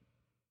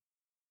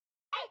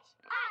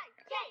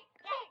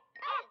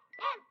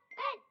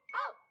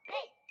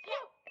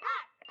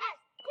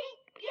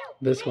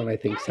 This one, I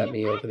think, set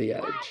me over the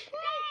edge. Oh,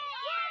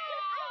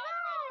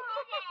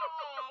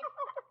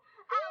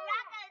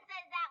 Rocco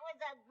says that was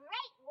a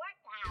great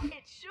workout.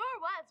 It sure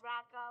was,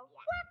 Rocco.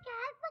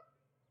 Workout? But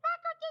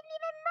Rocco didn't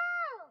even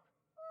move.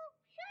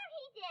 Sure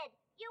he did.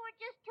 You were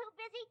just too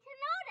busy to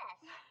notice.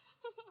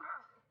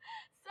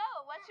 So,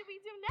 what should we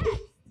do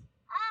next?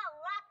 Oh,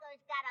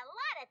 Rocco's got a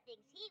lot of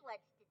things he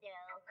wants to do.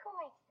 Of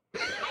course.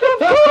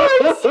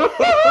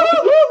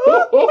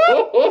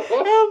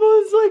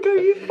 Elmo's like, are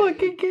you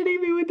fucking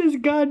kidding me with this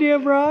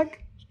goddamn rock?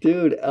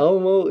 Dude,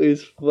 Elmo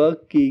is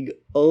fucking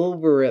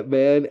over it,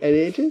 man. And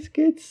it just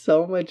gets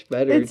so much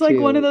better, It's like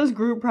too. one of those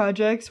group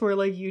projects where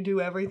like you do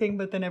everything,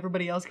 but then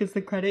everybody else gets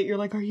the credit. You're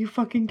like, are you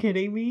fucking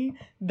kidding me?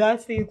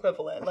 That's the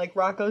equivalent. Like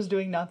Rocco's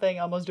doing nothing,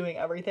 Elmo's doing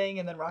everything,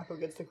 and then Rocco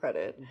gets the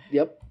credit.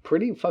 Yep,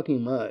 pretty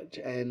fucking much.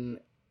 And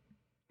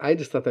I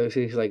just thought that was,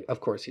 he's like, of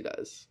course he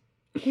does.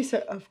 He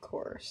said, of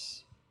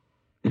course.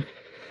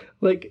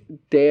 Like,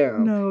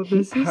 damn. No,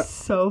 this is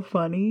so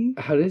funny.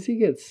 How does he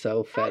get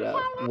so fed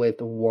up with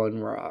one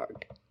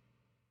rock?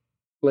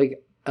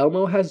 Like,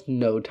 Elmo has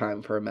no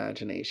time for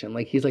imagination.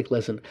 Like, he's like,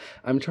 listen,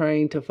 I'm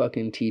trying to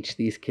fucking teach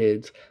these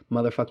kids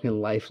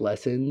motherfucking life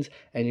lessons,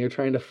 and you're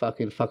trying to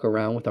fucking fuck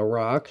around with a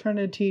rock? Trying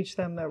to teach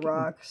them that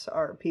rocks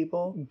are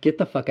people. Get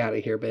the fuck out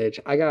of here, bitch.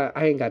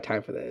 I ain't got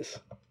time for this.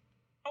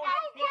 Hi,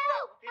 Zoe.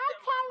 Hi,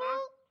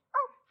 Kelly.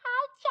 Oh,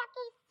 hi,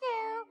 Chucky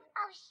Sue.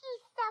 Oh,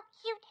 she's so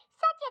cute.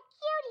 Such a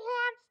cute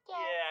hamster.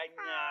 Yeah, I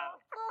know.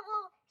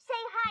 Oh,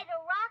 say hi to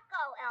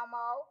Rocco,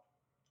 Elmo.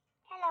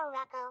 Hello,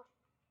 Rocco.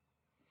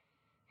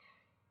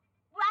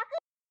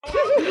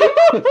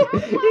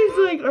 Rocco? He's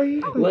like, are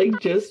you Like,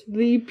 just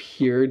the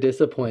pure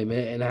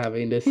disappointment in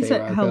having to He say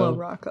said, Rocco. hello,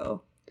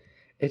 Rocco.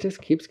 It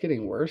just keeps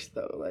getting worse,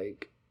 though.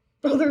 Like,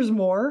 Oh, there's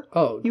more?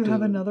 oh, You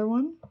have dude. another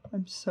one?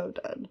 I'm so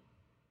dead.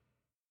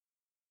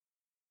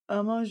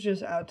 Elmo's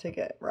just out to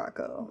get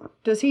Rocco.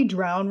 Does he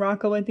drown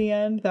Rocco at the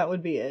end? That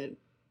would be it.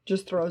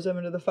 Just throws him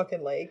into the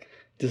fucking lake.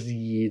 Just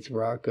yeets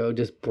Rocco,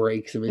 just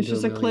breaks him It's into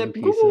just a million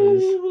clip,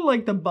 pieces.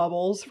 like the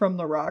bubbles from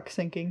the rock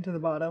sinking to the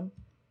bottom.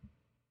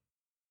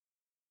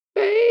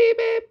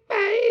 Baby,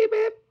 baby.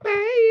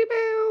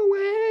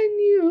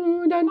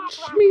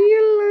 touch me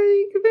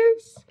like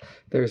this.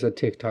 There's a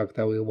TikTok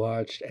that we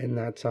watched, and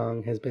that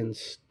song has been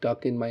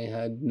stuck in my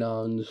head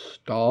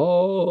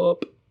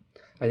non-stop.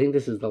 I think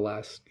this is the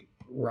last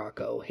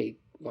Rocco hate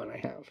one I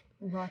have.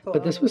 Rocco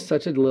But this was Elmo.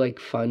 such a like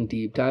fun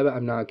deep dive.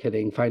 I'm not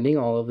kidding. Finding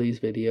all of these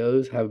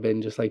videos have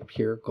been just like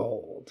pure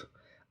gold.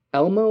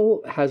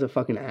 Elmo has a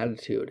fucking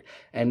attitude,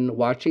 and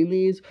watching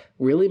these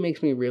really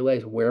makes me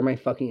realize where my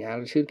fucking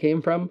attitude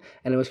came from,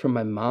 and it was from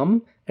my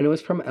mom, and it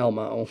was from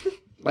Elmo.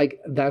 Like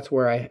that's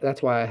why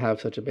I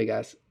have such a big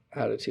ass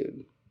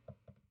attitude.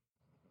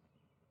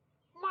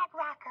 Not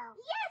Rocco.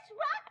 Yes,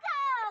 Rocco!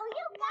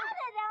 You got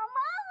it,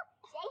 Elmo!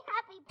 Say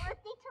happy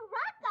birthday to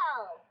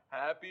Rocco!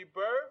 Happy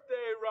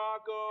birthday,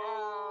 Rocco!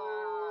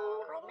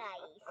 Oh,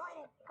 nice.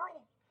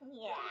 Gordon.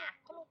 Yeah.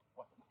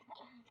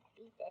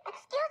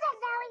 Excuse us,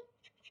 Zoe.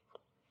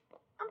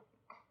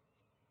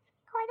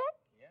 Gordon?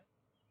 Yeah?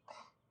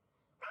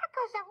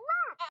 Rocco's a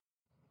rock.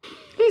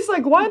 He's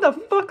like, why the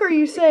fuck are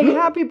you saying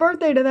happy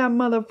birthday to that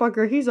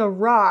motherfucker? He's a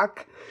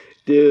rock.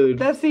 Dude,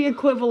 That's the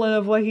equivalent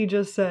of what he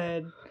just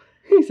said.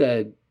 he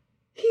said,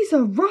 He's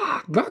a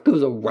rock.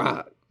 Rocco's a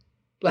rock.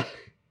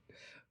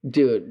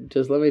 Dude,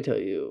 just let me tell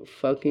you,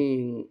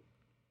 fucking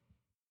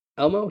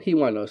Elmo, he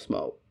want no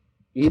smoke.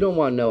 You don't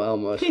want no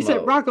Elmo smoke. He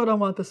said Rocco don't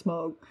want the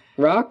smoke.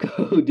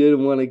 Rocco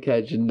didn't want to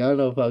catch none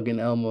of fucking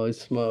Elmo's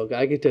smoke.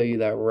 I can tell you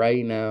that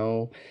right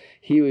now.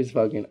 He was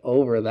fucking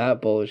over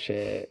that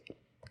bullshit.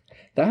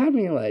 That had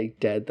me like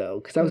dead though,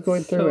 because I was That's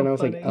going through so and I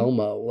was funny. like,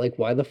 Elmo, like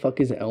why the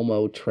fuck is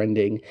Elmo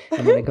trending?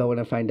 And then I go in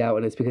and find out,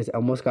 and it's because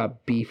Elmo's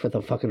got beef with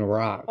a fucking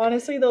rock.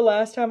 Honestly, the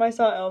last time I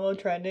saw Elmo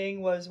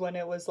trending was when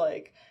it was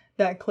like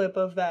that clip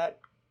of that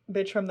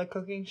bitch from the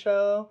cooking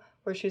show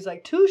where she's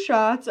like 2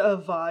 shots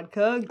of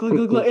vodka, glug,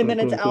 glug, glug, and then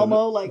it's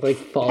Elmo like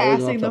falling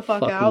passing off the fuck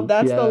fucking- out.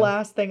 That's yeah. the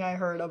last thing I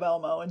heard of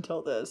Elmo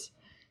until this.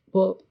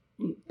 Well,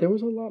 there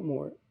was a lot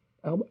more.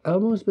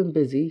 Elmo's been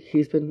busy.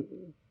 He's been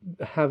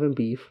having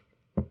beef.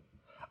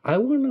 I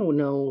want to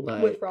know,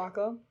 like, With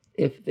Rocco.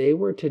 if they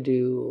were to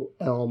do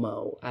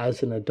Elmo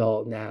as an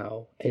adult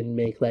now and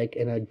make like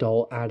an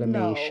adult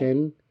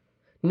animation,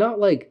 not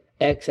like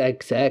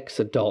XXX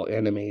adult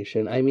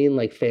animation. I mean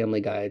like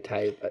Family Guy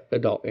type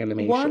adult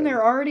animation. One,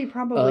 there already of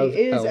probably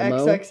is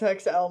Elmo.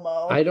 XXX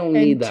Elmo. I don't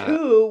need that. And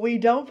 2, we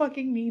don't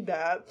fucking need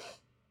that.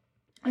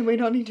 And we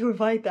don't need to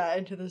invite that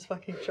into this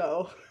fucking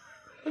show.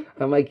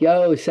 I'm like,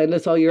 yo, send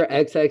us all your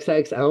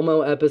XXX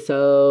Elmo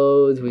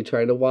episodes. We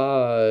try to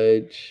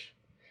watch.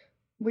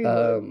 We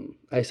would.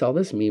 I saw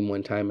this meme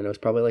one time and it was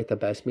probably like the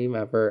best meme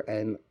ever,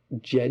 and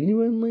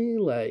genuinely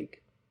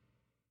like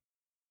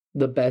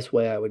the best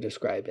way I would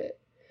describe it.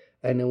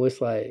 And it was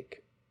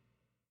like,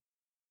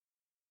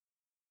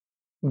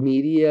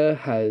 media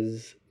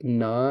has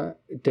not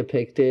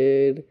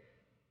depicted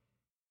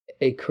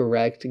a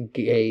correct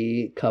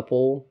gay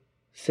couple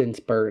since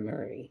Bert and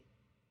Ernie.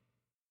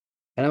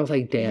 And I was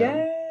like, damn.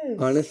 Yes.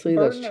 Honestly,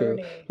 Bert that's and true.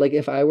 Ernie. Like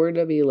if I were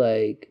to be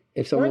like,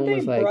 if someone Weren't they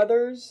was like,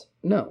 brothers?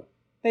 no,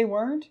 They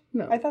weren't?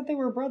 no, I thought they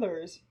were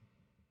brothers.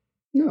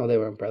 no, they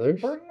weren't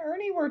brothers. Bert and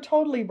Ernie were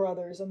totally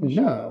brothers in the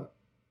show.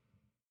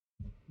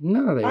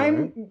 No, they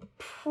weren't. I'm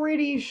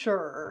pretty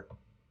sure.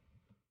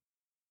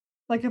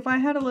 Like, if I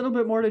had a little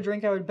bit more to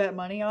drink, I would bet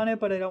money on it,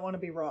 but I don't want to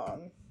be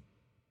wrong.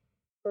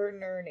 Bert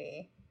and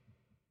Ernie.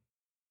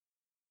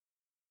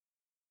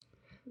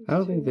 I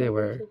don't think they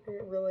were.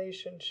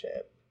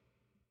 Relationship.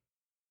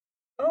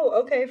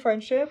 Oh, okay,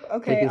 friendship. They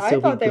Okay, can I still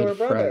be thought they good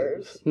were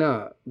brothers. friends.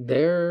 No,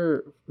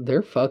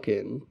 they're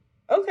fucking.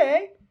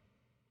 Okay.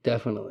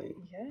 Definitely.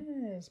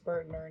 Yes,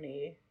 Bert and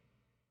Ernie.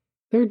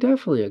 They're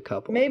definitely a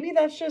couple. Maybe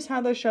that's just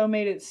how the show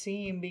made it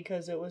seem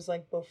because it was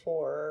like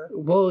before.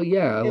 Well,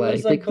 yeah, It like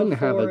was, they like, couldn't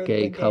have before a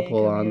gay the gay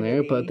couple on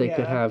there, but they community,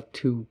 could yeah. have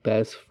 2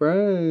 best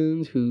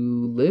friends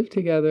who live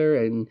together.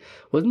 And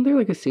wasn't there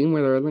like a scene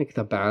where they're in like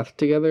the bath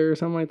together or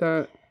something like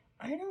that?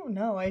 I don't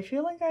know. I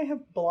feel like I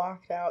have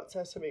blocked out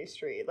Sesame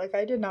Street. Like,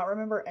 I did not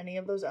remember any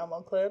of those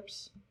Elmo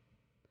clips.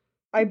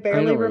 I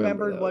barely don't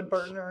remember remembered what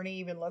those. Bert and Ernie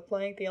even looked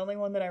like. The only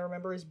one that I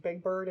remember is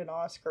Big Bird and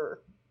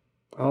Oscar.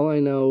 All I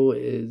know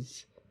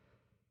is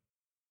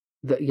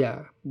that,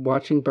 yeah,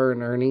 watching Bert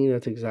and Ernie,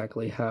 that's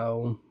exactly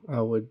how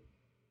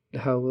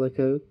like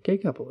a gay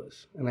couple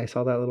is. And I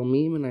saw that little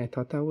meme and I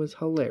thought that was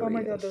hilarious. Oh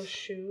my god, those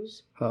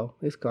shoes. Oh,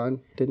 it's gone.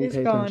 Didn't It's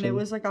pay gone. attention. It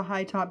was like a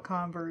high top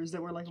Converse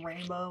that were like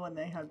rainbow and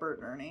they had Bert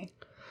and Ernie.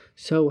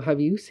 So have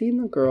you seen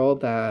the girl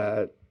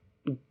that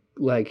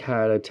like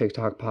had a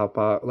TikTok pop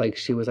up? Like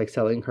she was like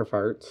selling her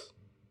farts.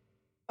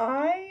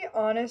 I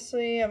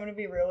honestly, I'm going to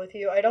be real with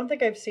you. I don't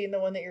think I've seen the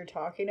one that you're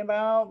talking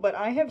about, but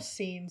I have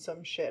seen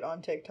some shit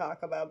on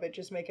TikTok about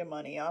bitches making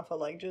money off of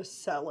like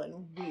just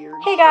selling weird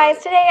Hey guys,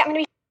 shit. today I'm gonna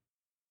be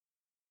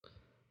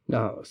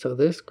No, so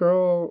this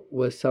girl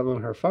was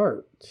selling her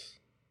farts.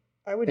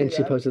 I would do And she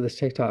that. posted this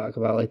TikTok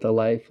about like the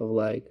life of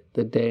like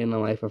the day in the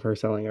life of her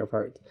selling her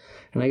farts.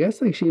 And I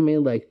guess like she made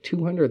like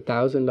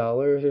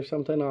 $200,000 or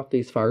something off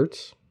these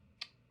farts.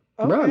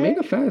 Bro, I made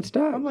a fat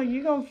stack. I'm like,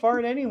 you gonna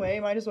fart anyway,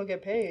 might as well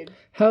get paid.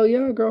 Hell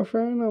yeah,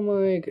 girlfriend. I'm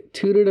like,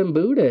 toot it and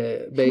boot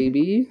it,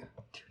 baby.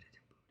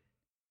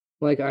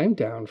 Like, I'm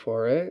down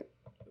for it.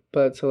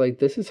 But, so, like,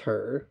 this is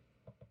her.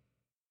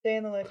 Day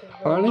in the life of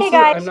a girl. Honestly, Hey,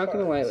 guys. I'm not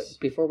going to lie.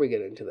 Before we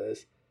get into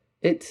this,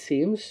 it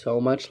seems so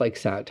much like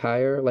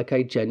satire. Like,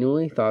 I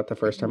genuinely thought the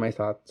first time I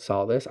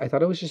saw this, I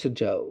thought it was just a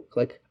joke.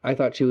 Like, I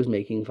thought she was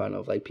making fun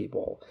of, like,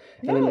 people.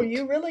 And No, then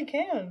you really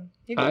can.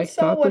 You can I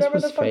sell thought this whatever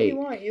the was fuck fake, you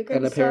want. You and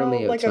can apparently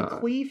sell like it's a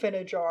not. queef in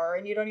a jar,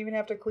 and you don't even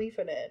have to queef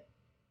in it,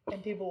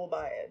 and people will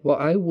buy it. Well,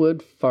 I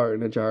would fart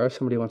in a jar if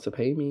somebody wants to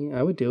pay me.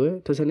 I would do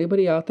it. Does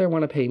anybody out there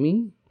want to pay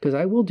me? Because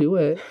I will do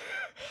it.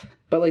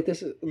 But like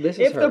this is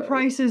If her. the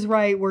price is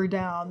right, we're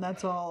down.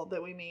 That's all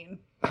that we mean.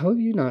 How have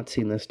you not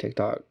seen this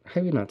TikTok?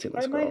 Have you not seen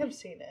this I might girl? have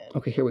seen it.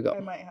 Okay, here we go.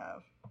 I might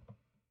have.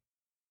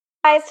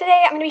 Guys,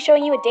 today I'm going to be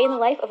showing you a day in the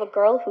life of a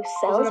girl who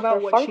sells about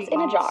her what she farts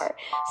in a eats? jar.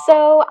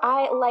 So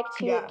I like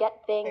to Yeah, get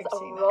things I've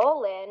seen it.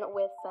 rolling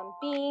with some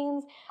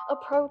beans, a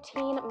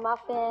protein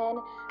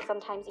muffin,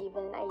 sometimes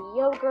even a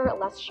yogurt.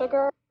 Less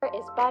sugar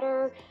is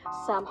better,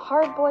 some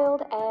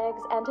hard-boiled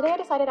eggs, and today I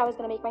decided I was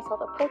going to make myself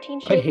a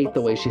protein shake. I hate with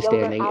the way some she's yogurt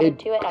standing. added It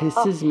to it. And,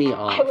 pisses me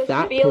off. I was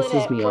That feeling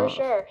pisses it me for off.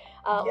 sure.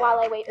 Yeah, While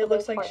I wait for it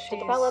looks those like parts to she's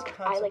develop,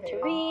 I like to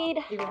constipated. read.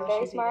 Even I'm though very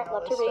she's smart, eating all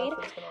love this to read.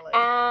 stuff, it's gonna, like-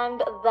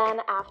 And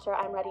then after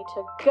I'm ready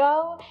to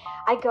go,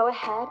 I go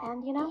ahead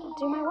and, do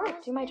my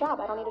work, do my job.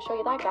 I don't need to show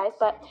you that, guys,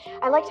 but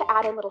I like to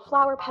add in little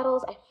flower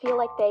petals. I feel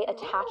like they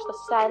attach the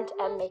scent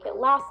and make it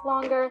last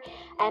longer.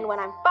 And when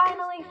I'm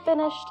finally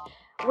finished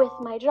with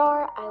my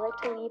jar, I like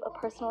to leave a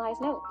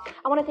personalized note.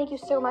 I want to thank you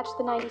so much to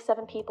the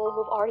 97 people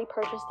who've already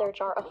purchased their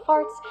jar of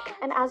farts.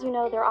 And as you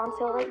know, they're on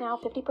sale right now,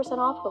 50%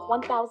 off with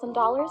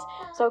 $1,000.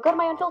 So go to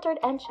my Unfiltered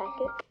and check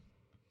it.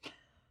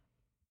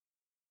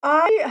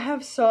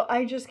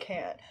 I just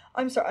can't.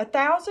 I'm sorry.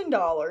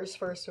 $1,000,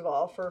 first of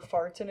all, for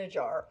farts in a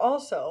jar.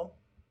 Also,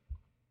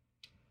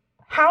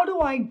 how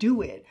do I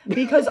do it?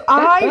 Because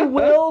I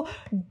will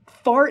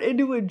fart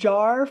into a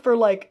jar for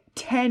like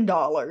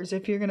 $10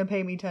 if you're gonna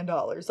pay me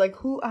 $10. Like,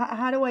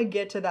 how do I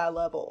get to that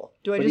level?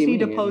 Do I What just do you need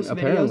to mean? post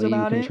Apparently videos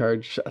about you it? can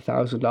charge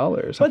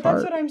 $1,000. But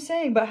that's what I'm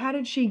saying. But how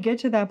did she get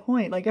to that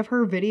point? Like, if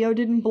her video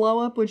didn't blow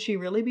up, would she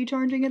really be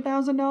charging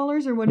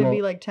 $1,000, or would it be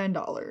Well, like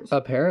 $10?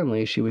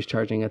 Apparently, she was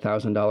charging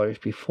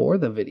 $1,000 before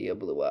the video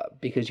blew up,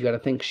 because you got to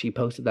think she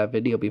posted that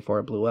video before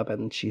it blew up,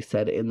 and she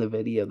said in the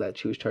video that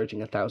she was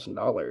charging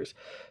 $1,000.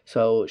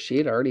 So she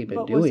had already been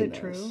But doing was it this.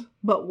 true?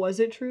 But was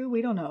it true?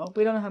 We don't know.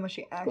 We don't know how much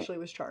she actually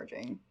was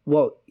charging.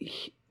 Well,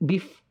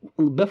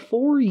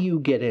 before you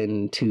get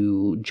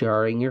into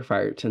jarring your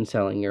farts and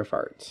selling your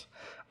farts,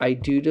 I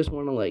do just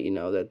want to let you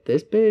know that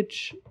this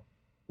bitch,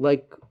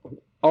 like,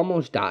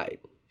 almost died.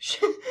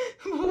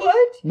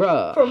 What?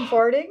 Bruh. From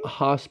farting?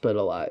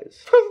 Hospitalized.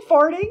 From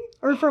farting?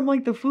 Or from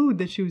like the food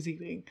that she was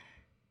eating?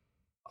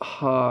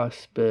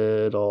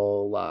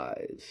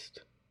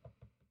 Hospitalized.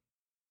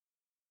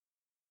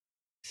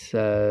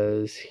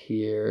 Says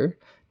here,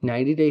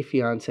 90 Day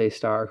Fiance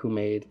star who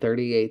made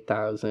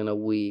 $38,000 a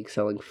week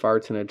selling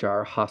farts in a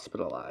jar,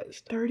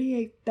 hospitalized.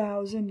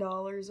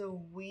 $38,000 a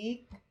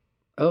week?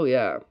 Oh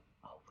yeah.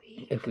 A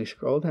week? If we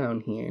scroll down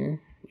here,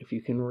 if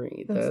you can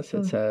read That's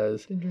this, it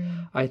says, the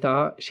dream. I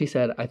thought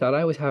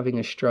I was having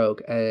a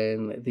stroke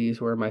and these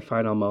were my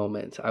final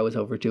moments. I was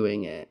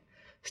overdoing it.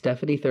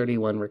 Stephanie,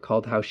 31,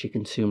 recalled how she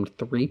consumed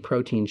 3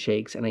 protein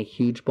shakes and a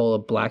huge bowl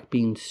of black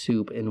bean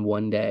soup in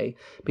one day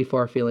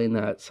before feeling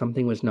that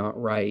something was not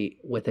right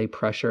with a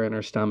pressure in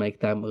her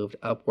stomach that moved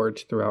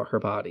upwards throughout her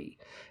body.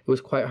 It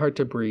was quite hard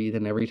to breathe,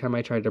 and every time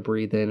I tried to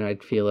breathe in,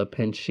 I'd feel a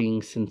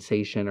pinching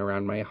sensation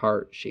around my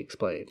heart, she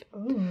explained.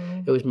 Ooh.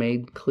 It was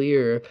made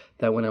clear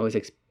that when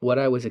what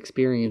I was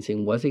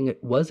experiencing wasn't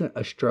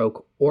a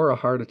stroke or a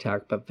heart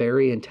attack, but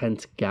very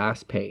intense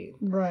gas pain.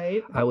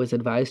 Right. I was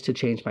advised to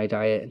change my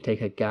diet and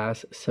take a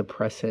gas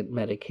suppressant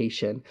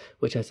medication,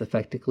 which has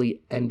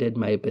effectively ended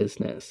my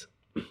business.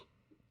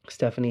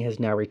 Stephanie has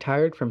now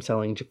retired from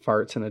selling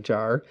farts in a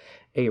jar,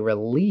 a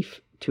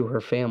relief to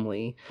her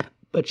family,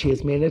 but she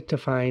has managed to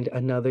find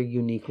another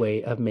unique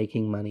way of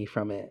making money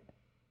from it.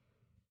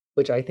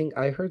 Which I think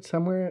I heard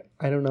somewhere,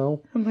 I don't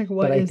know. I'm like,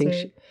 what but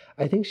is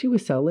I think she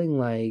was selling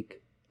like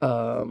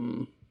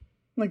burps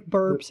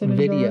in a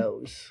jar?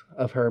 videos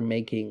of her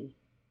making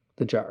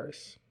the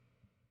jars.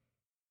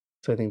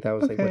 So I think that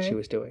was like what she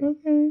was doing.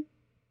 Okay.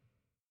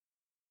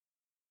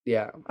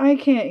 Yeah. I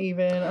can't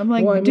even. I'm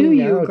like, Well, I do mean,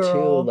 you, now,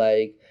 girl? too,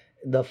 like,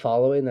 the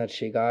following that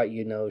she got,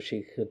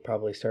 she could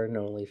probably start an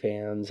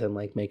OnlyFans and,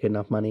 like, make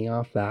enough money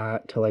off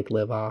that to, like,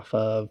 live off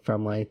of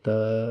from, like,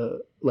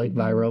 the, like,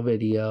 viral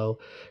video.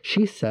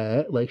 She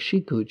set, like,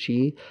 she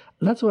Gucci.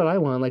 That's what I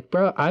want. Like,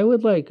 bro, I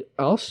would, like,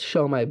 I'll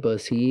show my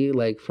pussy,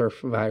 like, for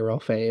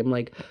viral fame.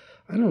 Like,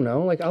 I don't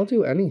know. Like, I'll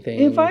do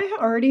anything. If I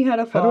already had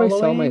a How following... do I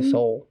sell my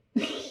soul?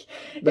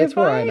 That's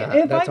where I'm at.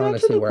 If That's I got to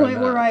honestly the where I'm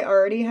point where at. I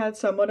already had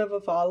somewhat of a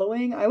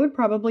following, I would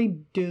probably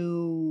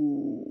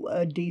do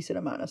a decent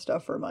amount of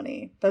stuff for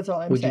money. That's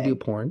all I'm Would saying. you do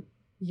porn?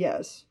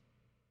 Yes.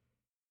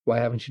 Why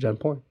haven't you done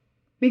porn?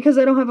 Because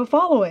I don't have a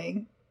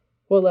following.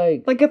 Well,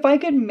 like if I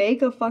could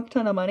make a fuck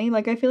ton of money,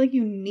 like, I feel like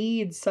you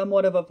need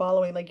somewhat of a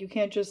following. Like, you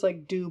can't just,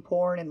 like, do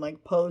porn and,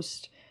 like,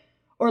 post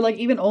Or like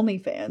even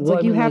OnlyFans. Well,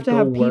 Like you have to go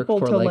have work people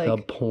for to like a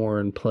like.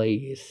 porn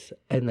place,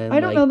 and then I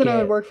don't like, know that I get-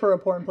 would work for a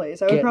porn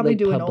place. I would get, probably like,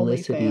 do an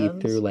publicity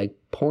OnlyFans. through like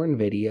porn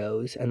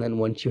videos, and then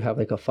once you have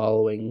like a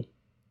following,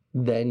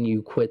 then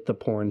you quit the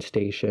porn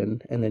station,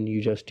 and then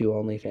you just do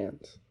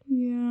OnlyFans.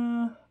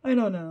 Yeah, I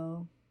don't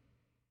know.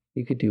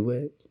 You could do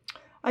it.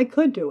 I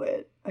could do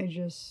it. I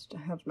just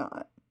have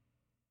not.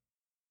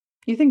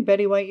 You think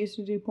Betty White used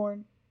to do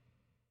porn?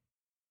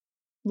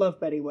 Love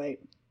Betty White.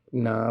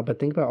 Nah, but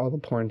think about all the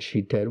porn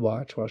she did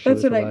watch while she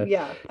That's was what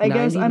alive. I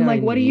guess I'm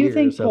like, 99 what do you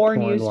think years of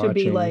porn used to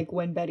be watching. like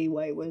when Betty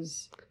White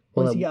was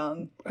Well,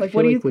 young? I Like feel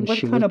what do you when what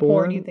she kind was of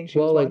porn do you born- think she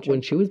well, was like watching?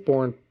 when she was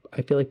born,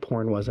 I feel like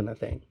porn wasn't a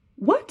thing.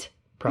 What?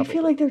 Probably. I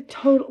feel like they're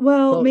total.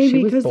 Well, Well, maybe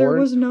she was because there born-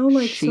 was no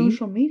like she-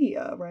 social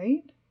media,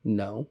 right?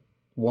 No.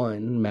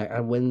 One,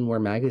 when were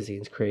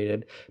magazines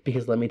created?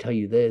 Because let me tell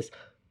you this,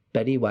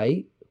 Betty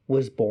White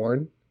was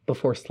born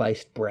before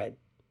sliced bread.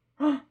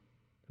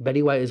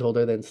 Betty White is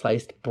older than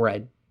sliced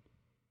bread.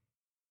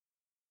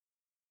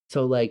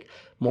 So, like,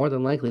 more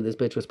than likely, this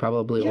bitch was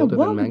probably older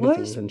than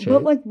magazines and shit.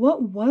 But like,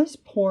 what was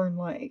porn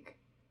like?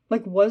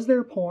 Like, was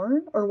there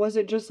porn, or was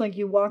it just like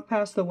you walk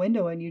past the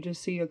window and you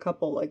just see a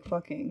couple like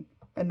fucking,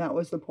 and that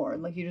was the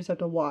porn? Like, you just have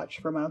to watch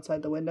from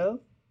outside the window.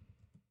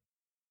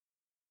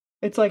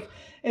 It's like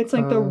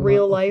the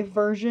real life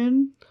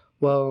version.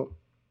 Well,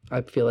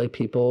 I feel like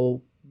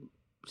people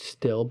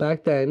still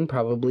back then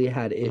probably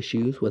had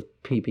issues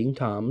with peeping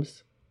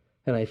Toms.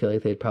 And I feel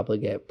like they'd probably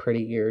get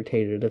pretty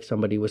irritated if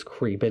somebody was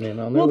creeping in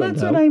on their Well, window.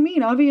 that's what I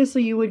mean.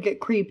 Obviously, you would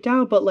get creeped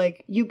out, but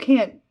like, you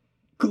can't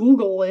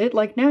Google it.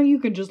 Like, now you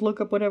can just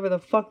look up whatever the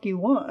fuck you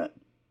want.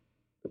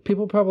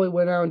 People probably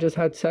went out and just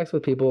had sex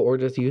with people or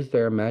just used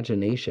their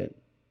imagination.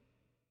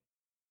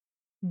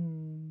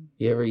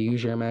 You ever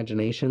use your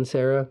imagination,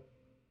 Sarah?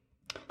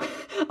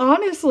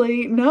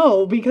 Honestly,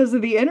 no, because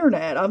of the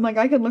internet. I'm like,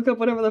 I can look up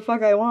whatever the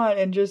fuck I want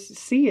and just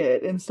see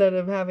it instead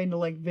of having to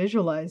like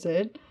visualize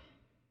it.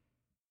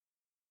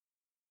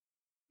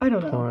 I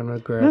don't know.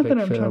 Pornographic Not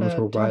that I'm trying films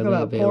to were talk widely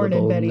about porn and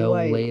available Betty no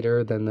White.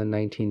 later than the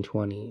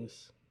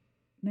 1920s.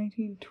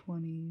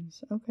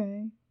 1920s.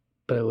 Okay.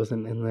 But it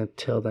wasn't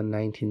until the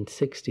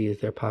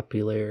 1960s their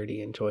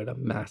popularity enjoyed a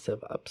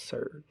massive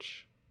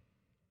upsurge.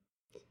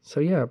 So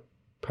yeah,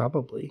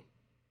 probably.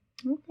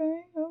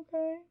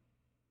 Okay.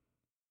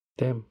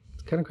 Damn,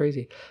 it's kind of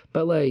crazy.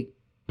 But like,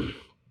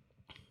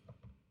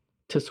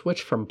 to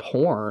switch from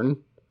porn...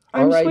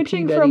 I'm R.I.P.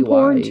 switching Betty from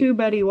porn White. to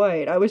Betty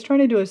White. I was trying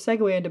to do a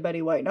segue into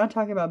Betty White, not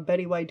talking about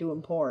Betty White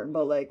doing porn,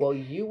 but like... Well,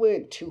 you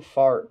went too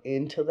far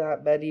into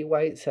that Betty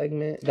White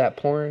segment, that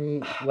porn,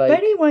 like...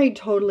 Betty White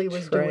totally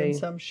was doing train.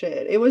 some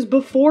shit. It was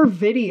before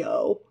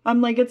video. I'm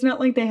like, it's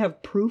not like they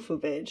have proof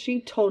of it.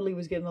 She totally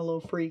was getting a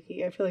little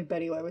freaky. I feel like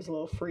Betty White was a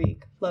little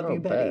freak. Love Oh, you,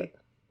 Betty. bet.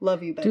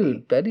 Love you, Betty.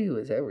 Dude, Betty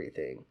was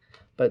everything.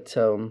 But,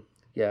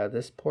 yeah,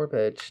 this poor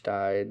bitch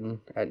died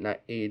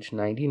at age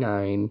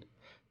 99,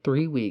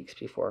 3 weeks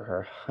before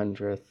her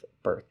 100th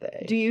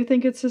birthday. Do you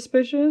think it's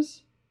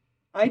suspicious?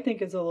 I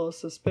think it's a little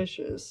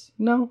suspicious.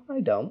 No,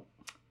 I don't.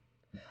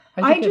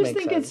 I just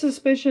think it's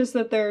suspicious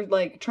that they're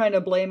like trying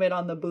to blame it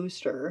on the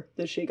booster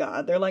that she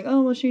got. They're like,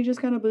 oh, well, she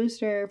just got a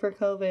booster for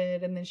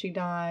COVID and then she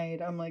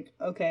died. I'm like,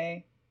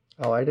 okay.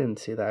 Oh, I didn't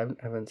see that.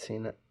 I haven't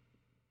seen it.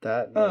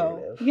 That Oh,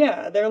 narrative.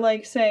 yeah. They're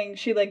like saying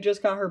she like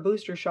just got her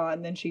booster shot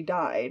and then she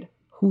died.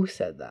 Who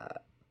said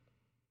that?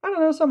 I don't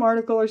know, some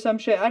article or some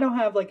shit. I don't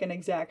have like an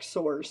exact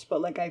source,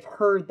 but like I've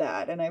heard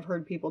that and I've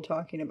heard people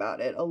talking about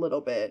it a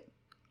little bit.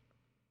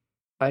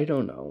 I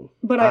don't know.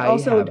 But I haven't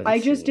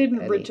just seen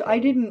didn't I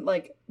anything. didn't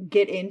like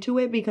get into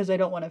it because I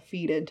don't want to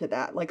feed into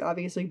that. Like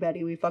obviously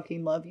Betty, we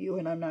fucking love you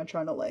and I'm not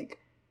trying to like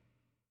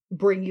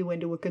bring you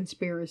into a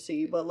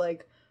conspiracy, but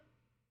like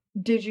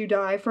did you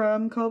die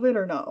from COVID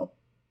or no?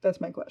 That's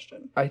my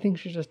question. I think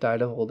she just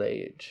died of old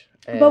age.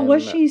 But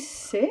was And she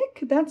sick?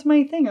 That's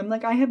my thing. I'm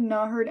like, I have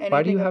not heard anything.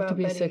 Why do you have to about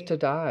be Betty. sick to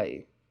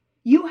die?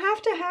 You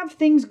have to have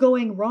things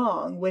going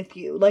wrong with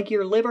you. Like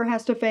your liver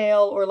has to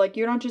fail, or like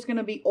you're not just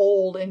gonna be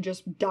old and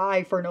just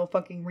die for no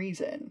fucking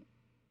reason.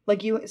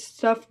 Like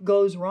stuff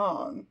goes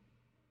wrong.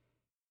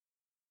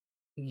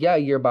 Yeah,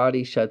 your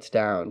body shuts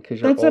down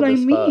because you're That's old what I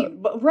as mean. fuck.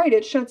 But right,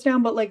 it shuts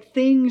down, but like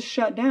things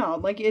shut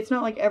down. Like it's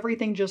not like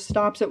everything just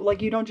stops. It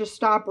like you don't just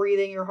stop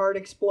breathing, your heart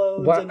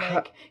explodes, What- and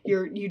like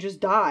you just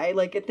die.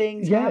 Like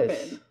things Yes.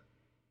 happen.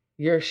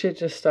 Your shit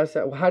just starts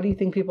out. How do you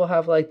think people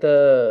have like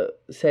the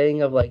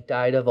saying of like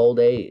died of old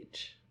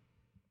age?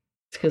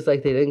 It's because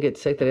like they didn't get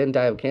sick, they didn't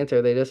die of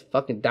cancer, they just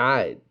fucking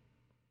died.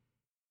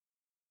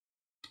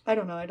 I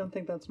don't know. I don't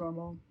think that's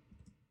normal.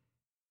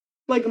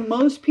 Like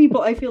most people,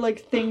 I feel like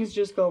things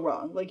just go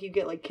wrong. Like you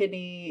get like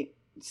kidney,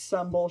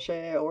 some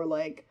bullshit, or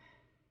like,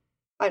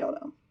 I don't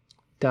know.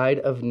 Died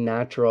of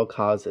natural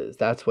causes.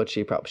 That's what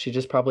she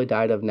just probably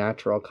died of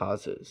natural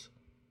causes.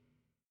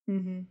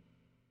 Mm-hmm.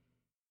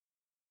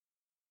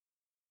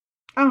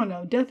 I don't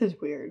know. Death is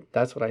weird.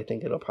 That's what I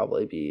think it'll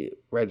probably be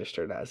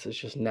registered as. It's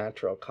just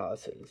natural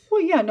causes.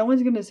 Well, yeah, no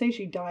one's going to say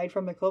she died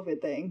from the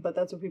COVID thing, but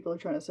that's what people are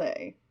trying to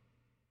say.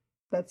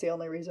 That's the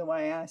only reason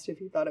why I asked if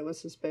you thought it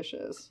was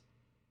suspicious.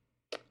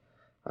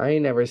 I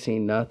ain't never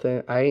seen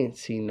nothing. I ain't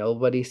seen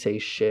nobody say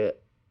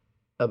shit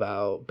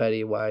about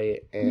Betty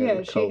White and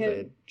Yeah, she COVID.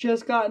 had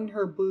just gotten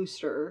her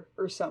booster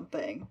or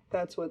something.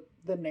 That's what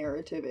the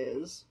narrative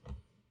is.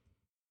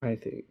 I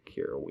think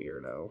you're a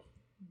weirdo.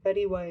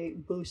 Betty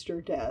White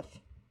booster death.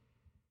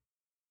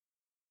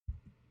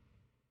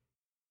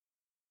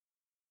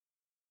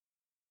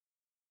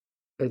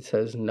 It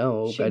says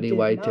no, She Betty did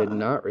White did not.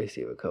 not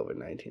receive a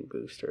COVID-19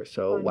 booster.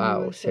 So, On wow,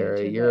 USA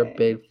Sarah, you're a Today.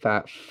 big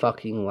fat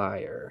fucking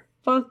liar.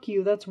 Fuck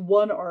you, that's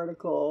one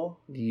article.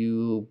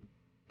 You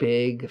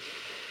big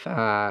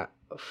fat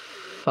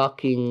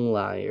fucking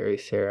liar,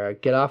 Sarah.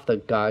 Get off the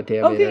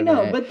goddamn Okay,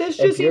 internet. no, but this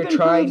If just you're even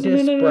trying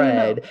proves... to No.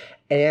 spread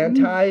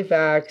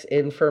anti-vax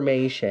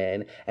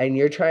information and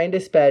you're trying to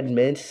spread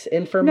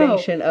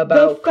misinformation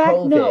about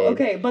COVID. No,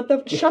 okay,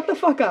 but shut the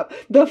fuck up.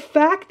 The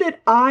fact that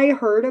I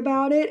heard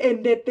about it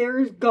and that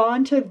there's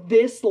gone to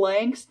this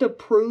lengths to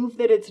prove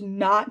that it's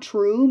not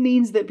true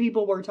means that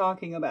people were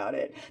talking about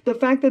it. The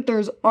fact that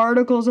there's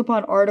articles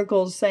upon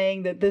articles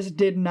saying that this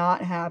did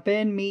not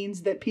happen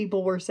means that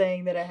people were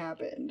saying that it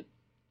happened.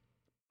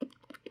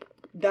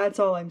 That's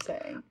all I'm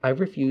saying. I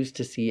refuse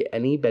to see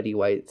any Betty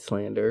White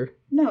slander.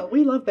 No,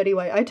 we love Betty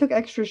White. I took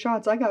extra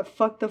shots. I got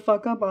fucked the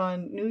fuck up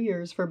on New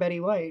Year's for Betty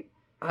White.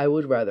 I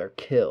would rather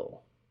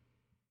kill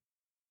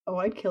Oh,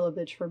 I'd kill a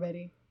bitch for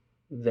Betty.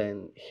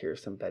 than hear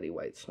some Betty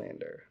White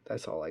slander.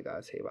 That's all I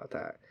gotta say about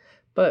that.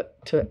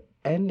 But to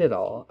end it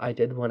all, I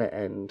did want to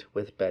end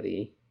with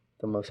Betty,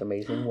 the most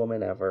amazing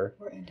woman ever.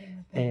 We're ending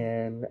with Betty.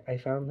 And I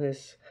found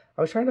this.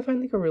 I was trying to find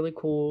like a really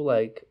cool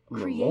like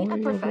Create a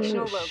memorial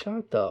professional video. logo.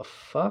 Shut the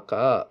fuck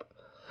up.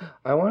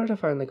 I wanted to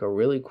find like a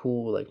really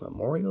cool like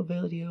memorial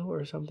video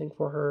or something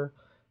for her,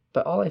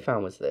 but all I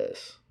found was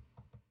this,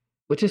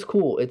 which is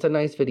cool. It's a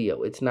nice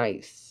video. It's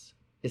nice.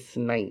 It's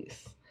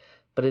nice,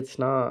 but it's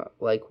not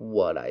like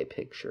what I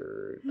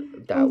pictured.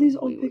 That All these we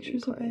old would be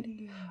pictures of playing.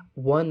 Betty.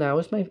 One that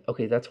was my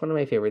okay. That's one of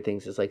my favorite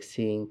things is like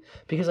seeing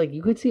because like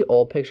you could see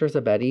old pictures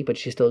of Betty, but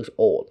she still looks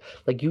old.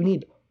 Like you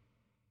need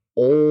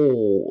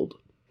old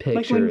when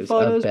pictures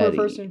photos of were Betty.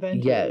 first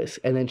invented. Yes,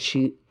 and then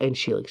she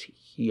looks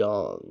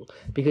young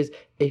because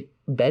if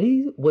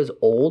Betty was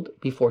old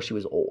before she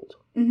was old.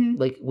 Mm-hmm.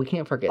 Like we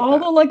can't forget All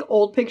that. the like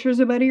old pictures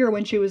of Betty are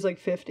when she was like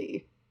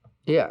 50.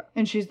 Yeah,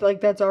 And she's like,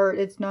 that's art.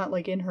 It's not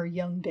like in her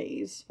young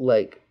days.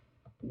 like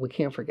we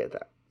can't forget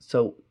that.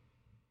 So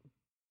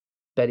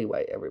Betty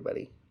White,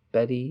 everybody,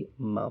 Betty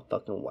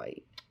motherfucking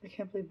White. I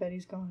can't believe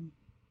Betty's gone.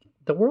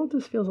 The world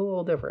just feels a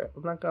little different.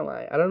 I'm not gonna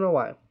lie. I don't know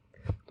why.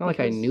 Not like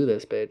I Because- knew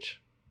this bitch.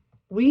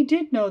 We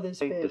did know this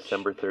bitch.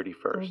 December Golden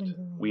 31st, Girls.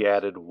 we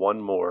added one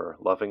more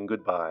loving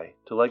goodbye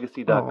to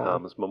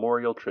Legacy.com's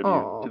memorial tribute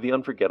Aw. to the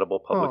unforgettable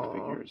public Aw.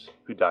 figures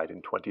who died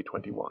in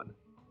 2021.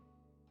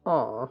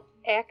 Aw.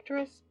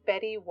 Actress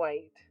Betty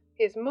White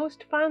is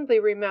most fondly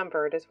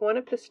remembered as one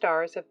of the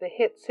stars of the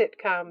hit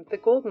sitcom The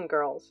Golden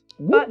Girls,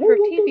 but her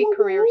TV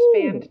career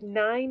spanned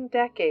 9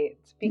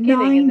 decades,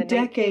 beginning in the 9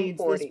 decades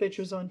 1940s. this bitch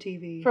was on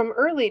TV. From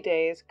early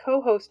days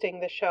co-hosting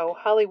the show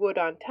Hollywood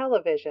on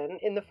Television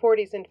in the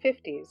 40s and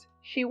 50s,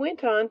 she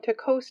went on to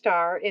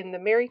co-star in The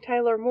Mary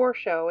Tyler Moore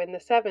Show in the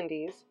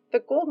 70s, The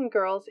Golden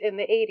Girls in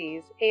the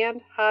 80s, and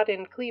Hot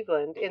in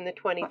Cleveland in the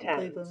 2010s.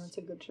 Cleveland, that's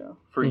a good show.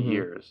 For Mhm.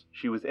 years,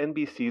 she was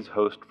NBC's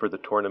host for the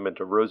Tournament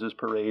of Roses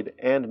Parade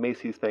and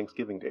Macy's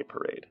Thanksgiving Day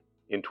Parade.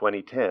 In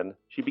 2010,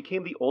 she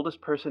became the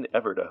oldest person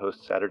ever to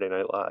host Saturday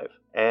Night Live,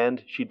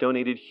 and she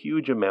donated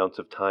huge amounts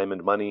of time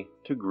and money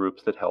to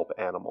groups that help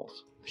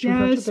animals. She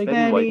was Yes, such a big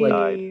Betty White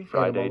Betty. died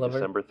Friday, Animal lover.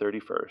 December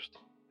 31st,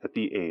 at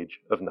the age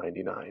of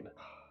 99.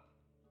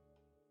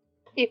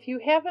 If you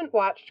haven't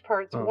watched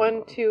parts Oh.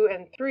 1, 2,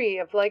 and 3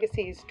 of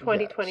Legacy's shut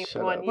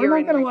 2021 up. We're year not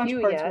in gonna watch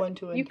review parts yet, 1,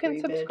 2, and you can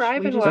 3, bitch. subscribe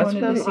We and just watch wanted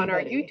to them see on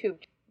our Betty. YouTube.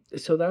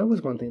 So that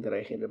was one thing that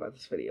I hated about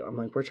this video. I'm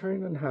like, we're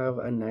trying to have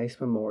a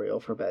nice memorial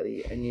for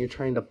Betty, and you're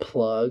trying to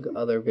plug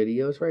other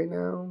videos right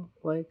now?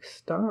 Like,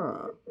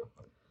 stop.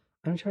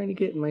 I'm trying to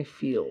get in my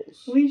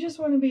feels. We just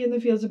want to be in the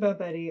fields about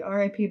Betty.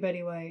 R.I.P.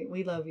 Betty White.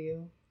 We love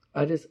you.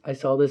 I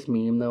saw this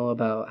meme though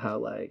about how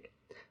like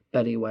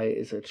Betty White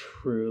is a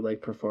true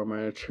like performer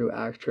and a true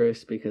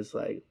actress because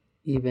like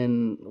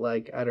even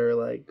like at her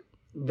like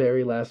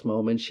very last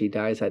moment she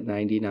dies at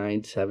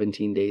 99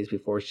 17 days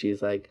before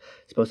she's like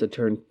supposed to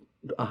turn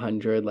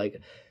 100,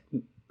 like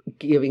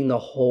giving the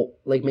whole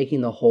like making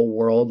the whole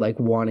world like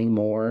wanting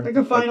more, Like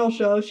a final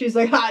show. She's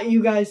like, ha,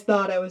 you guys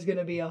thought I was going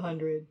to be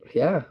 100.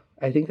 yeah,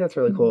 I think that's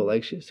really cool. Mhm.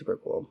 Like she's super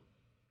cool.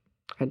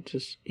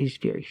 He's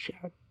very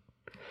sad.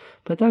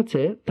 But that's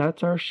it.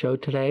 That's our show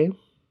today.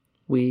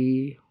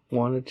 We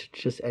wanted to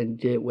just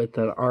end it with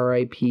an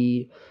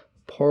RIP.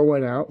 Pour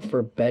one out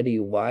for Betty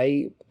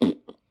White.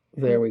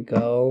 There we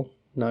go.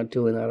 Not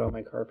doing that on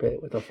my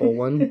carpet with a full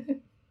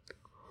one.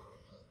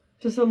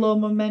 Just a little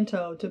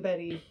memento to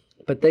Betty.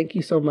 But thank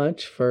you so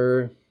much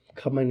for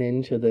coming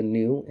into the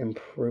new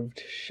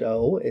improved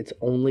show. It's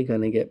only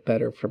going to get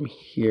better from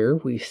here.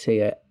 We say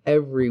it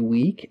every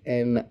week,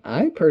 and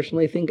I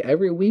personally think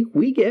every week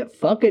we get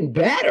fucking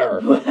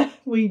better.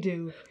 We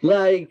do.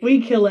 Like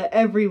We kill it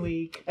every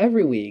week.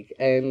 every week.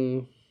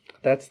 And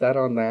that's that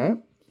on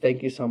that.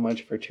 thank you so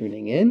much for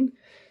tuning in.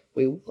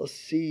 We will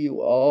see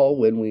you all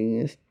when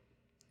we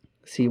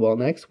see you all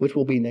next, which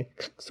will be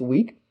next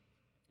week,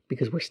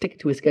 because we're sticking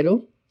to a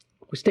schedule.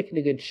 We're sticking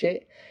to good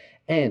shit,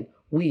 and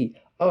we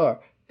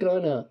are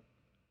gonna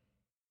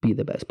be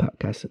the best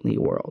podcast in the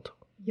world.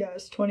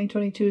 Yes,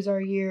 2022 is our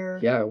year.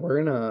 Yeah,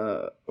 we're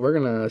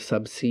gonna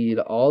succeed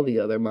all the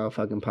other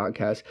motherfucking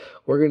podcasts.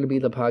 We're gonna be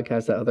the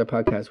podcast that other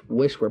podcasts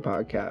wish were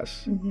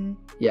podcasts. Mm-hmm.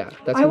 Yeah,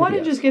 that's. I want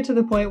to just get to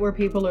the point where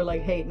people are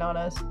like hating on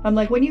us. I'm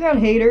like, when you got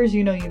haters,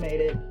 you know you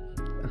made it.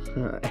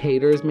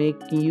 Haters make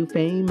you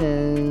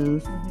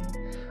famous.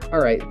 All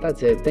right,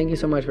 that's it. Thank you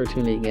so much for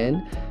tuning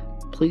in.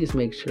 Please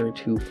make sure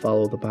to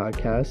follow the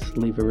podcast,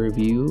 leave a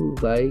review,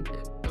 like,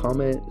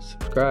 comment,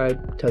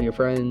 subscribe, tell your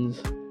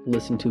friends,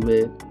 listen to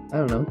it. I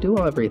don't know, do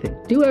everything.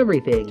 Do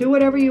everything. Do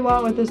whatever you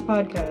want with this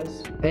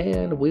podcast.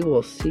 And we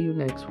will see you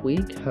next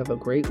week. Have a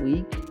great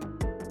week.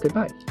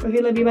 Goodbye.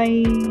 Okay, love you.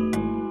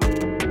 Bye.